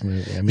start to this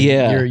movie. I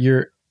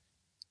mean,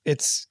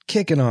 it's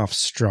kicking off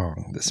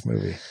strong, this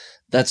movie.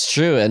 That's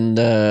true. And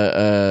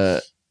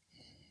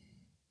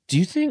do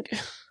you think?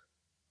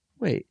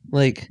 Wait,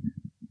 like,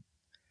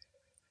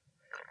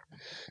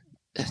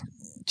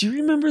 do Do you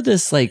remember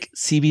this like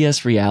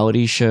CBS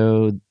reality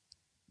show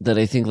that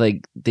I think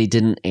like they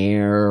didn't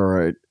air,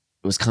 or it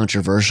was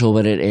controversial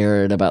when it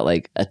aired, about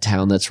like a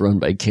town that's run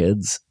by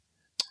kids?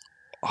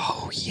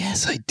 Oh,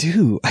 yes, I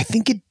do. I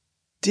think it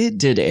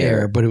did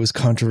air, but it was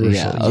controversial.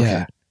 Yeah, okay.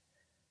 Yeah.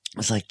 It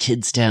was like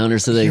Kids Town or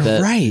something You're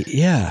like that. right,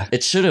 yeah.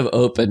 It should have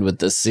opened with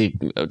this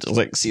scene of just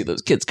like see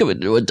those kids come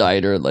into a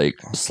diner and like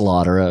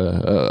slaughter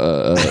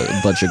a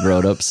bunch of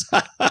grown-ups.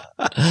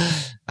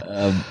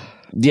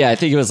 Yeah, I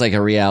think it was like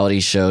a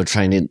reality show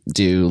trying to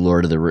do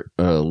Lord of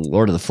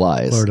the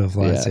Flies. Lord of the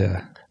Flies,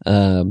 yeah.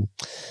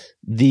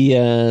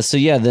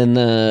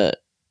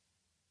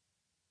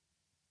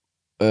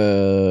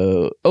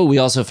 We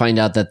also find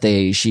out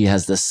that she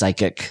has the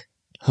psychic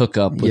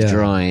hookup with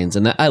drawings,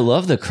 and I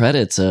love the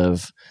credits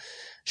of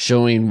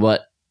showing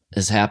what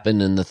has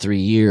happened in the 3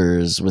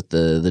 years with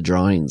the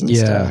drawings and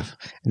stuff.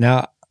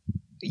 Now,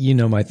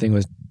 my thing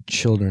with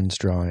children's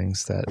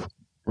drawings, that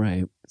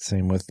right.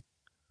 Same with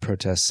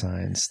protest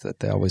signs, that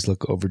they always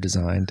look over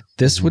designed.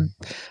 This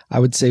I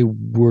would say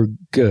were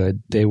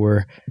good.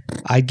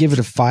 I'd give it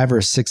a 5 or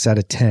a 6 out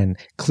of 10.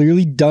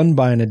 Clearly done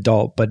by an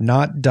adult, but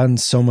not done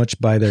so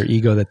much by their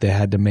ego that they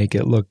had to make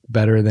it look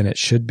better than it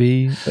should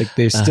be. Like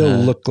they still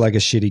look like a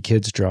shitty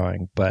kid's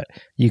drawing, but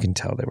you can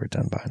tell they were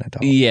done by an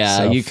adult. Yeah,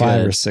 so you 5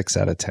 could. or 6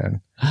 out of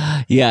 10.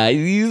 Yeah, do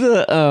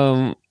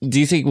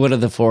you think one of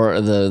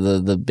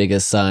the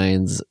biggest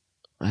signs?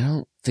 I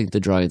don't think the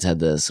drawings had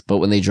this, but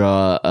when they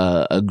draw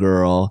a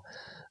girl,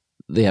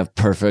 they have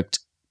perfect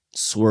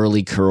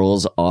swirly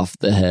curls off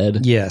the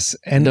head. Yes,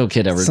 and no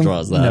kid ever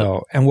draws that.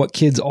 No, and what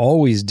kids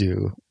always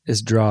do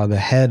is draw the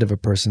head of a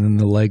person and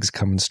the legs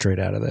coming straight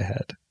out of the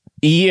head.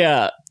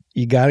 Yeah.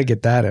 You got to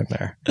get that in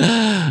there.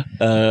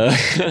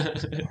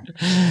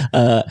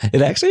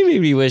 It actually made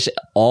me wish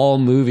all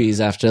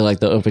movies after like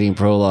the opening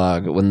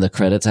prologue, when the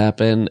credits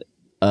happen,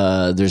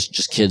 there's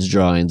just kids'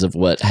 drawings of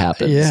what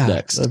happens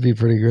next. That'd be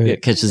pretty great.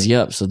 It catches you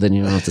up, so then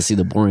you don't have to see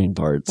the boring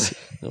parts.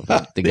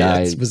 The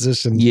guy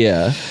exposition.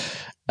 Yeah.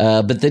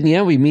 But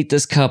then we meet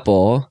this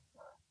couple.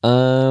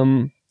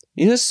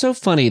 It's so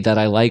funny that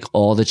I like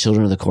all the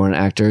Children of the Corn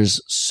actors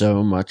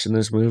so much in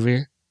this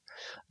movie.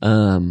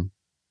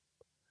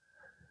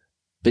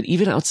 But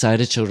even outside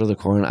of Children of the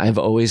Corn, I've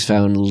always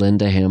found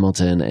Linda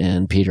Hamilton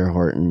and Peter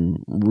Horton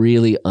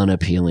really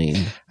unappealing.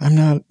 I'm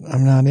not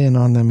in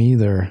on them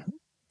either.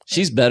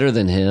 She's better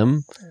than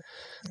him,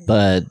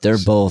 but they're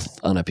both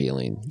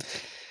unappealing.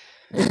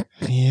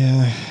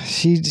 Yeah,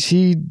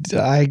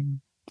 I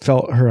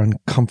felt her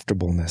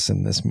uncomfortableness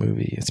in this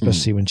movie,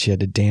 especially when she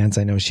had to dance.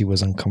 I know she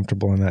was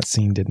uncomfortable in that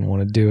scene, didn't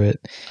want to do it.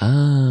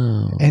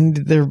 Oh. And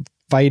they're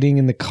fighting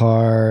in the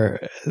car.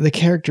 The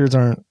characters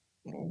aren't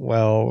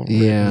well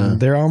written.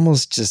 They're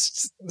almost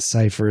just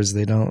ciphers.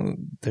 They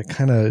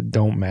kind of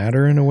don't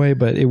matter in a way,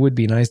 but it would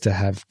be nice to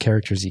have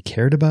characters you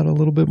cared about a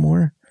little bit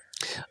more.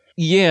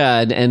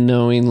 Yeah, and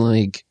knowing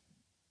like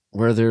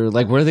where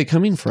are they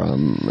coming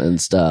from and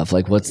stuff,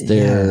 like what's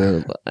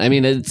their I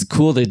mean, it's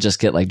cool to just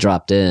get like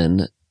dropped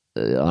in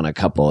on a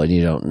couple and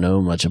you don't know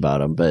much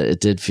about them, but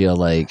it did feel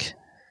like,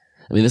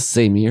 I mean, this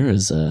same year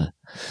as the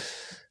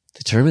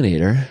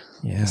Terminator.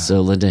 Yeah.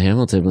 So Linda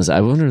Hamilton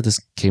I wonder if this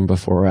came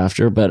before or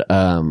after, but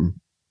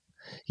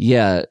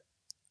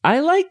I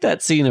like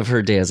that scene of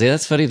her dancing.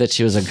 That's funny that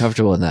she was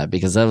uncomfortable in that,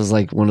 because that was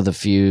like one of the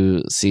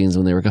few scenes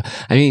when they were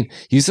I mean,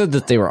 you said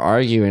that they were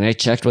arguing. I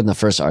checked when the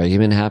first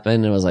argument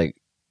happened. It was like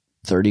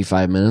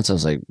 35 minutes. I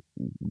was like,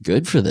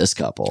 good for this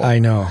couple. I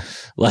know.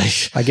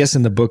 Like, I guess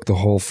in the book, the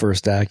whole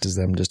first act is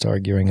them just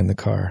arguing in the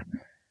car.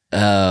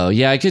 Oh,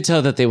 yeah. I could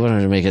tell that they wanted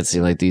to make it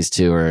seem like these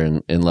two are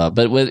in love.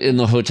 But in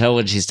the hotel,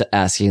 when she's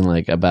asking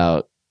like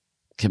about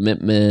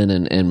commitment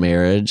and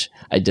marriage,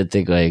 I did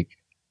think like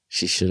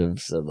she should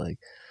have said like,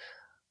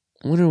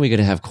 when are we going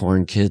to have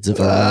corn kids of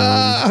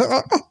our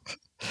own?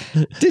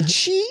 Did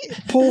she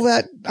pull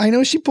that? I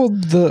know she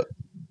pulled that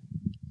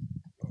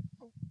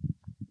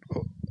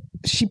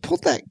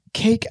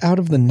cake out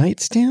of the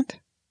nightstand.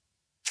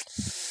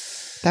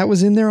 That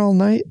was in there all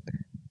night.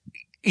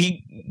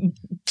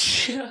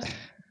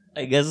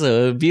 I guess it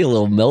would be a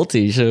little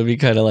melty. So it would be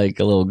kind of like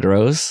a little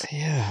gross.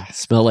 Yeah.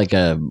 Smell like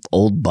a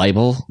old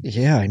Bible.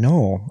 Yeah, I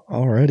know.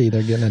 Already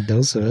they're getting a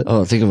dose of it.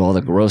 Oh, think of all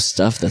the gross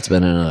stuff that's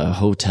been in a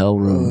hotel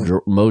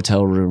room,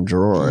 motel room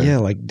drawer. Yeah,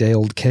 like day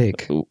old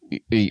cake.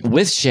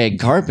 With shag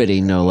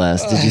carpeting, no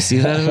less. Did you see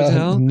that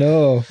hotel?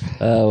 No.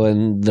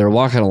 When they're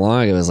walking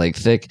along, it was like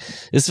thick.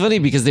 It's funny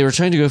because they were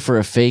trying to go for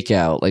a fake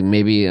out. Like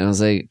maybe, I was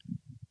like,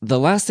 the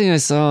last thing I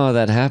saw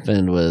that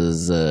happened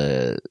was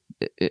in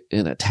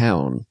a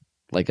town.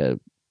 Like a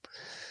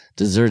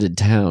deserted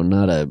town,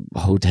 not a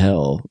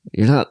hotel.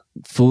 You're not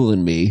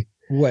fooling me.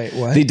 Wait,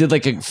 what? They did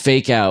like a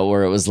fake out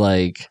where it was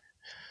like,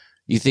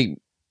 you think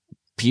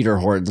Peter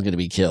Horton's going to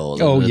be killed.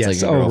 Oh, and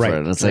it's yes. Like Right.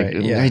 And it's right,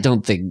 like, yeah. I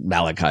don't think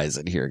Malachi's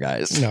in here,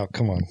 guys. No,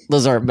 come on.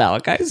 Those aren't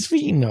Malachi's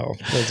feet. No,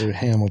 those are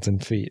Hamilton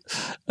feet.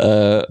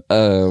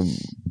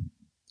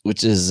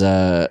 Which is,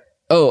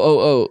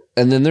 Oh.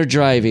 And then they're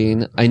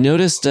driving. I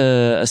noticed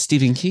a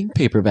Stephen King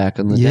paperback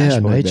on the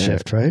dashboard. Night there.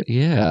 Shift, right?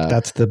 Yeah.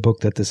 That's the book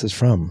that this is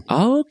from.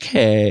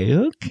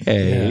 Okay.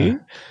 Yeah.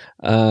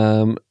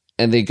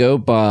 And they go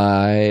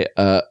by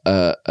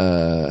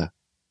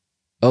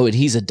and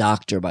he's a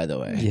doctor, by the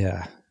way.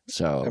 Yeah.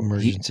 So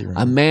Emergency room.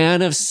 a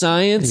man of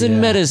science and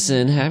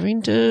medicine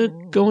having to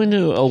go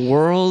into a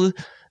world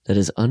that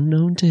is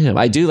unknown to him.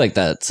 I do like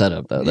that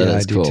setup, though. That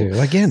is cool. I do too.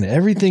 Again,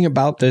 everything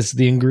about this,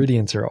 the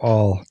ingredients are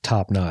all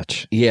top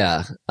notch.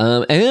 Yeah.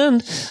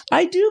 And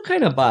I do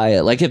kind of buy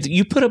it. Like if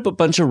you put up a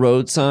bunch of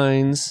road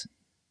signs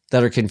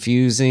that are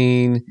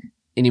confusing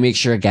and you make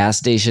sure a gas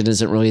station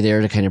isn't really there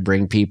to kind of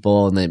bring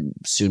people, and then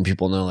soon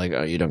people know, like,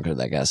 oh, you don't go to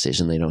that gas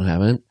station, they don't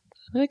have it.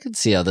 I could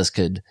see how this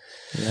could.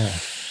 Yeah.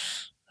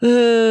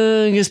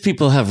 I guess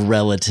people have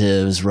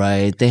relatives,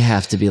 right? They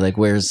have to be like,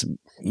 where's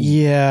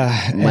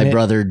my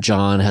brother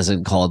John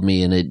hasn't called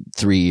me in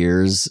 3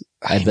 years.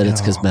 I bet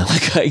it's because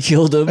Malachi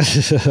killed him.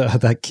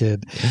 That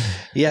kid.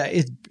 Yeah,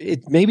 it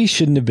maybe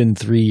shouldn't have been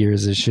 3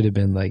 years. It should have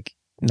been like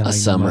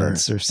 9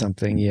 months or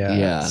something.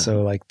 Yeah.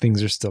 So like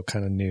things are still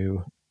kind of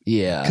new.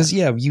 Yeah. Because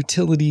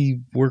utility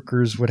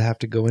workers would have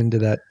to go into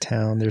that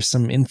town. There's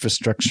some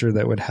infrastructure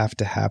that would have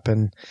to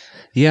happen.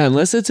 Yeah,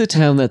 unless it's a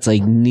town that's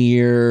like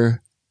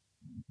near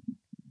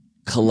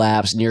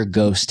collapse, near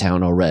ghost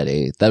town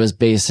already. That was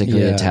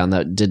basically a town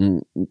that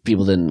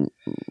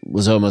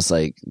was almost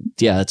like,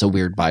 it's a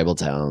weird Bible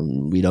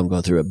town. We don't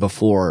go through it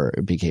before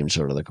it became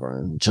Children of the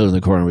Corn. Children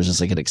of the Corn was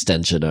just like an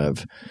extension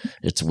of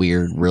its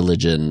weird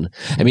religion.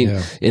 I mean,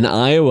 in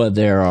Iowa,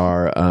 there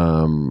are,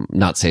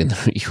 not saying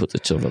they're equal to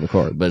Children of the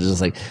Corn, but it's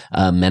just like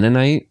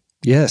Mennonite.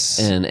 Yes.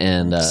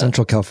 And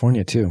Central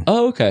California too.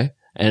 Oh, okay.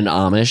 And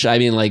Amish. I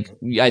mean, like,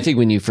 I think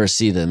when you first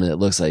see them, it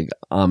looks like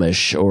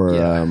Amish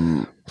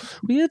or,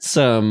 we had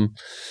some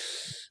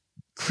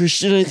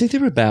Christian, I think they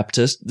were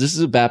Baptist. This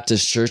is a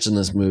Baptist church in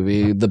this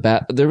movie.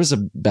 There was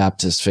a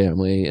Baptist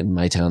family in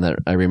my town that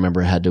I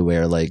remember had to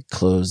wear like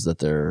clothes that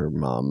their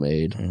mom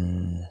made.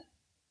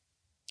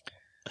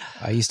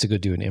 I used to go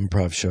do an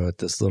improv show at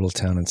this little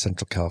town in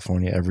Central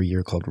California every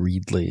year called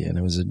Reedley, and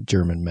it was a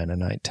German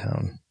Mennonite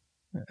town.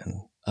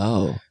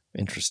 And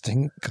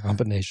interesting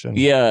combination.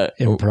 Yeah.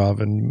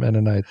 Improv and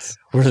Mennonites.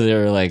 Were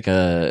there like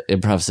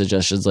improv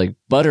suggestions like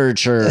butter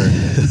churn?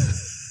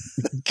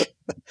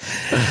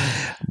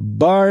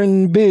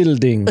 Barn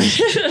building.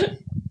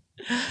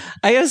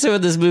 I guess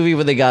with this movie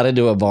when they got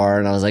into a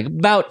barn, I was like,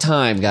 about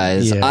time,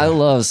 guys. Yeah. I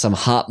love some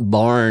hot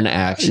barn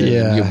action.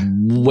 Yeah.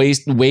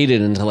 You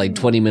waited until like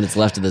 20 minutes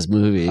left of this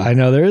movie. I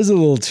know there is a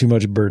little too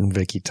much Bert and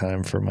Vicky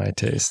time for my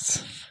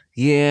tastes.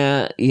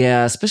 Yeah,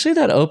 especially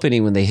that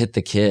opening when they hit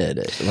the kid.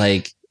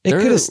 Like it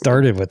could have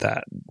started with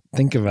that.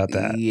 Think about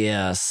that.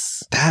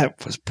 Yes.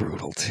 That was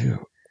brutal too.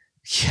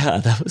 Yeah,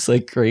 that was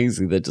like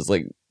crazy. That just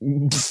like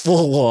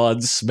full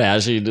on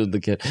smashing into the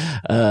kid.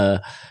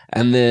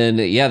 And then,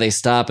 they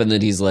stop. And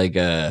then he's like,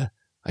 I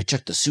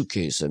checked the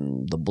suitcase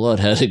and the blood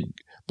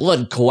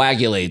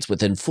coagulates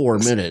within 4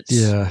 minutes.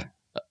 Yeah.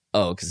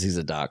 Oh, because he's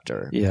a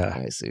doctor. Yeah.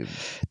 I see.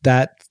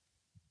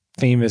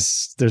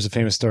 There's a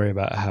famous story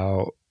about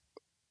how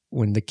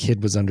when the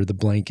kid was under the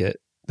blanket,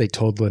 they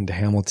told Linda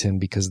Hamilton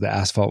because the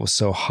asphalt was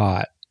so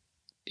hot,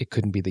 it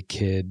couldn't be the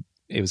kid.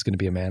 It was going to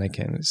be a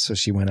mannequin. So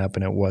she went up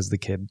and it was the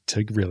kid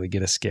to really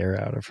get a scare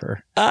out of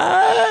her.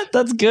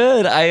 That's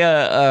good.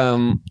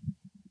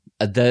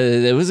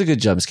 It was a good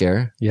jump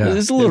scare. Yeah. It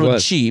was a little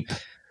cheap.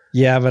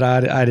 Yeah, but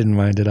I didn't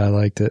mind it. I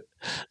liked it.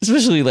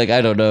 Especially like,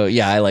 I don't know.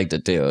 Yeah, I liked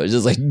it too. It's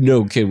just like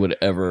no kid would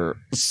ever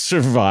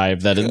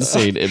survive that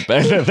insane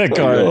impact of the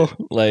car.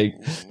 Like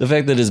the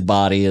fact that his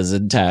body is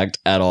intact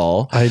at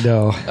all. I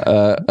know.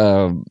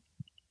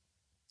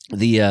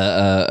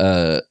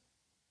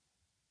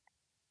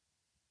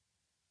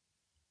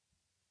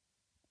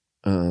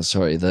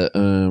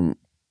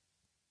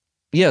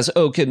 Yes.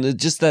 Oh,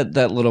 just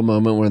that little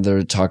moment when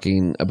they're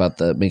talking about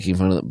making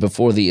fun of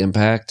before the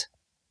impact.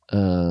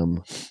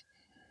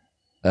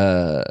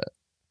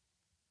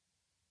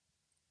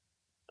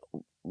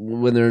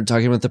 When they're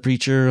talking about the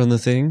preacher on the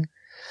thing,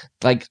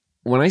 like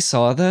when I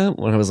saw that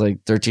when I was like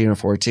 13 or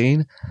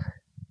 14,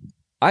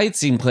 I had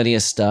seen plenty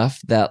of stuff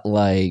that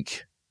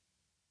like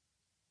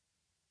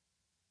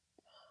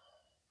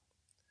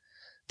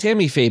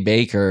Tammy Faye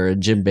Baker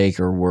and Jim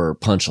Baker were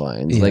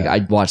punchlines. Yeah. Like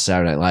I'd watched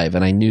Saturday Night Live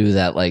and I knew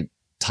that like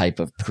type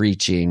of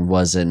preaching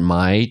wasn't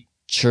my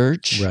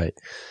church. Right.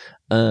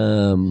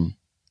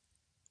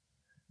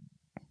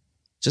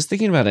 Just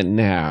thinking about it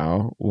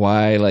now,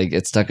 why like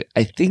it stuck.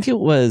 I think it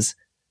was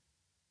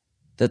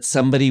that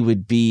somebody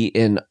would be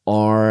in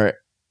our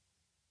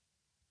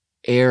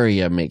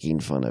area making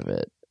fun of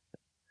it.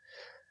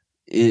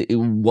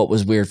 What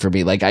was weird for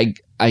me, like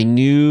I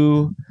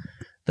knew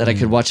that I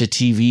could watch a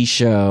TV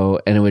show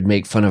and it would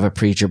make fun of a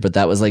preacher, but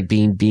that was like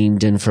being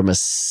beamed in from a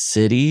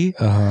city.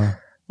 Uh-huh.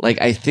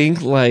 Like I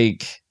think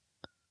like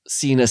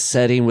seeing a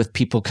setting with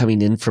people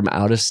coming in from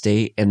out of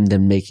state and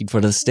then making fun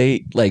of the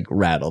state like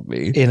rattled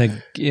me.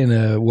 In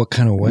a what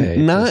kind of way?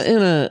 Not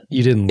in a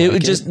you didn't. Like it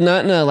was just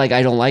not in a like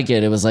I don't like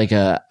it. It was like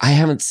I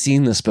haven't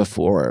seen this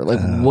before. Like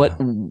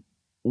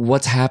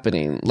what's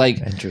happening? Like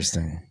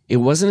interesting. It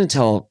wasn't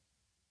until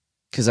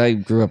because I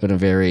grew up in a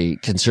very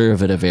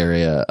conservative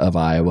area of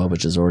Iowa,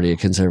 which is already a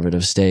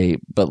conservative state,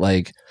 but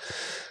like.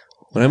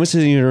 When I went to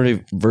the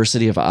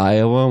University of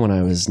Iowa when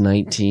I was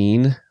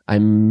 19, I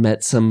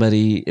met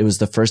somebody. It was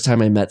the first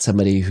time I met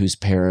somebody whose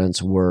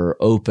parents were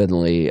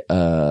openly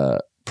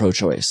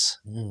pro-choice.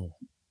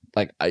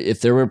 Like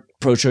if there were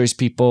pro-choice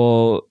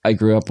people I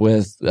grew up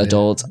with,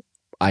 adults,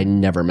 I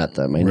never met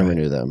them. I never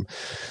knew them.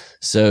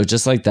 So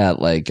just like that,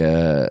 like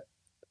I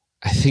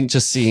think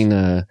just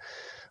seeing,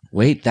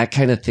 wait, that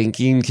kind of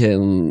thinking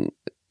can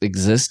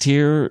exist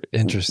here.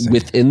 Interesting.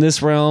 Within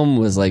this realm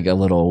was like a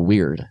little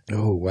weird.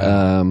 Oh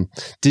wow.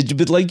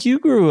 But like you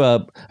grew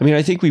up, I mean,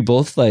 I think we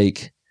both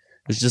like it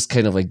was just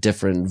kind of like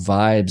different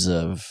vibes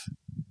of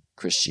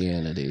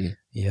Christianity.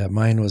 Yeah,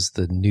 mine was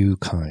the new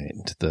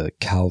kind, the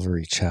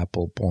Calvary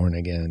Chapel born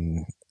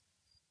again.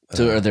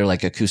 So are there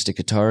like acoustic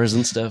guitars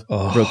and stuff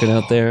broken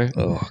out there?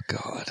 Oh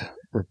God.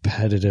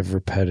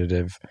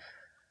 Repetitive.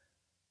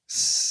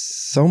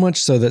 So much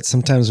so that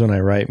sometimes when I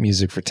write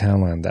music for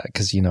Townland, that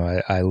because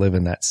I live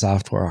in that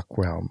soft rock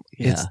realm,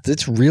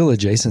 it's real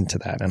adjacent to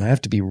that, and I have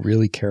to be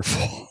really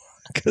careful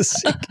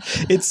because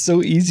it's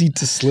so easy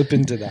to slip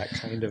into that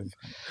kind of.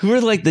 Who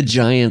are like the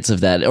giants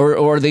of that, or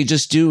are they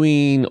just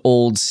doing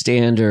old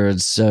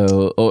standards?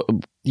 So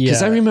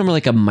because I remember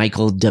like a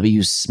Michael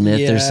W.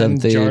 Smith or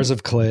something, Jars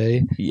of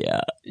Clay.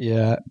 Yeah.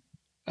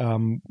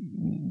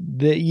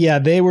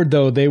 They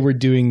were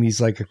doing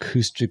these like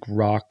acoustic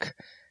rock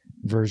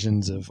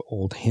versions of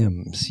old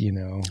hymns,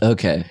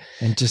 Okay.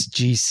 And just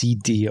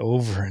GCD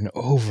over and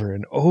over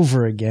and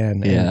over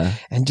again. Yeah.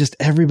 And just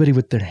everybody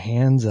with their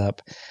hands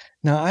up.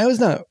 Now, I was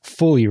not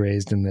fully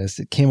raised in this.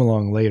 It came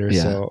along later.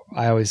 Yeah. So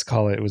I always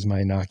call it was my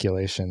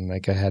inoculation.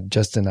 Like I had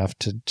just enough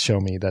to show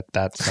me that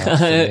that's not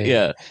for me.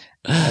 Yeah.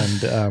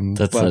 And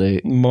that's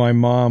funny. My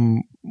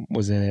mom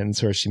was in it, and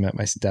so she met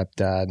my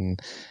stepdad,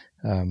 and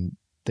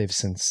they've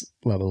since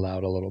leveled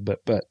out a little bit,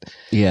 but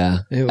yeah,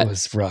 it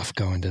was rough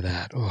going to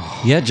that.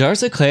 Oh. Yeah,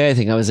 Jars of Clay. I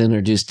think I was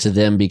introduced to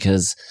them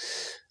because,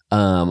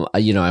 I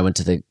went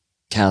to the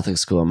Catholic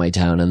school in my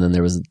town, and then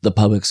there was the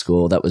public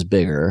school that was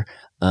bigger,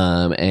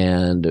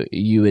 and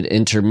you would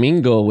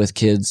intermingle with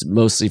kids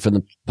mostly from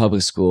the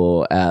public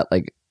school at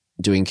like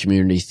doing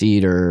community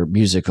theater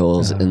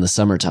musicals in the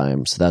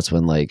summertime. So that's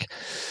when like.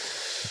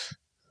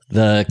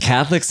 The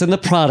Catholics and the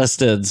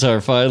Protestants are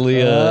finally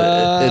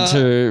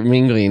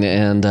intermingling,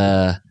 and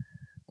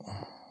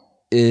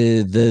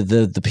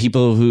the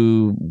people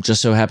who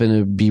just so happen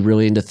to be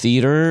really into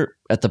theater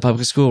at the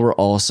public school were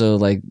also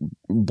like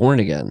born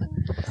again,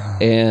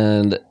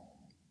 and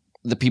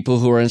the people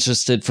who were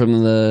interested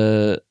from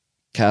the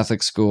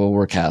Catholic school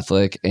were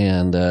Catholic,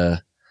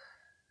 and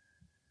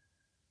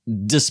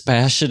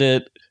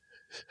dispassionate,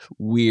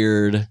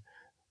 weird,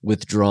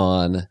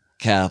 withdrawn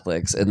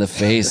Catholics in the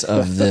face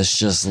of this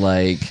just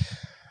like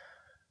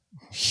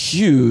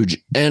huge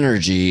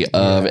energy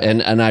of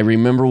and I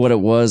remember what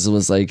it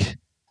was like,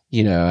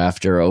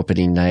 after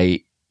opening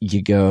night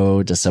you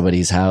go to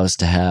somebody's house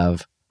to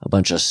have a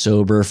bunch of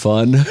sober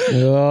fun.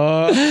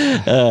 Well,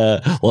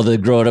 the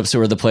grown-ups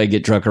who are the play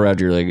get drunk around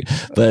your leg,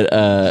 but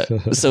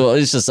so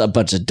it's just a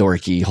bunch of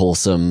dorky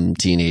wholesome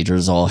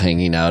teenagers all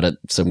hanging out at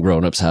some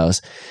grown-up's house,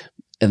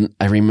 and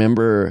I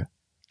remember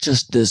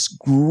just this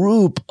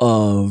group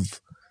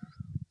of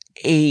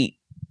 8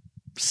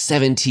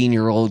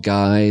 17-year-old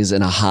guys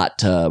in a hot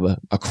tub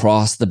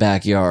across the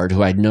backyard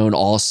who I'd known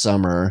all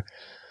summer,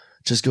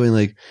 just going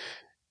like,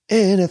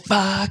 and if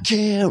I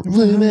can't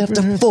room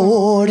after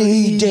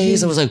 40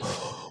 days, I was like,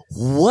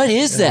 what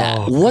is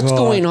that? What's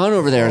going on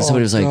over there? And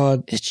somebody was like,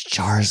 it's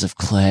Jars of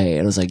Clay.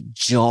 And I was like,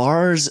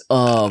 jars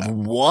of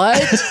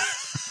what?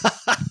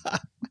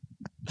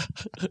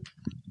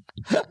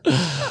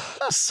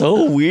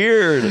 So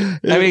weird.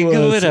 I mean,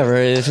 whatever.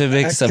 If it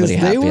makes somebody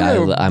happy,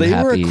 I'm happy.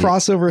 They were a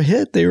crossover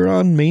hit. They were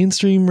on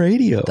mainstream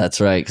radio.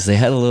 That's right, because they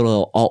had a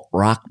little alt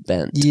rock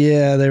bent.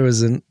 Yeah, there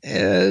was an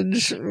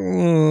edge.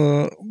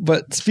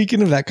 But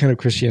speaking of that kind of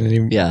Christianity,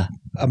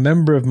 a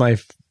member of my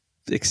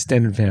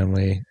extended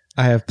family,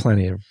 I have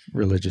plenty of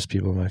religious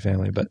people in my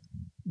family, but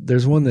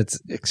there's one that's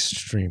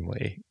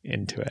extremely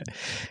into it.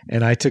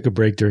 And I took a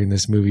break during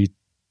this movie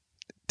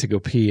to go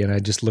pee, and I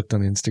just looked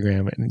on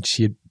Instagram, and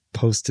she had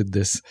posted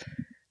this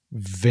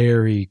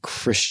very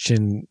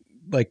Christian,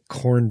 like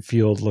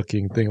cornfield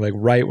looking thing, like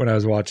right when I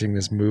was watching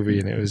this movie,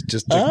 and it was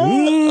just like,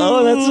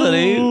 oh, that's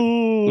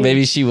funny.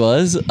 Maybe she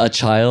was a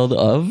child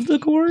of the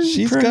corn.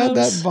 She's got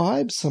that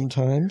vibe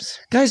sometimes.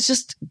 Guys,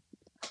 just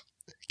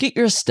get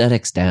your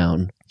aesthetics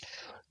down.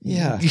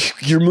 Yeah.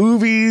 Your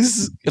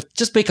movies,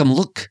 just make them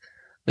look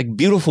like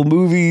beautiful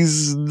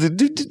movies.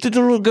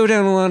 It'll go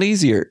down a lot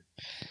easier.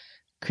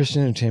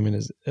 Christian entertainment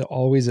is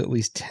always at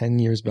least 10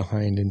 years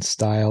behind in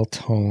style,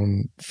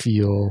 tone,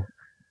 feel.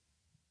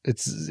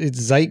 It's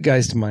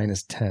zeitgeist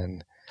minus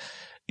 10.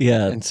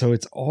 Yeah. And so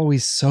it's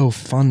always so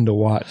fun to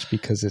watch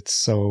because it's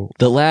so...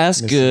 The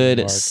last missing good,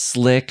 the mark.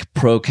 slick,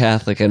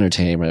 pro-Catholic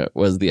entertainment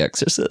was The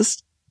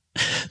Exorcist.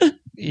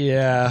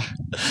 Yeah.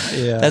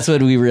 Yeah. That's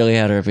when we really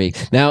had our peak.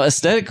 Now,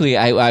 aesthetically,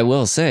 I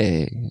will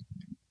say,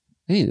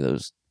 hey,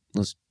 those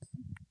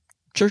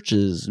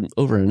churches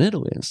over in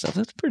Italy and stuff,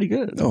 that's pretty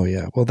good. Oh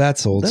yeah, well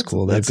that's old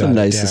school. They've That's got some it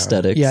nice down.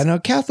 aesthetics. Yeah, no,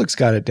 Catholics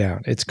got it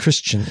down. It's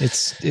Christian.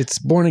 It's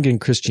born again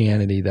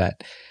Christianity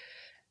that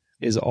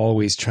is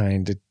always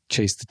trying to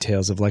chase the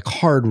tails of like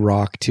hard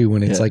rock too.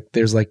 When it's like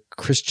there's like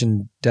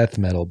Christian death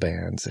metal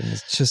bands, and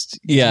it's just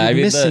you're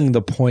missing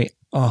the point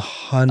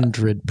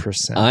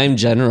 100%. I'm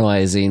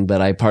generalizing,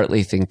 but I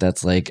partly think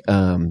that's like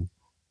I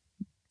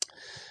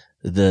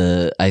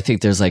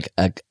think there's like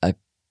a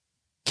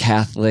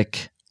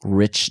Catholic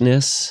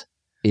richness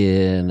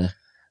in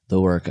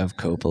the work of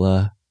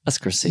Coppola, a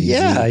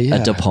Scorsese,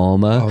 a De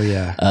Palma,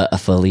 a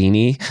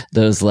Fellini,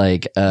 those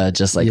like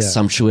just like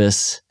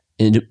sumptuous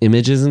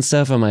images and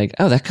stuff. I'm like,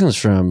 oh, that comes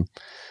from,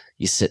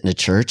 you sit in a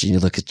church and you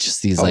look at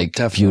just these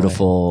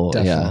beautiful.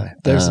 Yeah.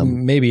 There's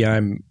maybe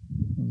I'm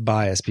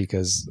biased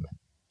because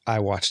I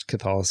watched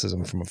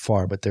Catholicism from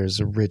afar, but there's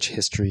a rich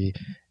history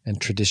and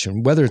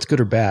tradition. Whether it's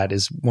good or bad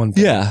is one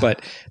thing,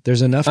 but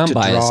there's enough to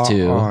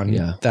draw on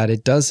that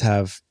it does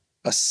have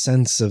a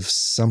sense of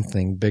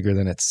something bigger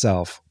than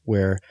itself,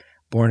 where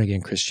born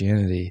again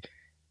Christianity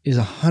is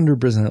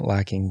 100%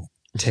 lacking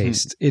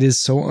taste. It is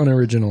so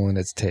unoriginal in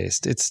its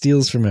taste. It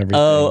steals from everything.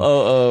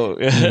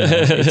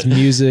 It's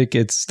music,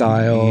 its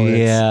style,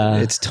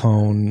 its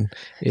tone.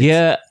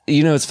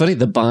 It's funny,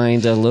 the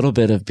bind a little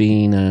bit of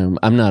being,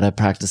 I'm not a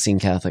practicing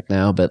Catholic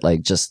now, but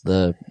like just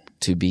to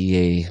be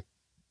a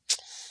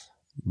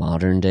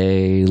modern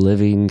day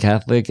living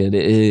Catholic,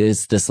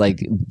 it's this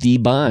like, the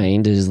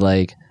bind is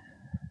like,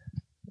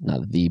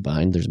 not the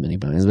bind, there's many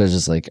binds, but it's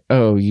just like,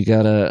 oh, you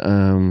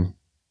gotta,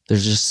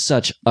 there's just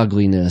such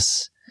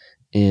ugliness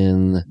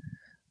in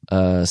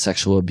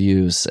sexual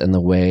abuse and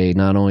the way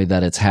not only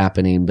that it's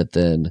happening, but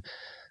then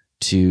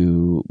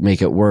to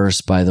make it worse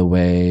by the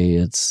way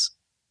it's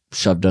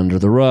shoved under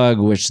the rug,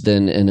 which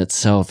then in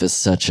itself is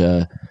such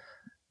a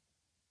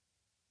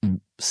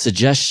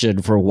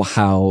suggestion for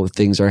how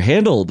things are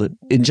handled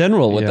in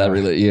general with that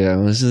really,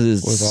 this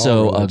is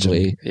so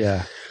ugly.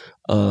 Yeah.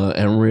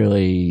 And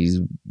really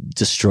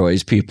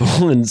destroys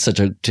people in such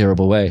a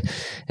terrible way.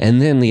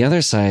 And then the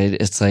other side,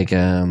 it's like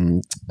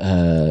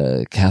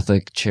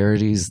Catholic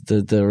Charities,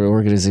 the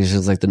organization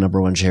is like the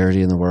number one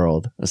charity in the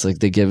world. It's like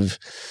they give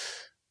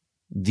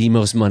the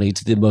most money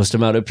to the most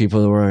amount of people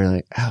in the world. You're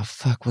like, oh,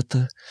 fuck,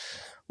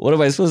 what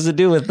am I supposed to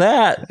do with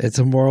that? It's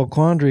a moral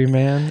quandary,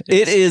 man.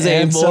 It is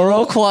a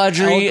moral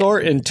quandary. Al Gore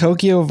in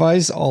Tokyo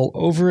Vice all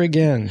over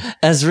again.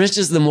 As rich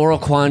as the moral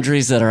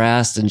quandaries that are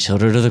asked in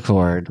Children of the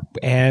Corn.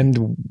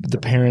 And the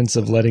parents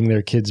of letting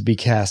their kids be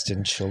cast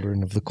in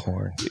Children of the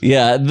Corn.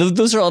 Yeah,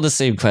 those are all the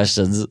same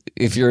questions.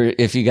 If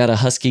you got a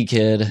husky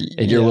kid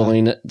and you're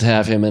willing to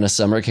have him in a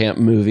summer camp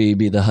movie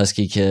be the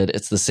husky kid,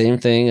 it's the same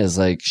thing as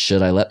like,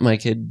 should I let my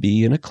kid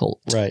be in a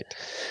cult? Right.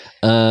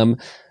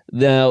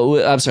 Now,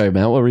 I'm sorry,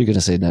 Matt. What were you going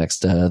to say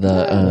next?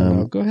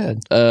 Go ahead.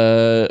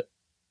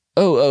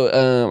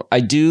 I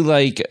do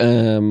like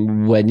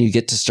when you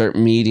get to start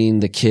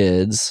meeting the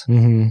kids,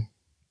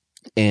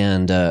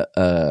 and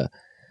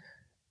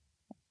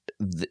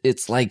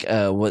it's like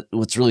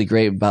what's really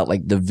great about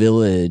like The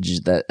Village,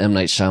 that M.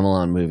 Night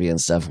Shyamalan movie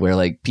and stuff, where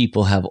like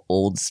people have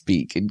old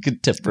speak in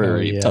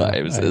contemporary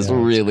times. It's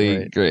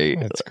really great.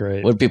 That's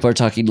great. When people are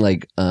talking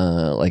like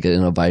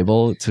in a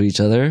Bible to each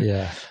other.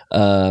 Yeah.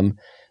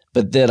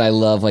 But then I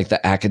love like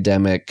the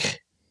academic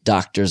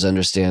doctor's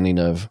understanding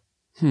of,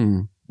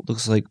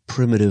 looks like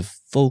primitive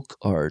folk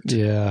art.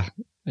 Yeah.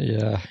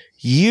 Yeah.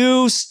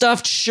 You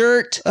stuffed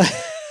shirt.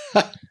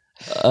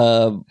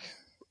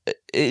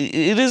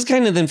 It is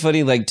kind of then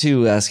funny, like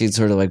too, asking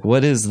sort of like,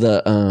 what is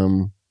the,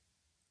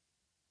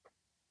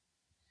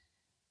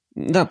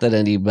 not that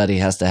anybody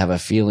has to have a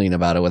feeling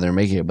about it when they're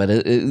making it, but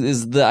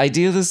is the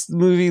idea of this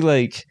movie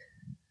like,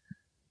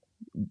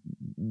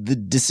 the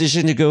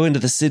decision to go into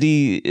the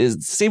city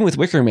is same with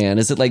Wicker Man.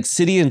 Is it like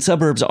city and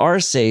suburbs are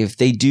safe?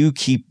 They do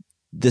keep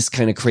this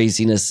kind of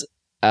craziness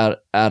out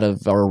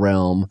of our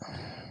realm.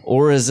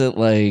 Or is it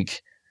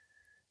like,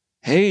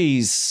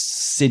 hey,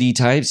 city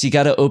types, you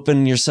got to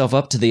open yourself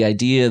up to the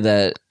idea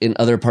that in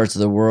other parts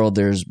of the world,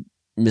 there's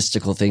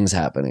mystical things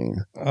happening.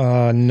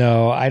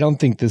 No, I don't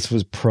think this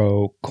was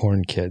pro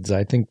Corn Kids.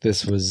 I think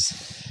this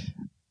was,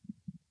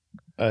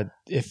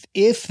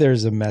 if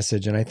there's a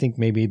message, and I think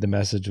maybe the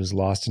message was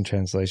lost in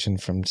translation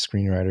from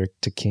screenwriter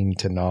to king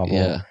to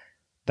novel,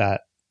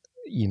 that,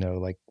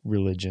 like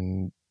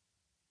religion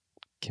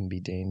can be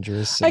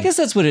dangerous. I guess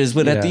that's what it is.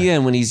 But at the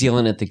end, when he's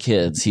yelling at the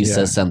kids, he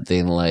says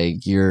something like,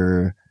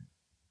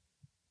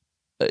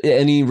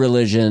 any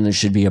religion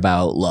should be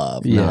about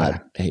love,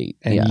 not hate.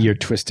 And you're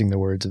twisting the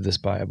words of this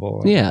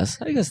Bible.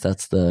 Yes, I guess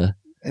that's the...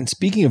 And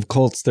speaking of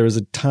cults, there was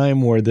a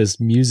time where this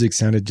music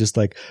sounded just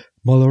like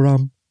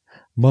Malaram,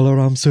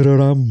 Malaram,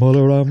 Suraram,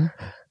 Malaram,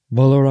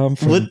 Balaram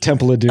from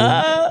Temple of Doom.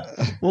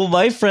 Well,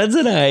 my friends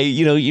and I,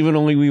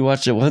 even when we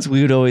watched it once,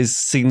 we would always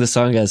sing the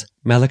song as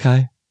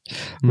Malachi.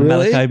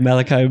 Really?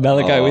 Malachi. We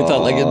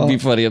thought like it'd be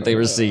funny if they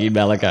were singing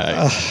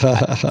Malachi.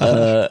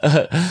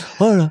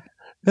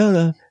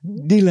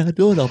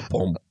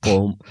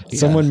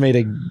 Someone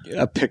made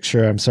a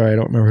picture. I'm sorry, I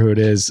don't remember who it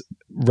is,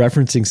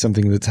 referencing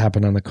something that's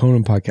happened on the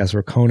Conan podcast,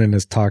 where Conan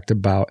has talked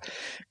about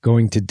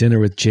going to dinner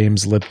with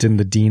James Lipton,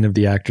 the dean of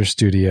the Actors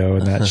Studio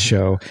in that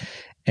show.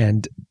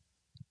 And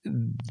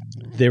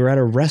they were at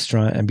a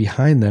restaurant, and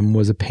behind them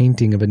was a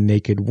painting of a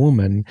naked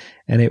woman.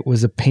 And it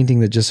was a painting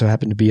that just so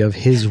happened to be of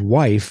his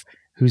wife,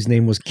 whose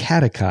name was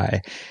Katakai.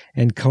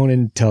 And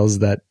Conan tells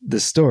the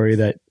story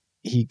that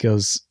he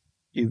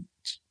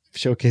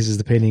showcases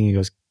the painting. He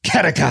goes,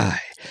 Katakai,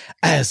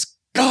 as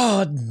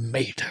God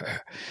made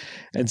her.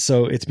 And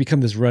so it's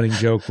become this running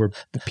joke where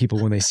the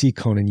people, when they see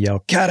Conan,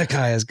 yell,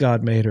 Katakai as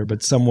God made her.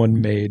 But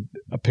someone made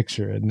a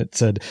picture and it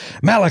said,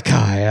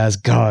 Malachi as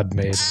God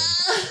made him.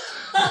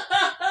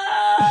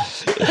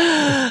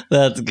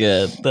 That's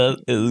good.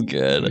 That is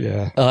good.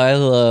 Yeah. Oh, I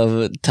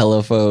love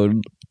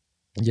telephone.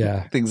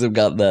 Yeah. Things have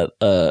got that.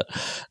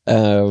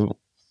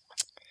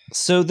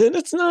 So then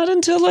it's not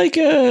until like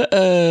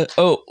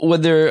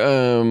when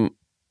they're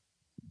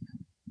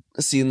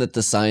seeing that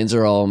the signs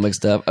are all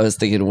mixed up. I was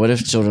thinking, what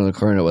if Children of the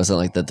Corn, it wasn't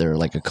like that they're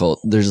like a cult.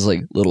 They're just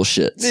like little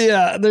shits.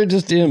 Yeah, they're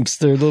just imps.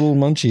 They're little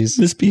munchies.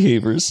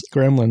 Misbehaviors.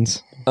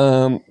 Gremlins.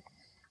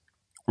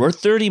 We're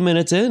 30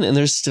 minutes in and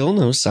there's still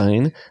no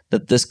sign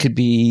that this could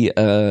be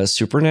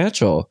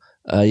supernatural.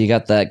 You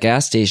got that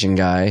gas station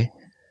guy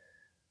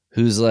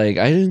who's like,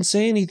 I didn't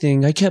say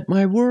anything. I kept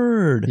my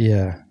word.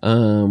 Yeah.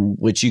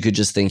 Which you could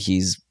just think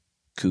he's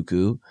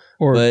cuckoo.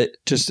 But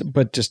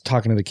just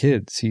talking to the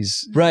kids.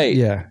 He's right.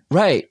 Yeah.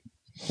 Right.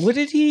 What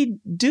did he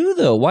do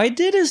though? Why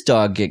did his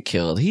dog get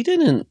killed? He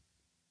didn't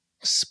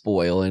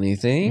spoil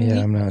anything.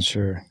 Yeah, I'm not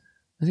sure.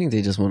 I think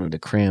they just wanted to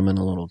cram in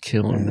a little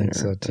kill in there.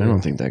 So I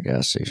don't think that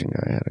gas station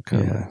guy had a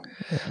comment.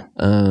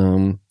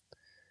 Yeah.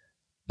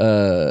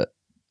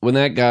 When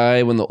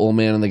the old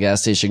man in the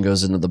gas station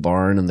goes into the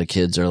barn and the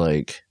kids are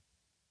like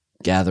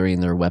gathering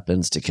their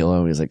weapons to kill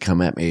him, he's like,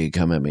 come at me.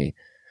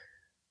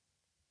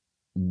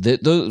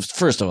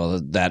 First of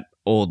all, that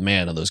old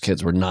man and those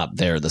kids were not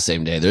there the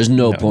same day. There's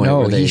no point.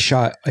 No, he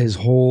shot his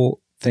whole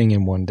thing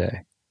in one day.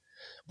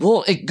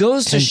 Well, it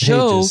goes to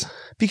show pages.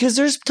 Because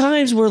there's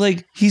times where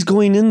like he's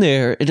going in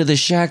there into the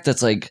shack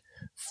that's like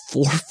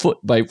 4 foot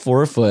by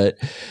 4 foot,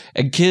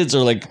 and kids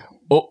are like,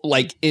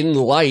 like in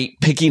light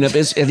picking up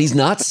and he's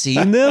not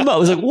seeing them. I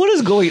was like, what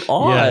is going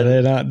on? Yeah,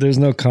 they're not. There's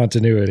no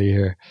continuity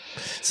here.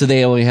 So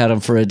they only had him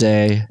for a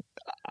day.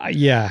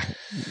 Yeah,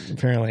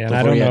 apparently, and Before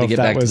I don't he know had to if get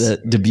that back was to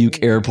the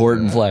Dubuque airport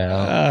and fly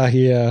out.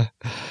 Yeah.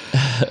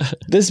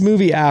 This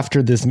movie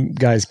after this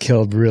guy's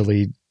killed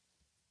really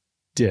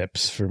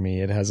dips for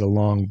me. It has a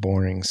long,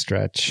 boring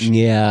stretch.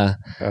 Yeah.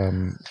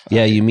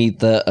 You meet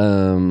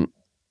the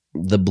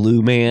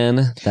blue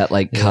man, that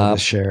like cop,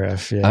 the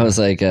sheriff. Yeah. I was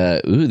like,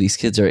 ooh, these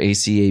kids are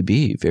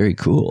ACAB. Very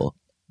cool.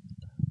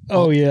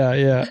 Oh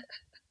yeah.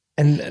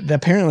 And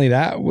apparently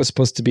that was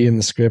supposed to be in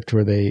the script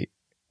where they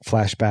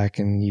flash back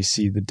and you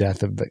see the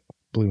death of the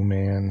blue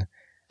man.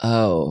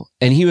 Oh,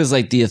 and he was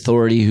like the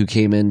authority who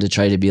came in to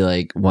try to be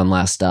like one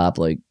last stop,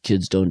 like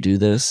kids don't do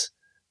this.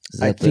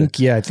 I think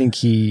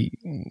he,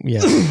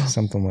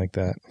 something like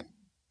that.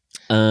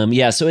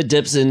 So it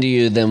dips into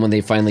you then when they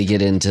finally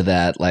get into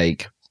that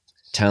like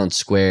town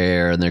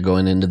square and they're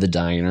going into the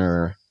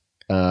diner.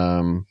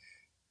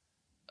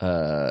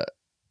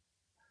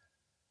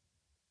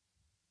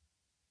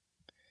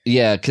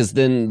 Because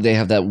then they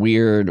have that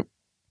weird,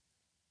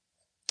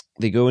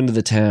 they go into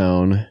the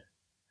town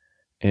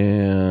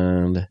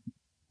and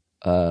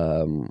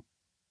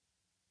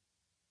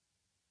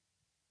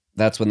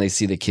that's when they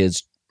see the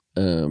kids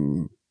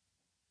trying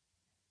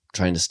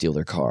to steal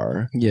their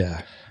car.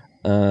 Yeah.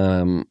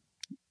 And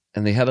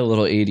they had a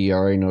little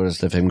ADR I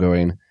noticed of him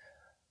going,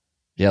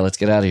 yeah, let's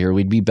get out of here.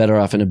 We'd be better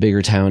off in a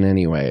bigger town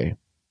anyway.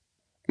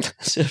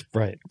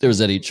 Right. There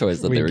was any choice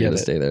that they were going to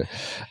it. stay there.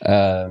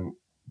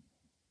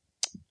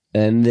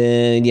 And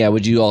then,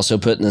 would you also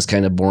put in this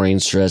kind of boring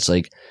stretch,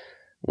 like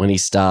when he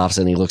stops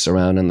and he looks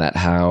around in that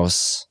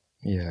house?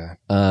 Yeah.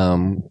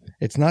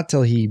 It's not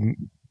till he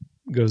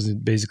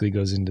basically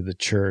goes into the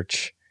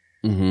church.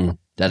 Mm-hmm.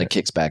 That it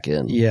kicks back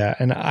in. Yeah.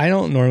 And I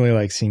don't normally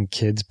like seeing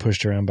kids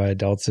pushed around by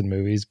adults in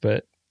movies,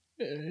 but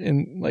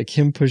like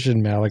him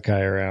pushing Malachi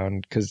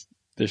around because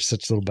they're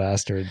such little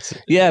bastards.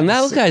 Yeah,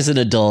 Malachi's an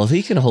adult.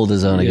 He can hold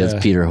his own against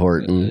Peter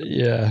Horton.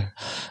 Yeah.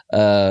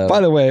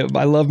 By the way,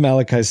 I love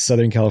Malachi's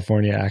Southern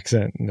California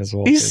accent in this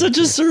whole He's such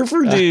a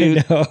surfer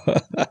dude. I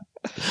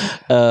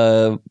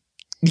know.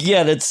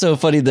 That's so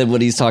funny that when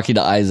he's talking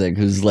to Isaac,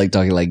 who's like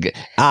talking like,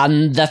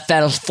 and the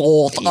fell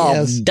forth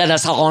of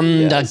Dennis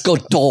on the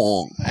good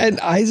dog. And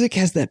Isaac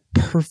has that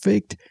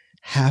perfect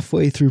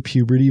halfway through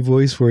puberty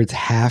voice where it's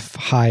half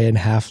high and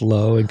half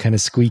low and kind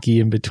of squeaky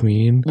in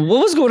between.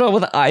 What was going on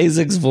with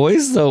Isaac's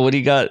voice though when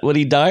he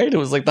died? It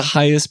was like the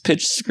highest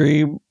pitched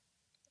scream.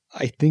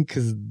 I think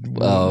because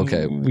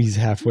okay. he's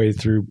halfway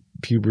through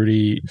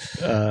puberty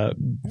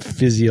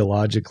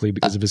physiologically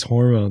because of his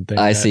hormone thing.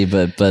 I see,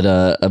 but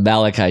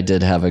Malachi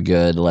did have a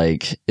good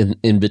like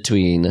in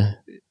between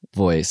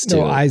voice too.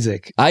 No,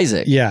 Isaac.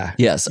 Yes. Yeah.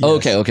 Yes.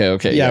 Okay.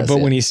 Yeah, yes, but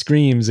when he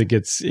screams, it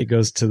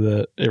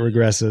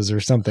regresses or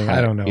something.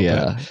 I don't know.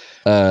 Yeah.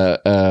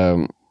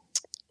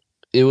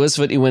 It was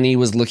funny when he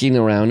was looking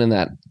around in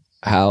that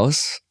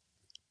house.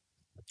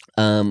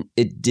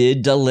 It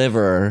did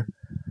deliver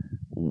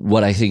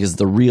what I think is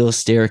the real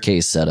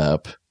staircase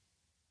setup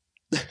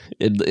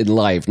in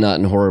life, not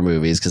in horror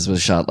movies, because it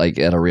was shot like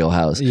at a real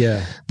house.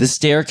 Yeah. The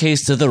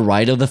staircase to the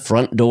right of the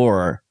front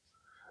door.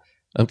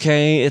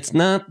 Okay, it's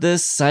not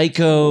this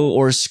Psycho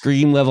or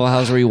Scream level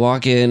house where you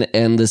walk in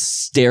and the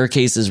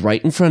staircase is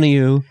right in front of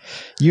you.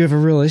 You have a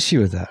real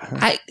issue with that.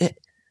 Huh?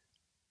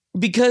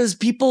 Because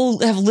people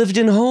have lived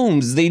in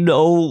homes, they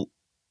know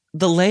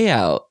the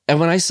layout. And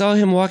when I saw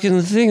him walk in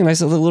the thing and I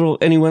saw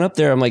and he went up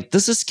there, I'm like,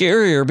 this is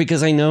scarier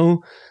because I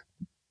know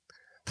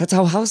that's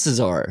how houses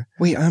are.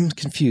 Wait, I'm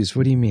confused.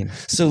 What do you mean?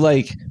 So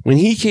like when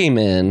he came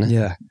in,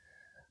 yeah,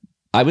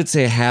 I would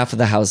say half of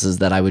the houses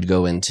that I would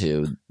go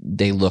into,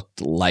 they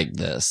looked like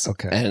this.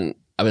 Okay. And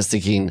I was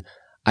thinking,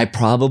 I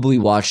probably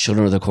watched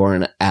Children of the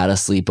Corn at a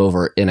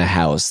sleepover in a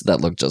house that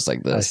looked just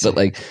like this. But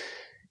like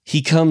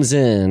he comes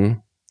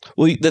in.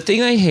 Well, the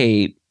thing I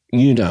hate,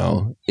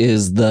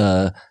 is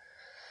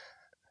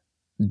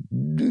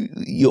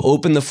you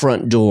open the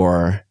front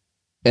door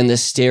and the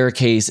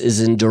staircase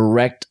is in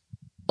direct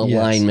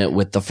alignment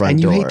with the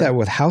front door. And you hate that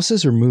with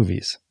houses or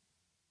movies?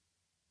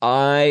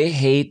 I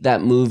hate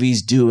that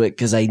movies do it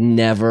because I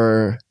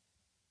never...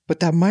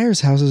 But that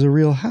Myers house is a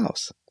real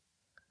house.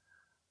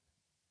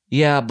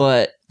 Yeah,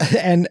 but...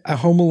 And a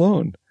Home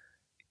Alone.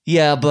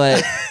 Yeah,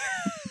 but...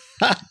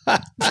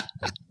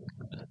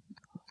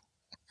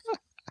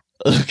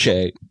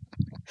 Okay.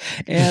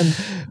 And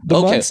the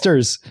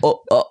monsters.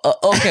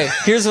 Okay,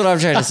 here's what I'm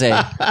trying to say.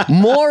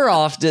 More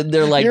often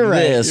they're like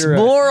this. Right.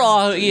 More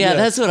often,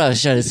 that's what I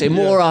was trying to say.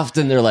 More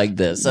often they're like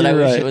this, and I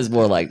wish it was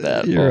more like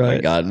that. My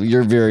God,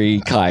 you're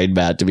very kind,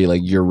 Matt, to be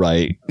like, you're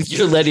right.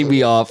 You're letting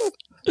me off.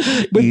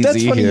 But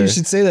that's funny you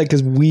should say that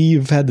because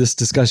we've had this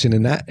discussion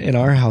in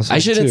our house. I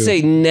shouldn't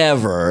say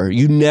never.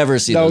 You never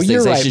see those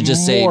things. Right. I should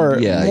just more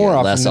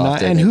often less than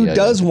often. And who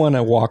does want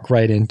to walk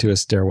right into a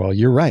stairwell?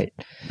 You're right.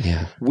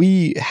 Yeah.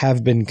 We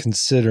have been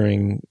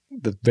considering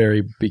the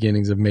very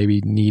beginnings of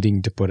maybe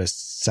needing to put a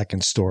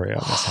second story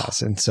on this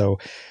house. And so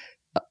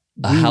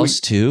House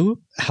 2?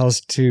 House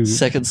 2.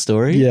 Second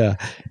story? Yeah.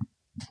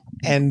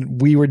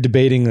 And we were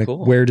debating like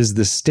where does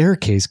the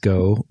staircase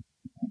go?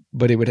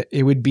 But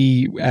it would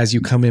be as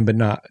you come in, but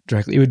not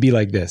directly. It would be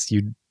like this.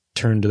 You'd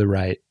turn to the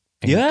right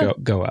and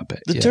go up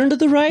it. The turn to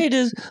the right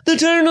is the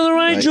turn to the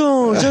right,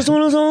 George. Just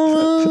want us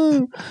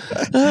all.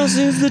 The house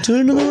is the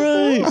turn to the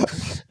right.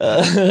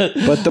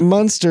 But the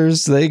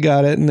monsters, they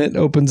got it, and it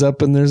opens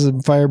up, and there's a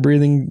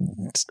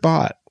fire-breathing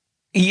spot.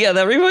 Yeah,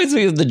 that reminds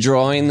me of the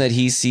drawing that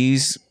he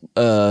sees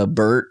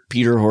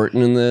Peter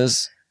Horton in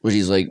this, where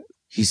he's like,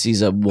 he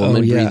sees a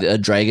woman a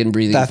dragon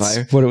breathing fire.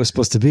 That's what it was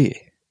supposed to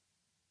be.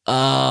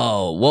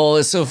 Oh, well,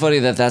 it's so funny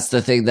that's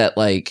the thing that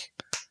like,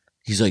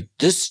 he's like,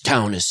 this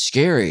town is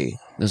scary.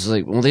 It's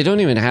like, well, they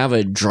don't even have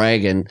a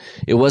dragon.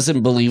 It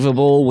wasn't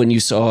believable when you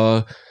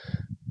saw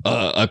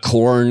a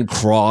corn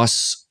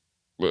cross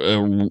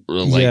put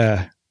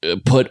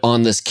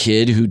on this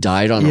kid who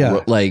died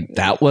on like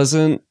that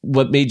wasn't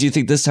what made you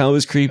think this town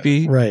was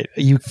creepy. Right.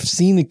 You've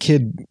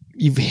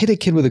hit a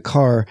kid with a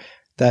car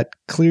that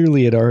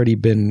clearly had already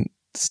been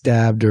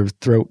stabbed or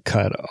throat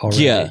cut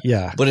already.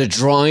 Yeah. But a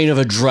drawing of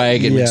a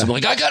dragon makes him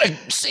like, I gotta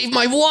save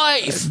my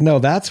wife. No,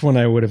 that's when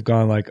I would have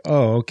gone like,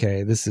 oh,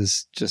 okay, this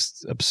is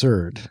just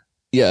absurd.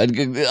 Yeah,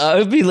 I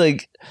would be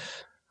like,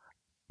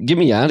 get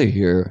me out of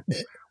here.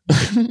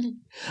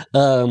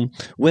 When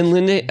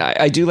Linda,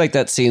 I do like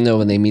that scene though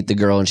when they meet the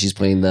girl and she's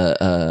playing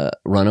the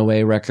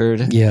Runaway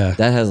record. Yeah,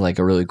 that has like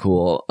a really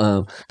cool.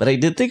 But I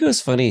did think it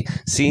was funny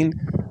seeing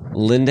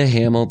Linda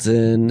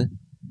Hamilton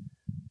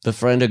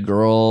befriend a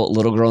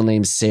little girl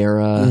named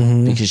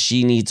Sarah because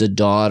she needs a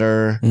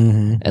daughter,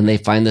 and they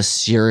find the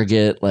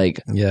surrogate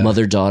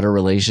mother-daughter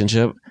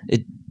relationship.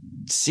 It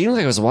seemed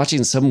like I was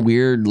watching some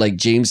weird like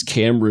James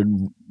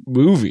Cameron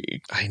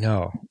movie. I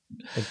know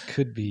it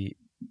could be.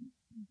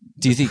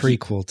 Do you think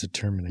prequel to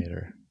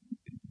Terminator?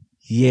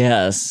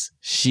 Yes.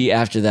 She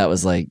after that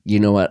was like, you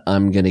know what?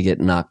 I'm gonna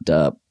get knocked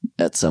up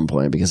at some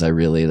point because I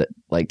really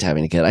liked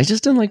having a kid. I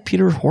just didn't like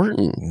Peter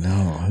Horton. No,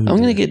 I'm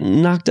gonna get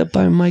knocked up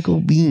by Michael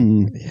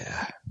Biehn.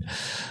 Yeah.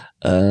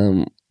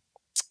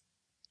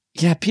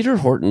 Yeah, Peter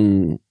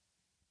Horton.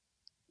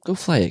 Go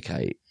fly a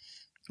kite.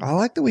 I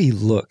like the way he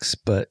looks,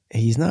 but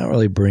he's not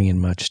really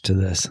bringing much to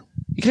this.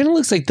 He kind of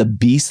looks like the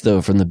Beast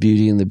though from the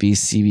Beauty and the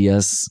Beast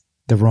CBS.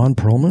 The Ron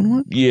Perlman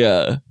one?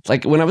 Yeah.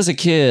 Like when I was a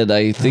kid,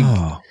 I think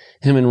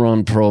him and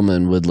Ron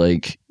Perlman would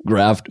like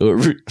graft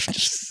over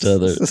each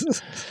other.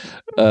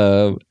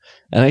 And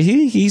I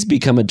think he's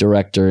become a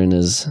director in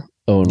his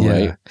own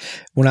right.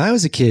 When I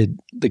was a kid,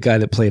 the guy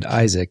that played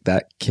Isaac,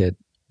 that kid,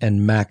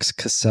 and Max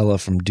Casella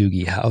from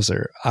Doogie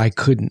Howser. I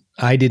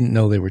didn't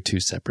know they were two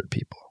separate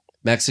people.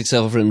 Max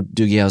Casella from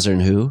Doogie Howser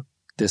and who?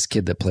 This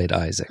kid that played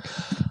Isaac.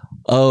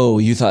 Oh,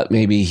 you thought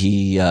maybe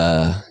he,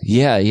 yeah.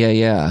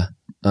 Yeah,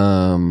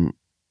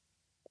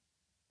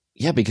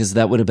 because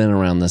that would have been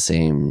around the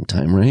same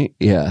time, right?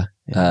 Yeah.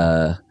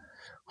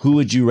 Who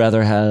would you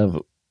rather have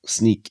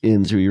sneak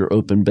in through your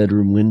open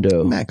bedroom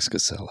window? Max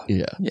Casella.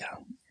 Yeah.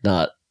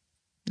 No,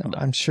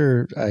 I'm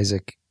sure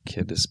Isaac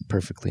kid is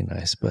perfectly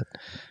nice, but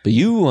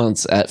you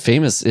once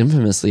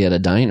infamously at a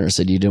diner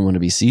said you didn't want to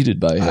be seated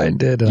by him. I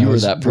did. You I were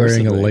was that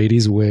person wearing a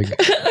lady's wig.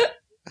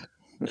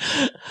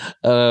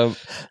 I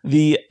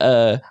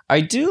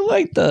do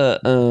like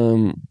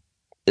the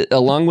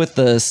along with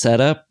the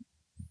setup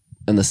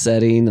and the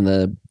setting and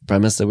the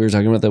premise that we were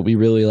talking about that we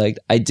really liked.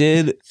 I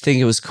did think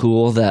it was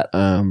cool that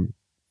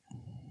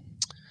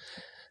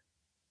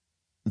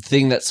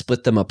thing that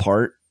split them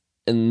apart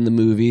in the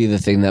movie, the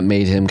thing that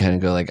made him kind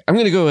of go like, I'm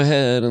going to go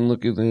ahead and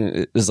look at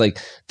it, is like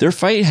their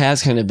fight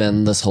has kind of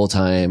been this whole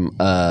time.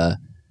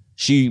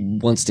 She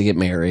wants to get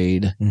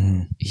married.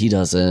 Mm-hmm. He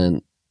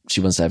doesn't.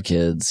 She wants to have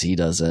kids. He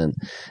doesn't.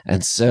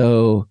 And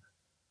so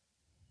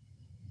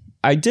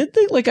I did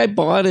think like I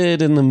bought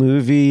it in the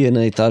movie and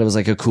I thought it was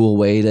like a cool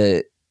way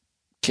to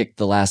kick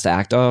the last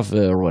act off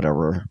or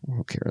whatever. I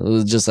don't care. It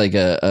was just like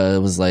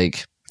it was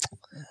like,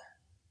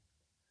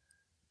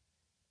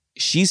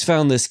 she's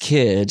found this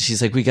kid.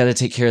 She's like, we got to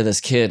take care of this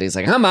kid. He's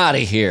like, I'm out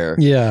of here.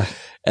 Yeah.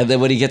 And then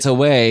when he gets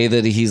away,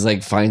 that he's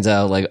like, finds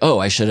out like, oh,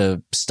 I should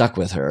have stuck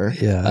with her.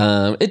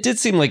 Yeah. It did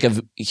seem like a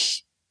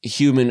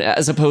human,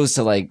 as opposed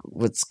to like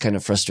what's kind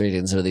of frustrating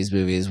in some of these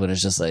movies when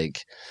it's just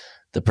like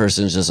the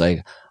person's just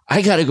like,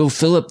 I got to go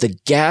fill up the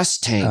gas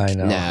tank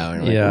now.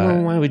 And like,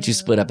 well, why would you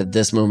split up at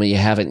this moment? You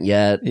haven't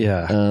yet.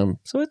 Yeah.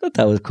 So I thought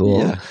that was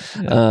cool.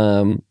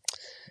 Yeah.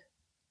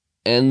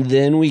 And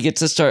then we get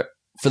to start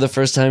for the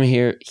first time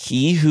here.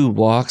 He who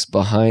walks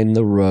behind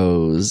the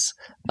rose.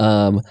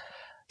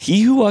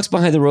 He who walks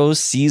behind the rose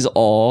sees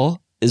all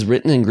is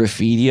written in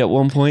graffiti at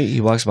one point.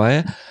 He walks by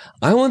it.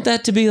 I want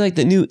that to be like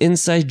the new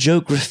inside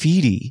joke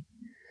graffiti.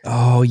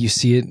 Oh, you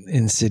see it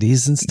in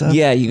cities and stuff?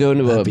 Yeah, you go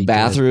into a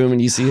bathroom and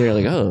you see it,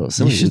 like, oh,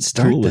 somebody should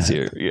start cool was that.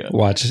 here. Yeah.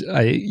 Watch,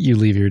 you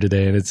leave here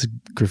today and it's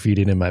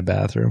graffitied in my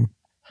bathroom.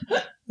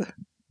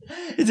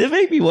 It did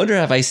make me wonder,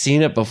 have I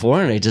seen it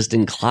before and I just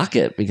didn't clock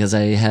it because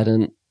I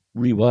hadn't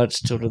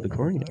rewatched Children of the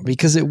Corn yet.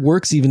 Because it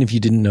works even if you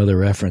didn't know the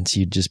reference.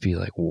 You'd just be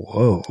like,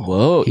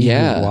 whoa. He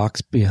Yeah. who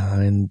walks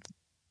behind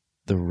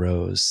the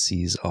rose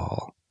sees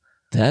all.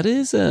 That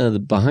is, the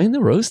behind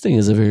the rose thing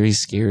is a very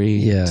scary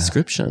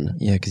description.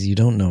 Yeah, because you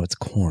don't know it's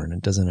corn.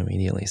 It doesn't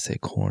immediately say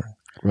corn.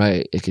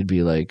 Right. It could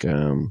be like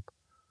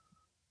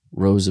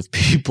rows of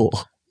people.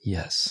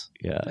 Yes.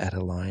 Yeah. At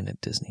a line at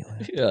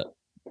Disneyland. Yeah.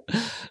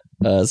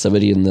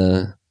 Somebody in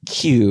the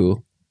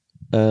queue.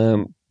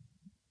 So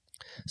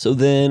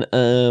then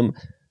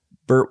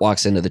Bert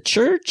walks into the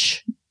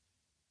church.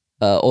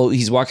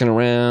 He's walking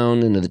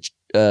around into the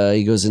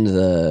he goes into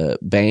the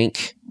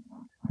bank.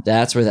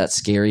 That's where that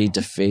scary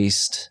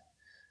defaced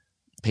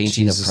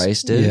painting of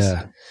Christ is.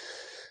 Yeah.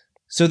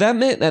 So that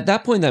meant at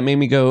that point that made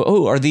me go,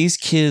 oh, are these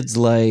kids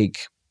like,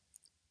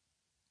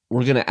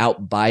 we're going to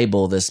out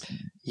Bible this church?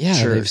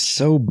 They've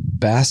so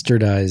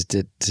bastardized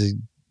it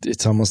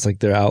it's almost like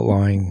they're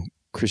outlawing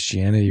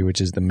Christianity, which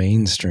is the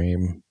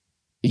mainstream.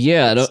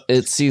 Yeah,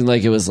 it seemed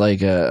like it was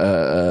like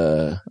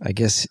I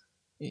guess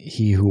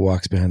he who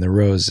walks behind the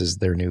rose is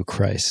their new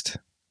Christ.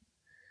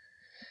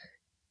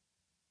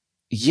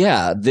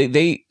 Yeah,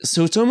 they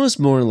so it's almost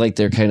more like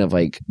they're kind of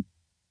like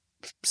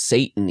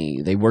Satan-y.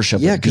 They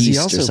worship a beast he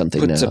also or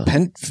something puts now.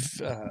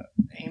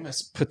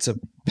 Amos puts a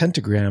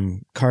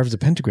pentagram, carves a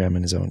pentagram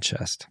in his own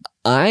chest.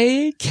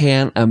 I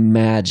can't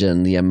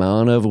imagine the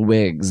amount of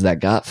wigs that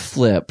got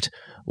flipped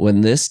when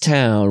this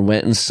town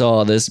went and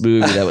saw this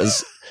movie that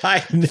was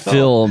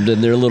filmed in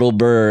their little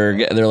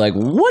burg. And they're like,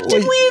 what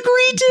did we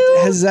agree to?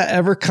 Has that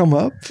ever come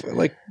up?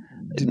 Like,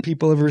 did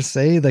people ever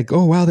say like,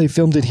 oh, wow, they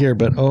filmed it here,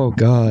 but oh,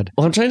 God.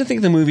 Well, I'm trying to think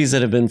of the movies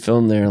that have been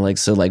filmed there. Like,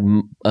 so like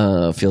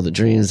Field of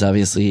Dreams,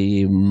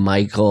 obviously,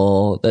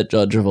 Michael, that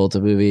John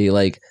Travolta movie,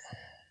 like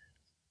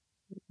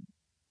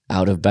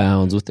Out of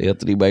Bounds with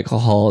Anthony Michael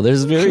Hall.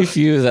 There's very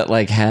few that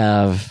like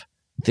have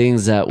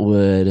things that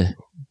would,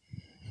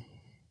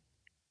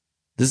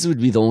 this would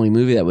be the only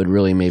movie that would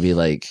really maybe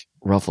like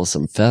ruffle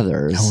some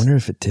feathers. I wonder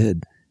if it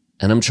did.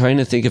 And I'm trying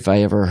to think if I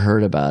ever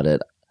heard about it.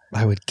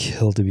 I would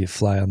kill to be a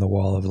fly on the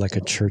wall of like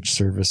a church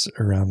service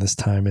around this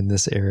time in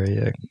this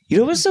area. You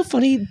know what's so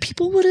funny?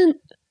 People wouldn't.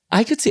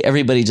 I could see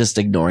everybody just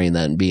ignoring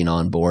that and being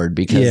on board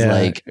because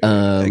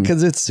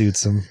because it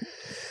suits them.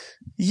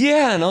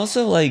 Yeah, and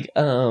also like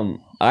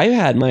I've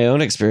had my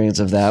own experience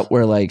of that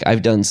where like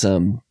I've done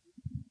some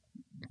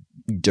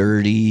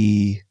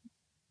dirty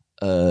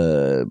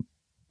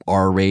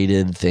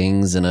R-rated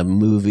things in a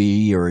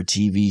movie or a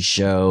TV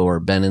show, or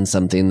been in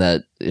something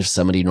that if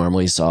somebody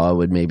normally saw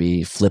would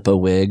maybe flip a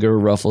wig or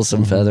ruffle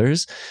some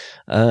feathers.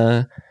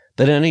 But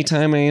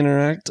anytime I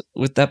interact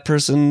with that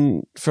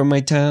person from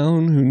my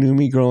town who knew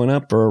me growing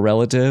up or a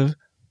relative,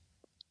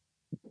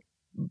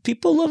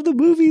 people love the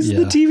movies and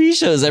the TV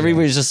shows.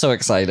 Everybody's just so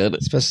excited.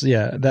 Especially,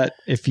 that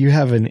if you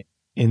have an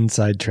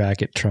inside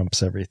track, it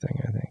trumps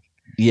everything, I think.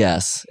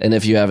 Yes. And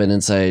if you have an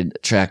inside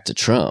track to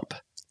Trump,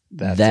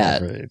 That's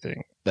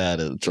everything.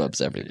 That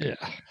trumps everything.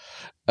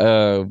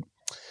 Yeah.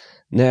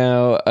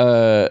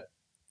 Now,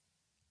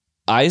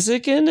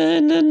 Isaac and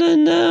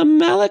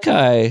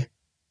Malachi,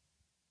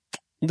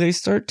 they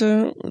start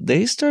to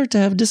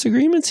have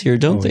disagreements here,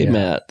 don't they,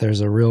 Matt?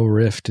 There's a real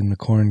rift in the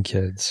Corn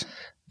kids.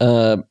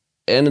 And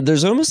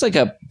there's almost like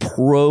a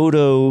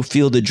proto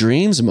Field of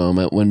Dreams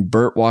moment when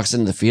Bert walks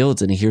into the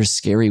fields and he hears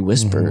scary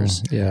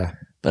whispers. Mm-hmm. Yeah.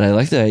 But I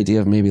like the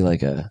idea of maybe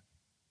like a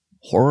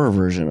horror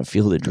version of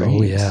Field of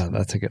Dreams. Oh, yeah.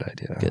 That's a good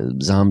idea. Like a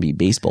zombie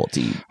baseball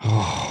team.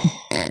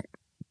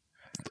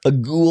 A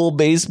ghoul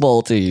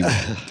baseball team.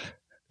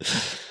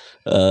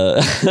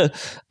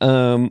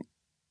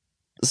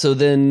 So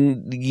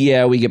then,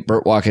 we get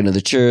Bert walking to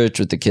the church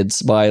with the kids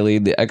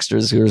smiling, the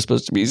extras who are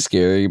supposed to be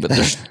scary, but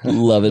they're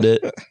loving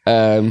it.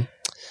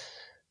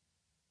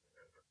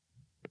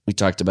 We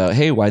talked about,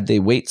 hey, why'd they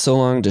wait so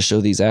long to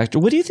show these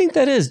actors? What do you think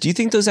that is? Do you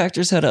think those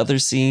actors had other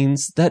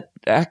scenes? That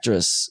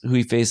actress who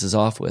he faces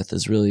off with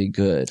is really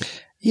good.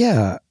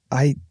 Yeah,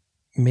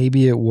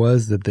 maybe it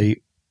was that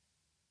it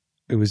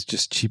was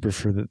just cheaper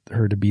for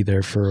her to be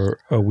there for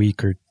a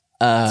week or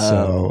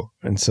so,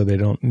 and so they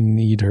don't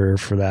need her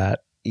for that.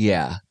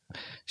 Yeah.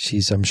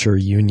 She's, I'm sure,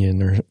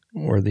 union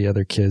or the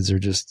other kids are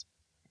just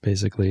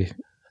basically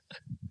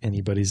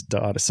anybody's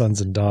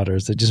sons and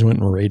daughters. They just went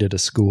and raided a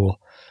school.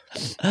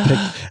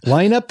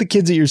 Line up the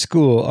kids at your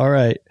school. All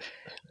right.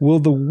 Will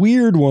the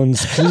weird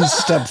ones please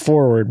step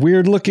forward?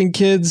 Weird looking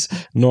kids,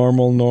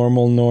 normal,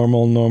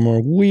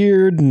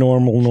 weird,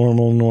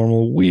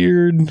 normal,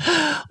 weird.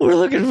 We're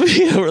looking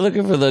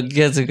for the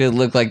kids who could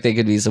look like they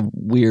could be some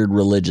weird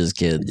religious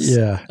kids.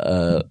 Yeah.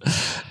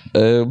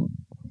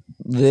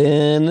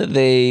 Then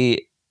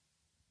they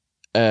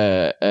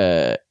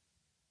they're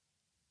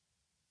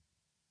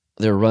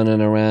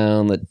running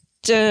around the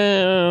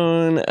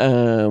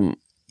town.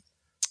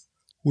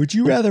 Would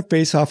you rather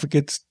face off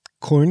against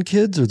Corn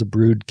kids or the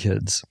Brood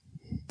kids?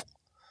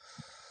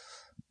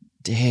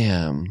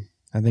 Damn.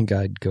 I think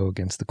I'd go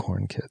against the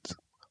Corn kids.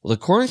 Well, the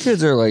Corn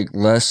kids are like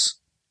less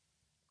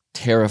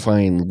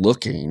terrifying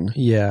looking.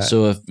 Yeah.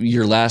 So if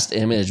your last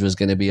image was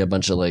going to be a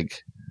bunch of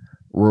like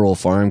rural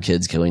farm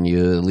kids killing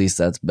you, at least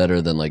that's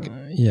better than like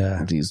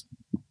these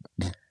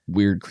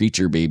weird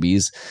creature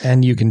babies.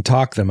 And you can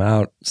talk them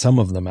out, some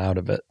of them out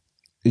of it.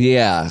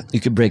 Yeah. You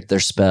could break their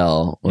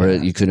spell, or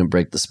you couldn't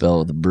break the spell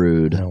of the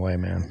Brood. No way,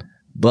 man.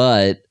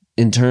 But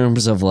in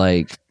terms of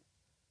like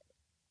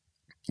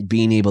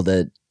being able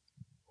to,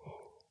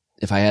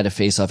 if I had to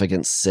face off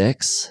against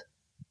six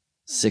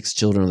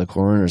Children of the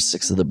Corn or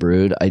 6 of the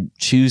Brood, I'd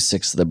choose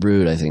 6 of the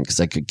Brood, I think, because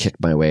I could kick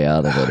my way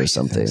out of it or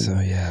something. So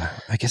yeah,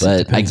 I guess.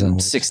 But it depends on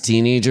 6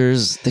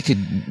 teenagers, they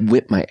could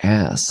whip my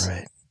ass.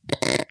 Right.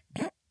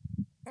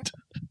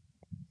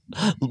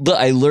 But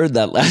I learned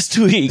that last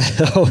week.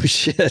 Oh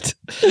shit.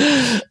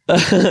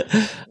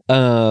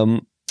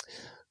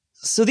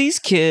 So these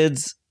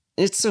kids,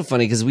 it's so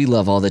funny because we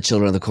love all the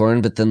Children of the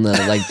Corn, but then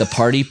the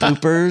party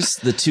poopers,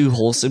 the 2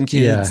 wholesome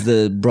kids,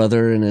 the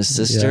brother and his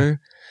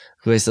sister,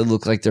 who I said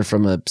look like they're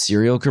from a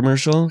cereal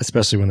commercial.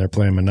 Especially when they're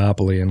playing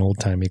Monopoly in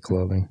old-timey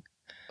clothing.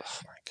 Oh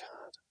my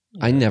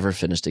God. I never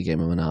finished a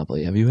game of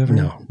Monopoly. Have you ever?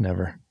 No,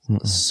 never.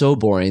 So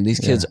boring. These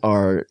kids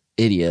are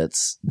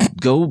idiots.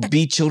 Go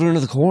be Children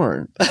of the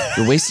Corn.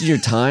 You're wasting your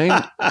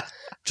time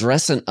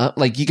dressing up.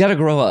 Like, you got to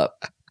grow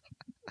up.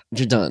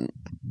 You're done.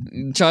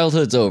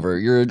 Childhood's over.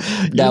 You're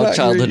now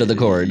Childhood of the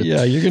Corn.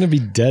 Yeah, you're going to be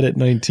dead at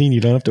 19. You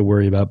don't have to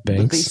worry about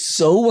banks. But they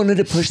so wanted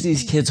to push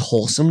these kids'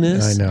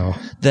 wholesomeness. I know.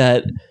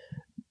 That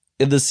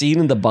in the scene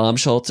in the bomb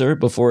shelter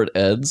before it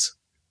ends,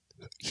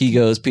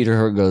 Peter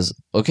Hurt goes,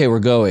 okay, we're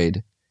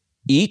going.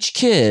 Each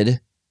kid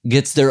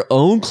gets their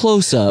own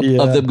close-up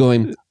of them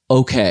going,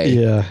 okay.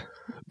 Yeah.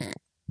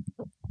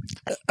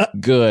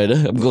 Good.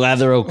 I'm glad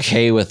they're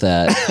okay with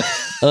that.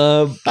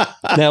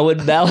 Now,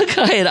 when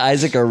Malachi and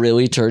Isaac are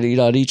really turning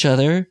on each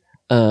other,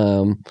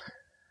 did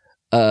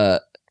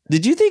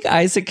you think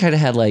Isaac kind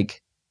of had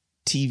like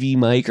TV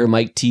Mike or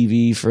Mike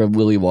TV from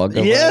Willy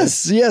Wonka?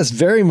 Yes,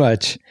 very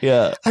much.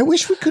 Yeah. I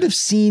wish we could have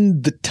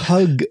seen the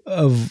tug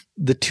of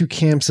the 2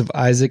 camps of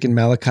Isaac and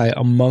Malachi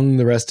among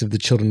the rest of the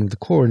Children of the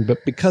Corn, but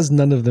because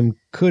none of them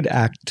could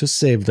act to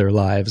save their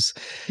lives,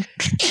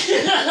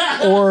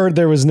 or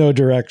there was no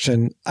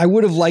direction, I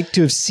would have liked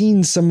to have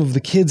seen some of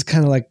the kids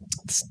kind of like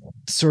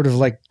sort of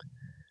like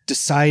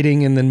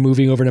deciding and then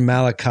moving over to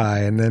Malachi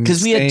and then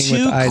because we had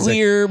 2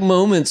 clear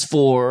moments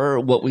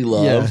for what we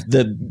love,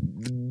 the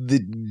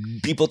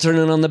people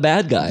turning on the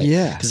bad guy.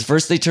 Yeah. Because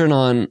first they turn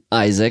on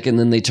Isaac and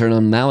then they turn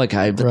on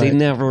Malachi, but they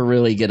never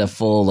really get a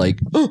full like,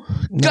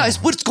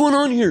 guys, what's going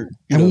on here?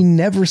 And we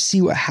never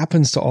see what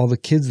happens to all the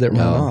kids that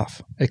run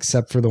off,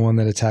 except for the one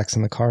that attacks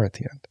in the car at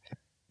the end.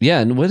 Yeah,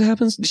 and what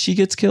happens? She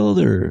gets killed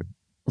or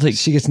like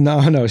she gets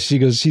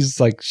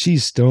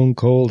she's stone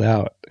cold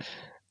out.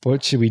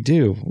 What should we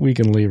do? We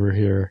can leave her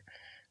here.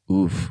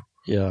 Oof.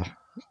 Yeah.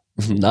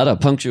 not a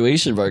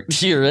punctuation mark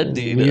to your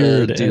ending,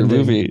 Weird to your ending.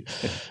 movie.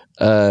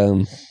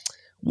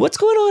 What's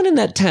going on in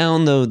that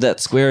town, though? That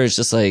square is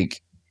just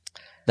like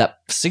that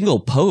single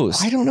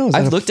post. I don't know. Is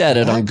that I've a looked at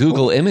it on flagpole?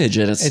 Google Image,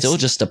 and it's It's- still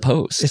just a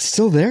post. It's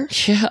still there?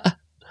 Yeah.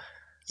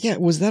 Yeah.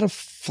 Was that a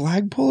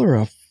flagpole or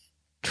a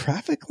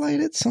traffic light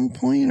at some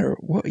point or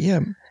what? Yeah.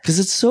 Because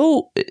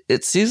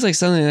it seems like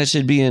something that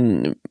should be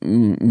in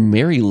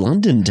Merry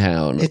London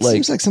town. It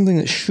seems like something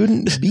that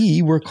shouldn't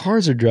be where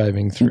cars are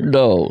driving through.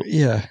 No.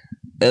 Yeah.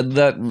 And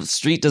that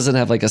street doesn't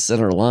have like a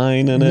center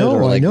line in it No,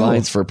 or I like know.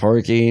 lines for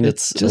parking.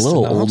 It's a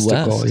little an old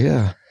obstacle, west.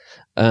 Yeah.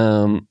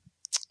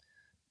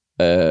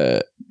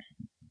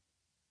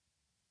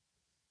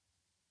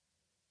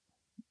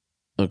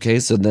 Okay,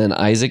 so then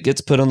Isaac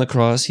gets put on the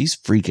cross. He's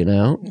freaking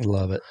out.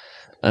 Love it.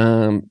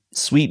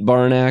 Sweet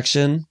barn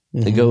action.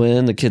 They Mhm. go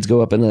in. The kids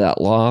go up into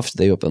that loft.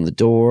 They open the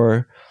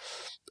door.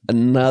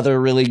 Another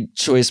really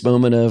choice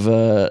moment of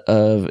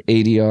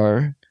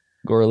ADR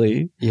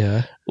Gorley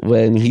Yeah.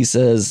 when he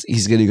says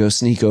he's going to go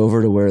sneak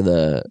over to where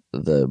the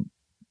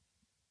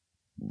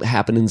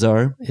happenings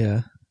are.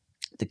 Yeah.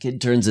 The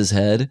kid turns his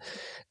head,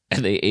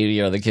 and they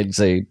ADR the kid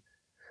say,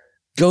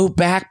 "Go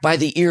back by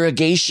the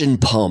irrigation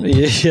pump."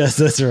 Yes,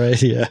 that's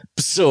right. Yeah.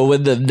 So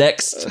when the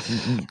next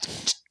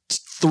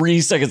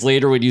 3 seconds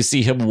later, when you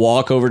see him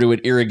walk over to an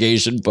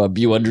irrigation pump,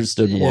 you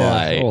understood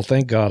why. Oh,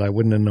 thank God. I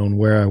wouldn't have known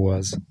where I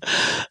was.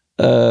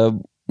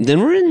 Then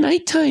we're in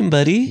nighttime,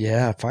 buddy.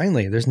 Yeah,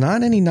 finally. There's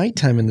not any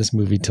nighttime in this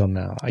movie till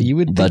now. You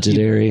would think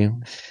Budgetary.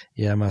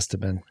 Yeah, must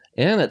have been.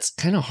 And it's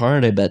kind of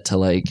hard, I bet, to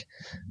like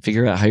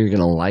figure out how you're going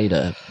to light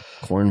a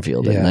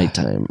cornfield at Yeah.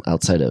 nighttime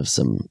outside of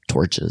some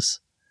torches.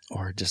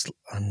 Or just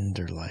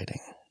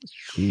underlighting.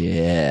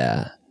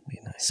 Yeah. Be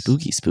nice.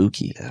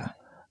 Spooky. Yeah.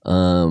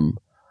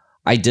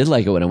 I did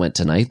like it when I went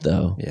tonight,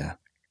 though. Yeah.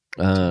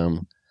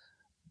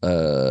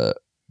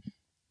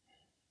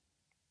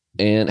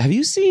 And have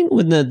you seen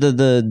when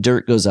the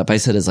dirt goes up? I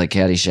said it's like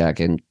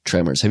Caddyshack and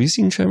Tremors. Have you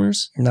seen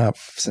Tremors? Not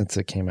since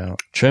it came out.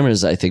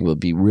 Tremors, I think, would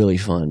be really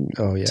fun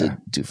Oh, yeah. to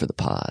do for the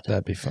pod.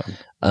 That'd be fun.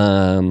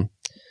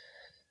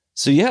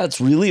 So yeah, it's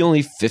really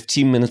only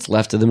 15 minutes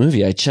left of the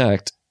movie. I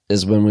checked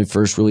is when we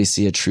first really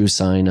see a true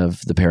sign of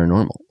the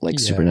paranormal, like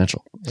Yeah.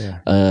 supernatural. Yeah.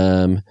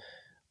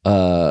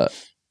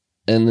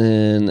 And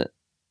then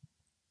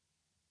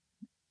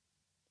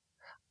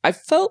I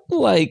felt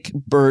like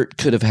Bert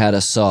could have had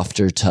a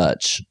softer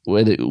touch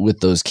with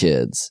those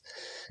kids,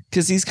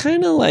 because he's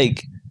kind of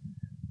like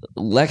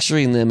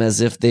lecturing them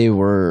as if they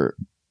were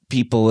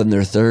people in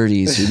their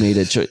 30s who made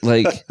a choice.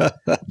 Like,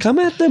 come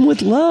at them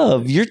with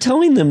love. You're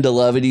telling them to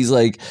love, and he's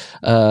like,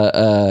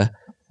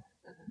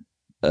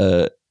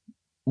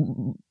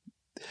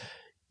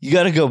 you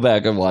got to go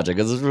back and watch it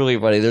because it's really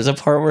funny. There's a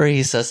part where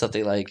he says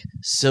something like,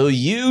 "So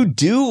you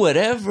do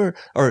whatever,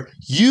 or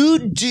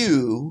you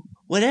do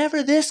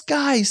whatever this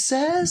guy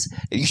says,"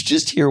 and you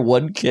just hear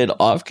one kid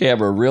off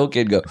camera, a real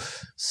kid, go,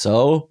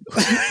 "So."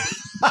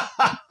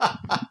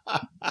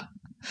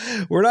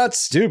 We're not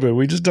stupid.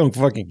 We just don't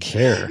fucking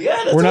care. Yeah,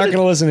 that's we're not what going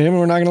to listen to him. And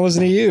we're not going to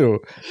listen to you.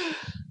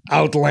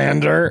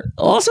 Outlander.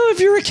 Also, if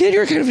you're a kid,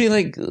 you're kind of being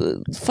like,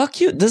 "Fuck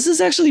you." This is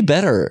actually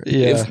better.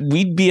 Yeah. If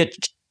we'd be at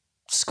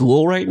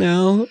school right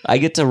now, I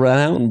get to run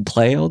out and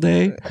play all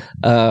day.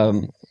 I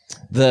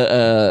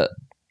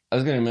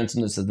was going to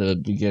mention this at the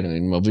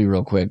beginning. I'll be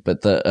real quick,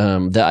 but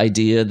the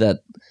idea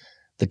that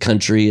the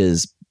country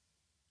is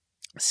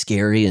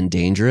scary and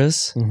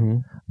dangerous.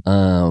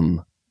 Mm-hmm.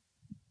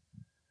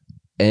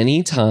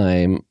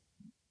 Anytime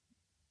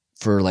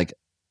for like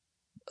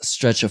a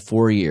stretch of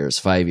 4 years,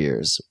 5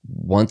 years,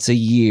 once a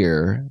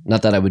year,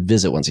 not that I would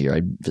visit once a year,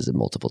 I'd visit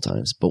multiple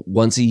times, but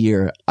once a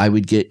year, I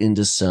would get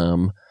into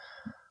some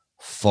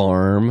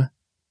farm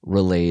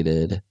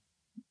related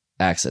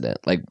accident,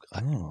 like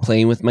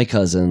playing with my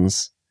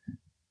cousins.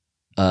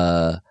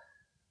 The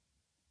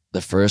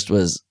first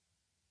was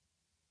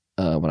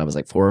when I was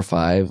like 4 or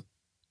 5.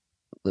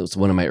 It was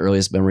one of my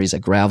earliest memories. A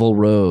gravel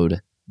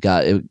road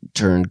it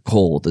turned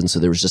cold, and so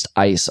there was just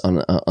ice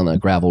on a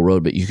gravel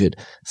road, but you could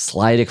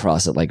slide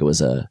across it like it was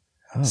a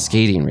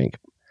skating rink.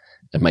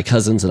 And my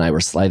cousins and I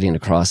were sliding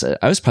across it.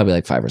 I was probably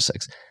like 5 or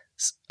 6.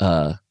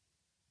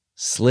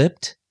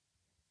 Slipped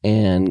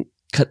and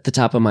cut the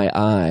top of my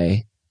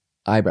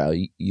eyebrow.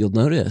 You'll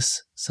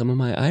notice some of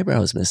my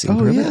eyebrows missing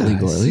permanently, I see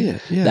Gorley.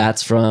 it. Yeah.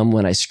 That's from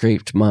when I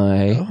scraped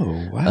my.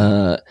 Oh,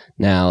 wow.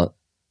 Now,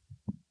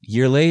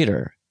 year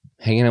later,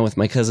 hanging out with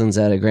my cousins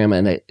at a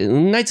grandma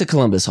Knights of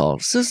Columbus Hall.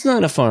 So it's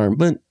not a farm,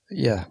 but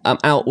yeah. I'm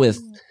out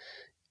with.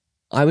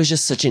 I was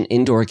just such an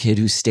indoor kid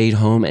who stayed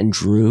home and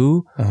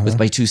drew with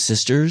my 2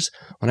 sisters.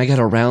 When I got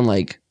around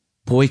like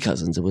boy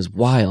cousins, it was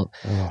wild.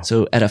 Oh.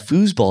 So at a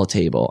foosball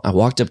table, I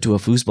walked up to a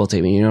foosball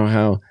table. You know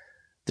how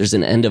there's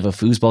an end of a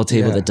foosball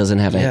table Yeah. that doesn't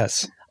have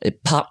Yes.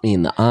 it popped me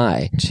in the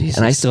eye. Jesus.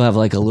 And I still have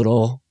like a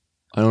little,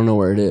 I don't know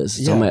where it is.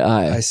 It's on my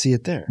eye. I see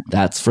it there.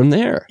 That's from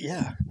there.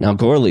 Yeah. Now,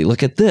 Gorley,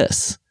 look at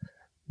this.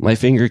 My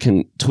finger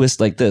can twist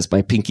like this.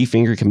 My pinky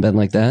finger can bend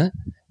like that.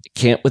 It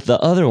can't with the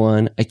other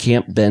one, I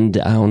can't bend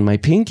down my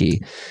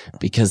pinky.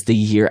 Because the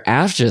year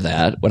after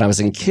that, when I was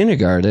in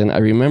kindergarten, I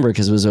remember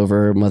because it was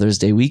over Mother's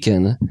Day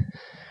weekend,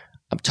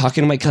 I'm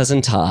talking to my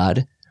cousin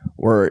Todd.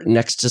 We're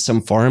next to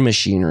some farm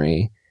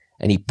machinery,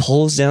 and he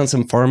pulls down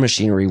some farm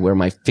machinery where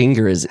my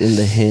finger is in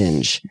the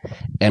hinge,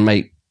 and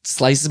my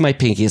slices my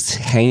pinky is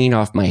hanging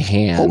off my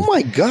hand. Oh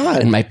my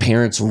God. And my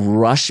parents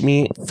rush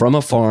me from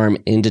a farm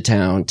into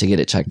town to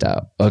get it checked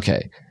out.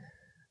 Okay.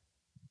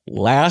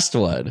 Last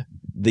one,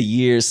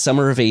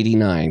 summer of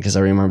 89, because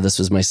I remember this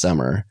was my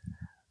summer.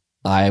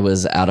 I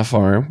was at a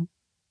farm.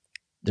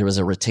 There was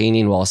a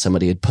retaining wall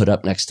somebody had put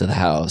up next to the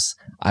house.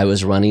 I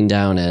was running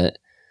down it,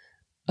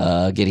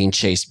 getting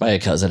chased by a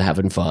cousin,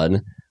 having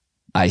fun.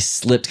 I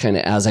slipped kind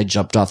of as I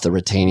jumped off the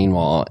retaining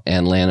wall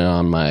and landed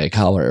on my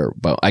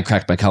collarbone. I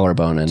cracked my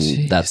collarbone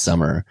that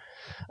summer.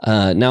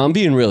 Now I'm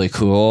being really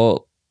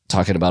cool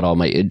talking about all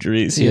my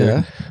injuries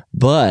here,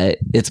 but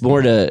it's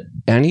more to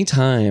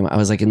anytime I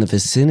was like in the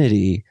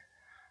vicinity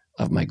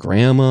of my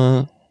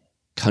grandma,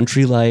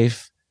 country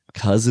life,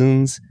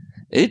 cousins.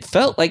 It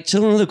felt like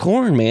Children of the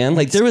Corn, man.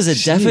 Like there was a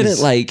definite,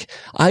 like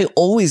I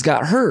always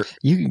got hurt.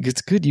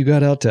 It's good you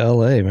got out to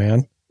LA,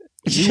 man.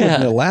 You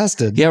wouldn't have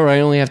lasted. Yeah, where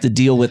I only have to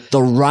deal with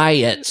the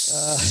riots,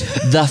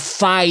 the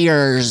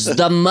fires,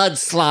 the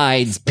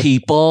mudslides,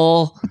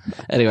 people.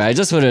 Anyway, I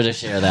just wanted to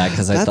share that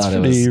because I thought it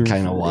was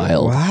kind of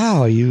wild.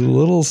 Wow, you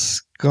little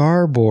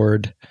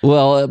scarboard.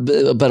 Well,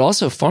 but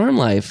also farm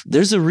life.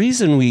 There's a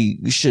reason we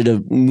should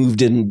have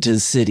moved into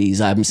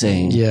cities, I'm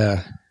saying.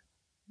 Yeah.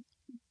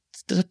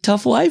 It's a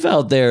tough life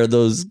out there,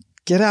 those...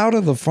 Get out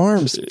of the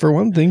farms, for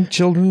one thing.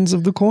 Children's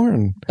of the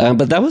Corn.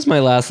 But that was my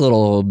last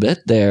little bit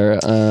there.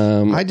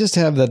 I just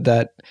have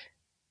that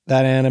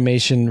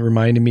animation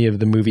reminded me of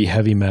the movie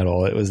Heavy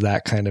Metal. It was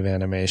that kind of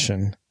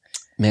animation.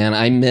 Man,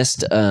 I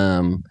missed.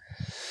 There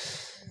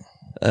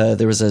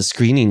was a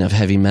screening of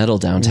Heavy Metal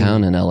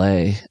downtown in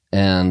LA,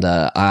 and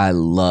I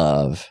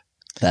love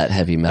that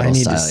Heavy Metal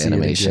style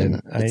animation.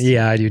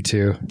 Yeah, I do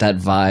too. That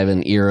vibe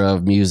and era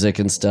of music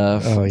and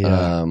stuff. Oh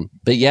yeah.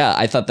 But yeah,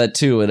 I thought that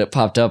too. When it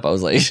popped up, I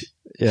was like,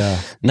 yeah,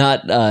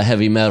 not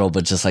heavy metal,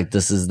 but just like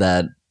this is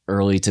that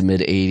early to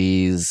mid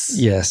 80s.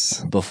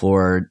 Yes.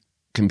 Before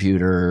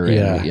computer.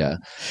 Yeah.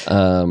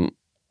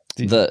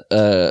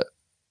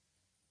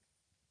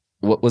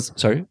 What was,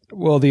 sorry?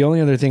 Well, the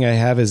only other thing I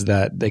have is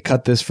that they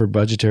cut this for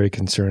budgetary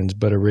concerns,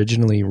 but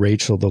originally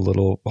Rachel, the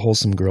little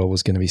wholesome girl,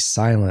 was going to be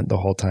silent the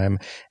whole time,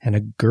 and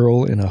a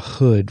girl in a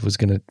hood was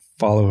going to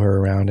follow her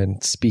around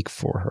and speak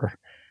for her.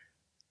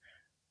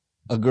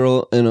 A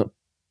girl in a...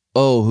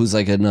 Oh, who's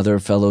like another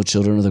fellow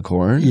Children of the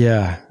Corn?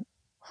 Yeah.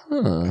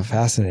 Huh.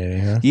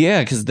 Fascinating, huh?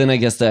 Yeah, because then I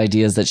guess the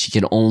idea is that she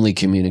can only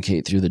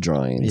communicate through the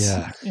drawings.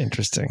 Yeah,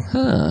 interesting.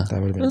 Huh. That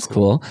would have been That's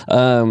cool.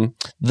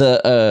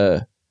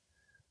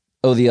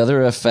 The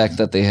other effect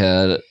that they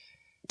had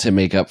to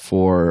make up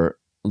for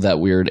that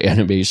weird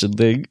animation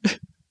thing,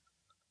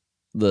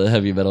 the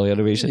Heavy Metal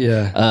animation.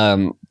 Yeah.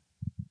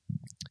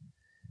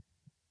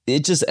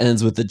 It just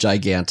ends with the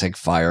gigantic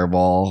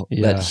fireball,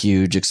 that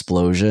huge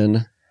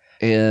explosion.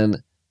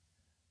 And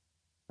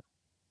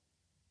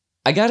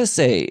I gotta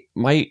say,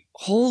 my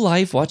whole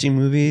life watching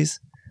movies,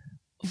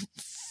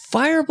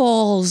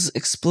 fireballs,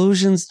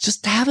 explosions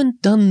just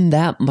haven't done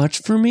that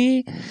much for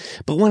me.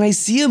 But when I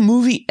see a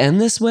movie end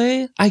this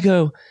way, I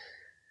go,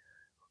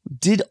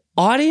 did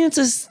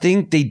audiences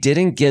think they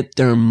didn't get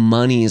their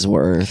money's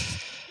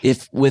worth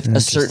if with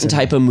a certain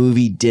type of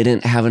movie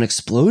didn't have an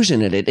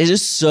explosion in it? It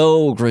is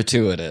so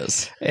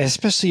gratuitous.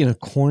 Especially in a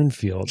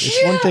cornfield.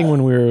 It's one thing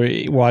when we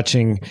were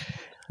watching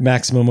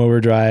Maximum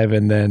Overdrive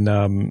and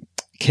then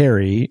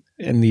Carrie,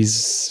 and these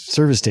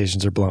service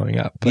stations are blowing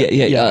up. But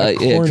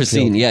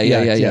Christine.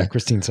 Yeah,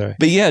 Christine, sorry.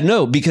 But yeah,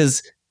 no,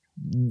 because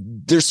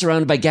they're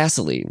surrounded by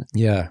gasoline.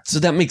 Yeah. So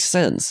that makes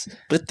sense.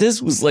 But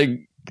this was like,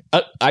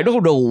 I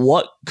don't know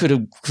what could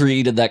have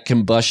created that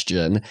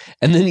combustion.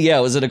 And then,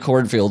 it was in a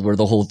cornfield where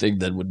the whole thing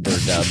then would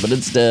burn down. But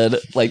instead,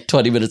 like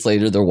 20 minutes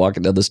later, they're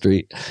walking down the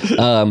street.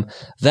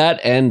 That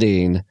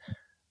ending,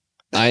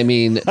 I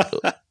mean,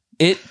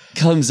 it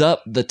comes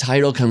up, the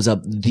title comes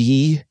up,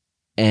 The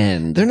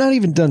End. They're not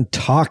even done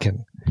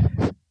talking.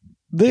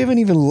 They haven't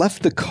even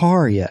left the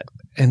car yet,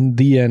 and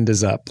the end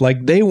is up.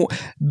 Like the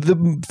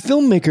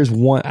filmmakers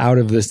want out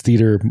of this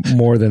theater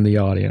more than the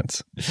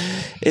audience.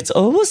 It's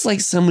almost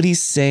like somebody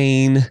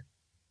saying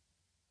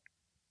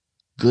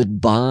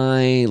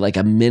goodbye like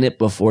a minute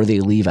before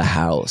they leave a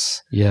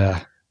house.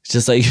 Yeah. It's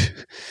just like,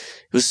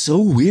 it was so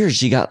weird.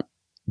 She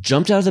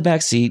jumped out of the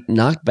back seat,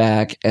 knocked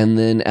back, and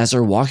then as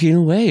they're walking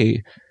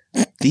away,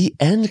 the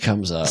end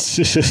comes up.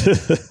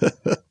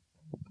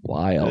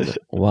 Wild.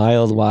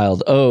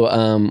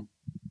 Oh,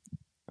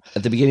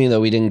 at the beginning, though,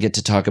 we didn't get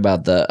to talk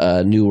about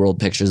the New World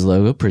Pictures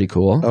logo. Pretty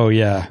cool. Oh,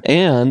 yeah.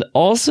 And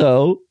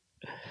also,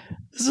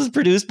 this is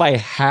produced by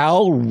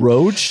Hal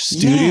Roach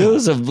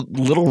Studios of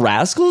Little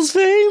Rascals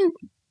fame.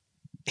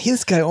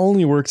 This guy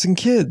only works in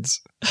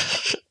kids.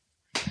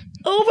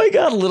 Oh, my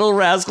God. Little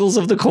Rascals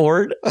of the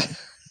Corn.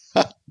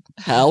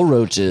 Hal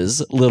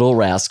Roach's Little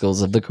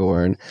Rascals of the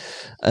Corn.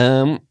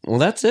 Well,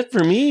 that's it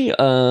for me,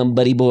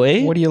 buddy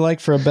boy. What do you like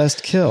for a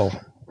best kill?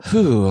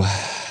 Whew.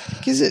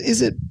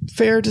 Is it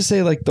fair to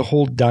say like the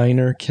whole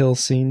diner kill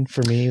scene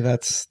for me?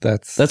 That's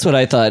what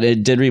I thought.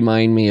 It did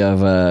remind me of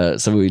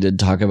something we did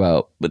talk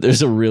about, but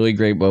there's a really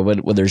great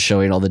moment when they're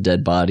showing all the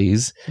dead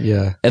bodies.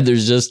 Yeah. And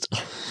there's just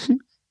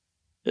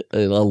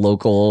a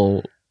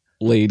local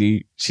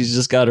lady. She's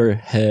just got her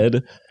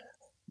head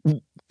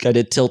kind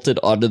of tilted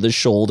onto the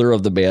shoulder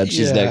of the man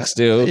she's next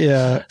to.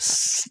 Yeah.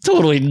 It's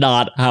totally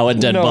not how a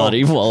dead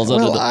body falls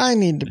onto the... I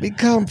need to be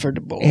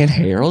comfortable. And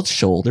Harold's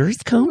shoulder is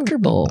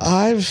comfortable.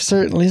 I've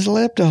certainly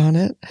slept on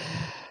it.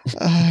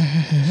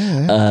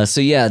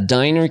 So yeah,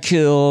 diner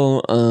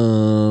kill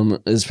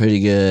is pretty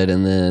good.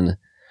 And then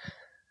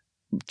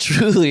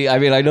truly, I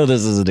mean, I know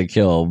this isn't a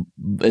kill.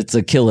 It's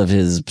a kill of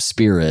his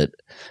spirit.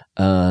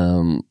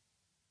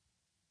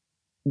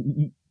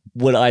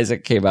 When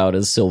Isaac came out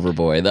as Silver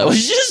Boy, that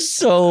was just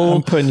so...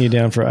 I'm putting you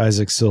down for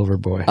Isaac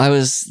Silverboy.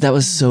 That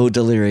was so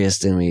delirious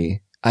to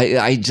me.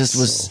 I just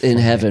was in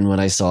heaven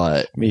when I saw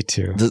it. Me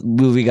too. The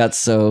movie got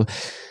so...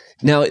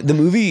 Now, the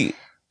movie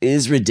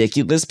is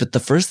ridiculous, but the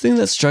first thing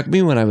that struck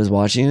me when I was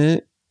watching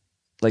it,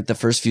 like the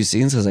first few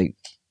scenes, I was like,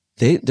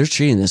 they're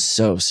treating this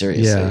so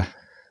seriously. Yeah.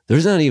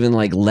 There's not even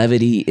like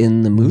levity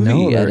in the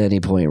movie at any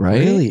point,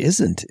 right? Really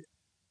isn't.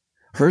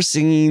 Her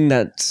singing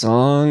that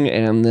song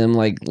and them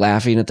like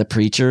laughing at the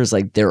preacher is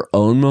like their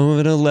own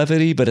moment of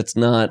levity, but it's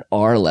not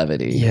our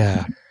levity.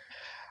 Yeah.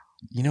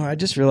 You know, I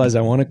just realized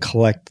I want to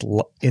collect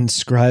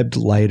inscribed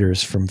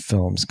lighters from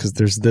films because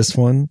there's this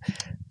one.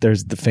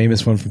 There's the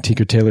famous one from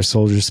Tinker Tailor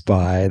Soldier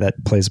Spy that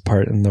plays a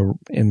part in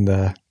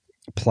the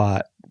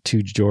plot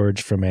to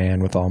George from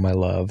Anne with All My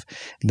Love.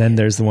 And then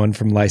there's the one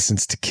from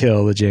License to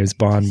Kill, the James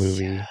Bond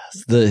movie.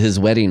 Yes. His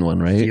wedding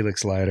one, right?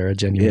 Felix Leiter, a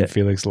genuine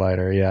Felix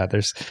Leiter. Yeah,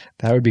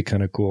 that would be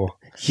kind of cool.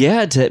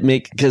 Yeah, to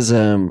make, because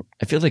I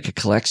feel like a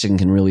collection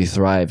can really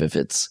thrive if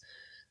it's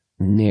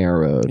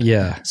narrowed.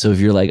 Yeah. So if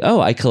you're like, oh,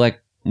 I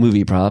collect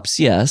movie props,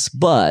 yes,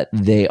 but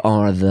they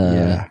are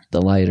the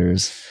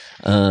lighters.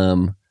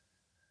 Out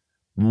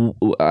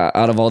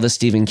of all the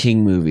Stephen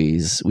King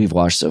movies we've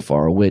watched so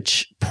far,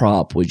 which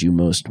prop would you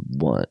most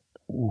want?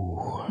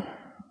 Ooh.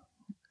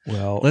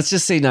 Well, let's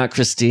just say not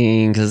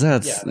Christine, because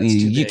that's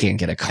you can't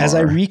get a car. As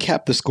I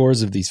recap the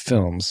scores of these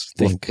films,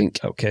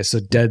 okay,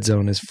 so Dead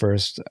Zone is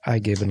first. I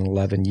gave it an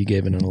 11. You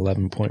gave it an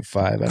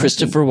 11.5.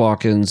 Christopher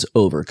Walken's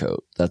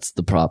overcoat. That's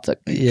the prop that.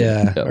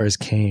 Or his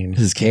cane.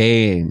 His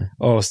cane.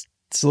 Oh,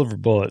 Silver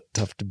Bullet,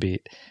 tough to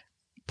beat.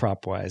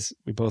 Prop wise,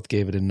 we both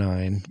gave it a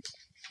 9.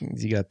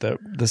 You got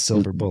the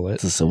Silver Bullet.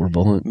 The Silver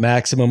Bullet.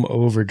 Maximum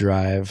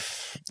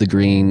Overdrive. The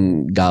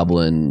Green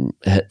Goblin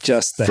head.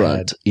 Just the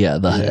front. head. Yeah,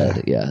 the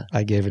head. Yeah.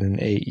 I gave it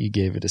an 8. You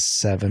gave it a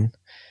 7.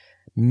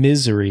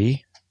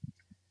 Misery.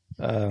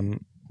 I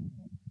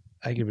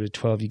gave it a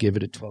 12. You gave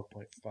it a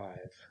 12.5.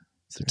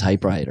 It's a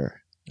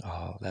typewriter.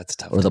 Oh, that's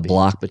tough. Or the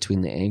block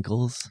between the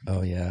ankles.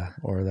 Oh, yeah.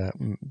 Or that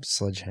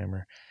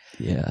sledgehammer.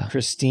 Yeah.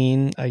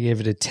 Christine, I gave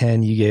it a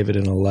 10. You gave it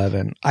an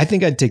 11. I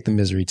think I'd take the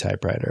Misery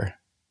typewriter.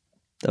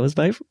 That was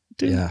my...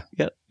 Yeah.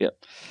 Yep.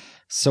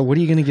 So what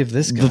are you going to give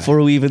this guy? Before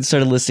we even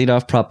started listing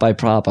off prop by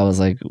prop, I was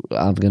like,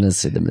 I'm going to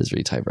say the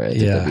Misery typewriter. I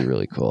think that'd be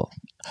really cool.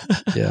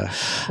 Yeah.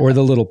 Or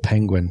the little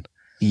penguin.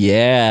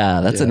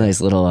 Yeah. That's a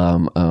nice little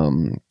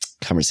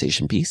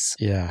conversation piece.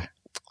 Yeah.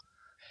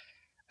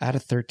 Out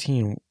of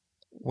 13,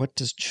 what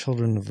does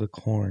Children of the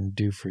Corn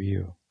do for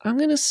you? I'm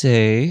going to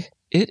say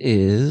it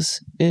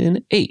is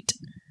an 8.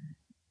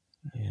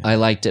 Yeah. I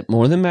liked it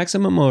more than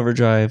Maximum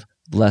Overdrive,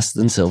 less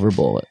than Silver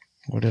Bullet.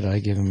 What did I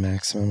give him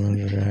Maximum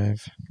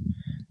Overdrive?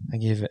 I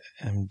gave it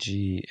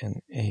MG an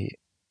 8.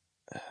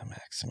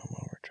 Maximum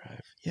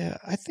Overdrive. Yeah,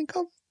 I think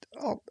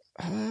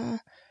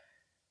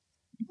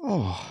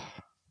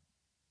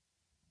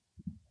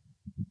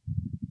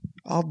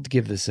I'll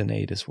give this an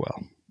 8 as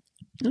well.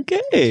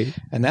 Okay.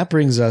 And that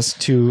brings us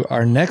to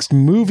our next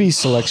movie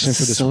selection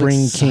for the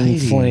Spring King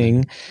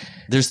Fling.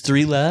 There's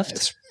 3 left?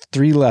 It's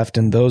 3 left,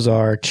 and those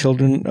are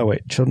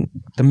The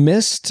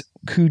Mist,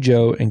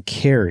 Cujo, and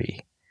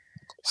Carrie.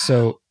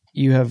 So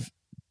you have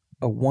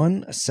a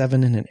 1, a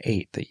 7, and an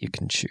 8 that you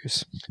can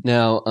choose.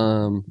 Now,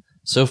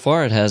 so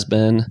far it has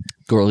been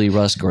Gorley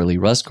Rust, Gorley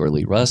Rust,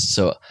 Gorley Rust.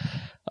 So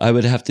I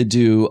would have to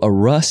do a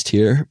Rust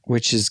here.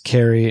 Which is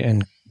Carrie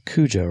and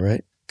Cujo,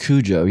 right?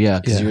 Cujo, yeah,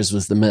 because yours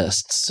was The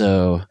Mist.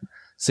 So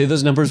say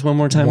those numbers one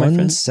more time, 1, my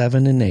friend.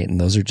 7, and 8, and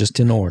those are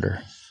just in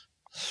order.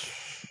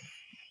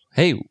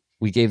 Hey,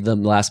 we gave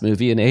them last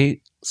movie an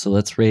 8, so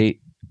let's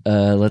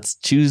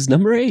choose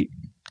number 8.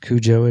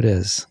 Cujo it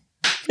is.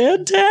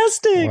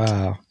 Fantastic.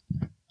 Wow.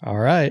 All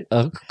right.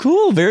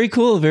 Cool. Very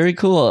cool. Very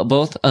cool.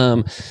 Both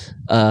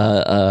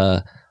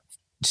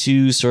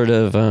two sort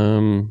of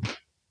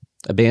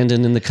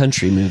abandoned in the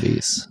country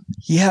movies.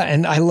 Yeah,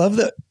 and I love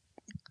that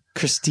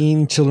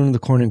Christine, Children of the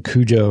Corn, and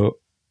Cujo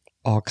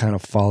all kind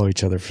of follow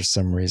each other for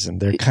some reason.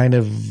 They're kind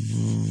of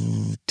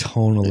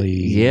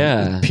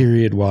tonally,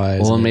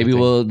 period-wise. Well, maybe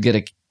we'll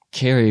get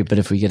Carrie, but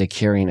if we get a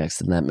Carrie next,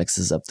 then that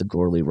mixes up the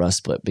Gorley Russ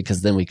split,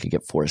 because then we could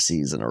get 4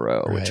 C's in a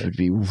row, which would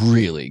be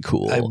really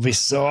cool. That'd be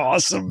so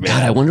awesome, man.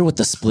 God, I wonder what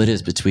the split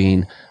is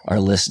between our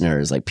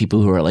listeners, like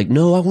people who are like,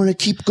 no, I want to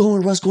keep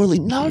going Russ Gorley.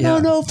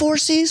 No, 4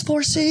 C's,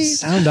 4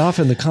 C's. Sound off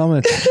in the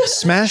comments.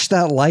 Smash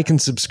that like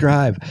and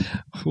subscribe.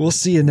 We'll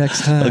see you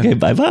next time. Okay,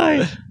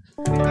 bye-bye.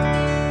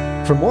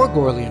 For more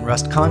Gorley and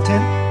Rust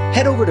content,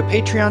 head over to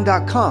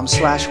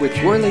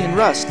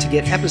patreon.com/withGorleyandRust to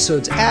get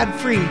episodes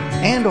ad-free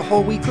and a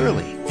whole week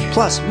early.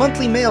 Plus,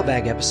 monthly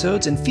mailbag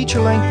episodes and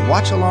feature-length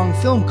watch-along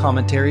film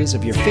commentaries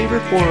of your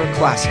favorite horror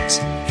classics.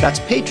 That's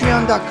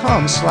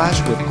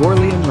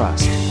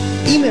patreon.com/withGorleyandRust.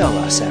 Email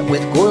us at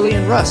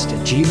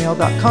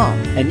withGorleyandRust@gmail.com,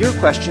 and your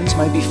questions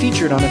might be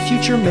featured on a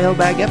future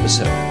mailbag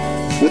episode.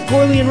 With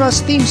Gorley and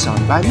Rust theme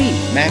song by me,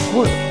 Mac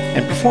Wood,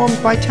 and performed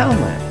by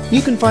Townland.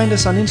 You can find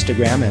us on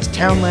Instagram as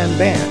Townland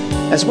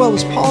Band, as well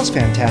as Paul's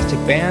fantastic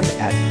band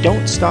at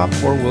Don't Stop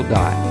or We'll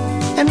Die.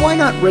 And why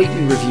not rate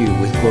and review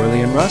with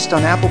Gorley and Rust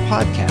on Apple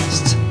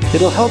Podcasts?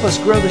 It'll help us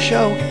grow the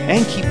show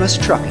and keep us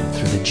trucking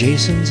through the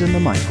Jasons and the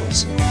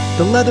Michaels,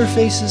 the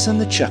Leatherfaces and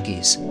the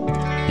Chuckies,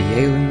 the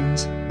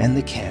aliens and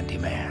the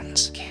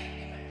Candymans.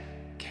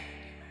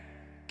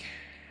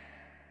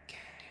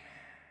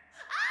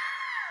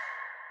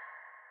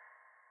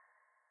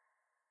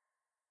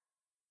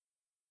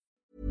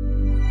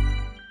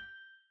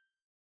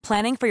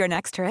 Planning for your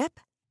next trip?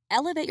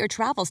 Elevate your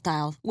travel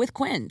style with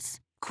Quince.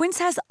 Quince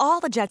has all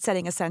the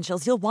jet-setting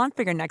essentials you'll want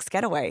for your next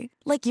getaway,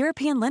 like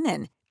European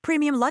linen,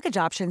 premium luggage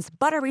options,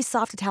 buttery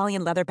soft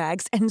Italian leather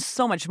bags, and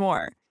so much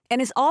more.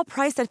 And is all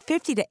priced at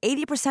 50 to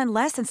 80%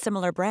 less than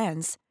similar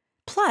brands.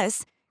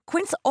 Plus,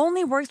 Quince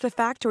only works with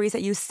factories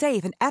that use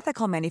safe and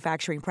ethical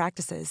manufacturing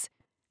practices.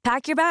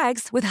 Pack your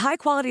bags with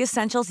high-quality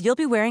essentials you'll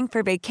be wearing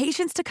for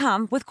vacations to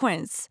come with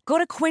Quince. Go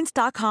to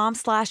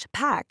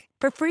quince.com/pack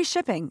for free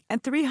shipping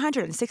and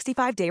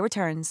 365-day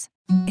returns.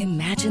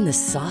 Imagine the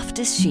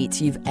softest sheets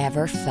you've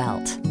ever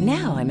felt.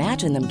 Now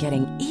imagine them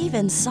getting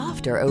even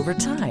softer over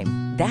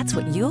time. That's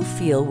what you'll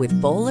feel with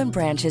Boll &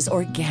 Branch's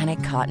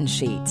organic cotton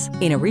sheets.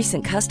 In a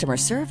recent customer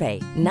survey,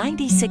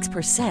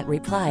 96%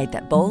 replied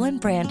that Boll &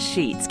 Branch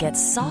sheets get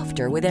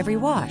softer with every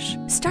wash.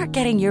 Start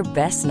getting your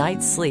best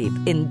night's sleep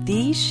in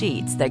these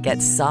sheets that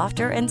get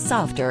softer and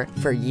softer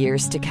for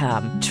years to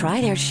come.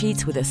 Try their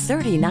sheets with a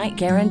 30-night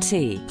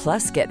guarantee.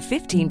 Plus, get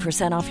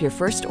 15% off your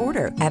first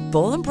order at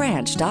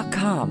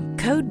bollandbranch.com.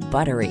 Code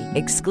BUTTERY.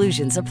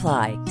 Exclusions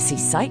apply. See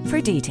site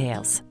for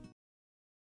details.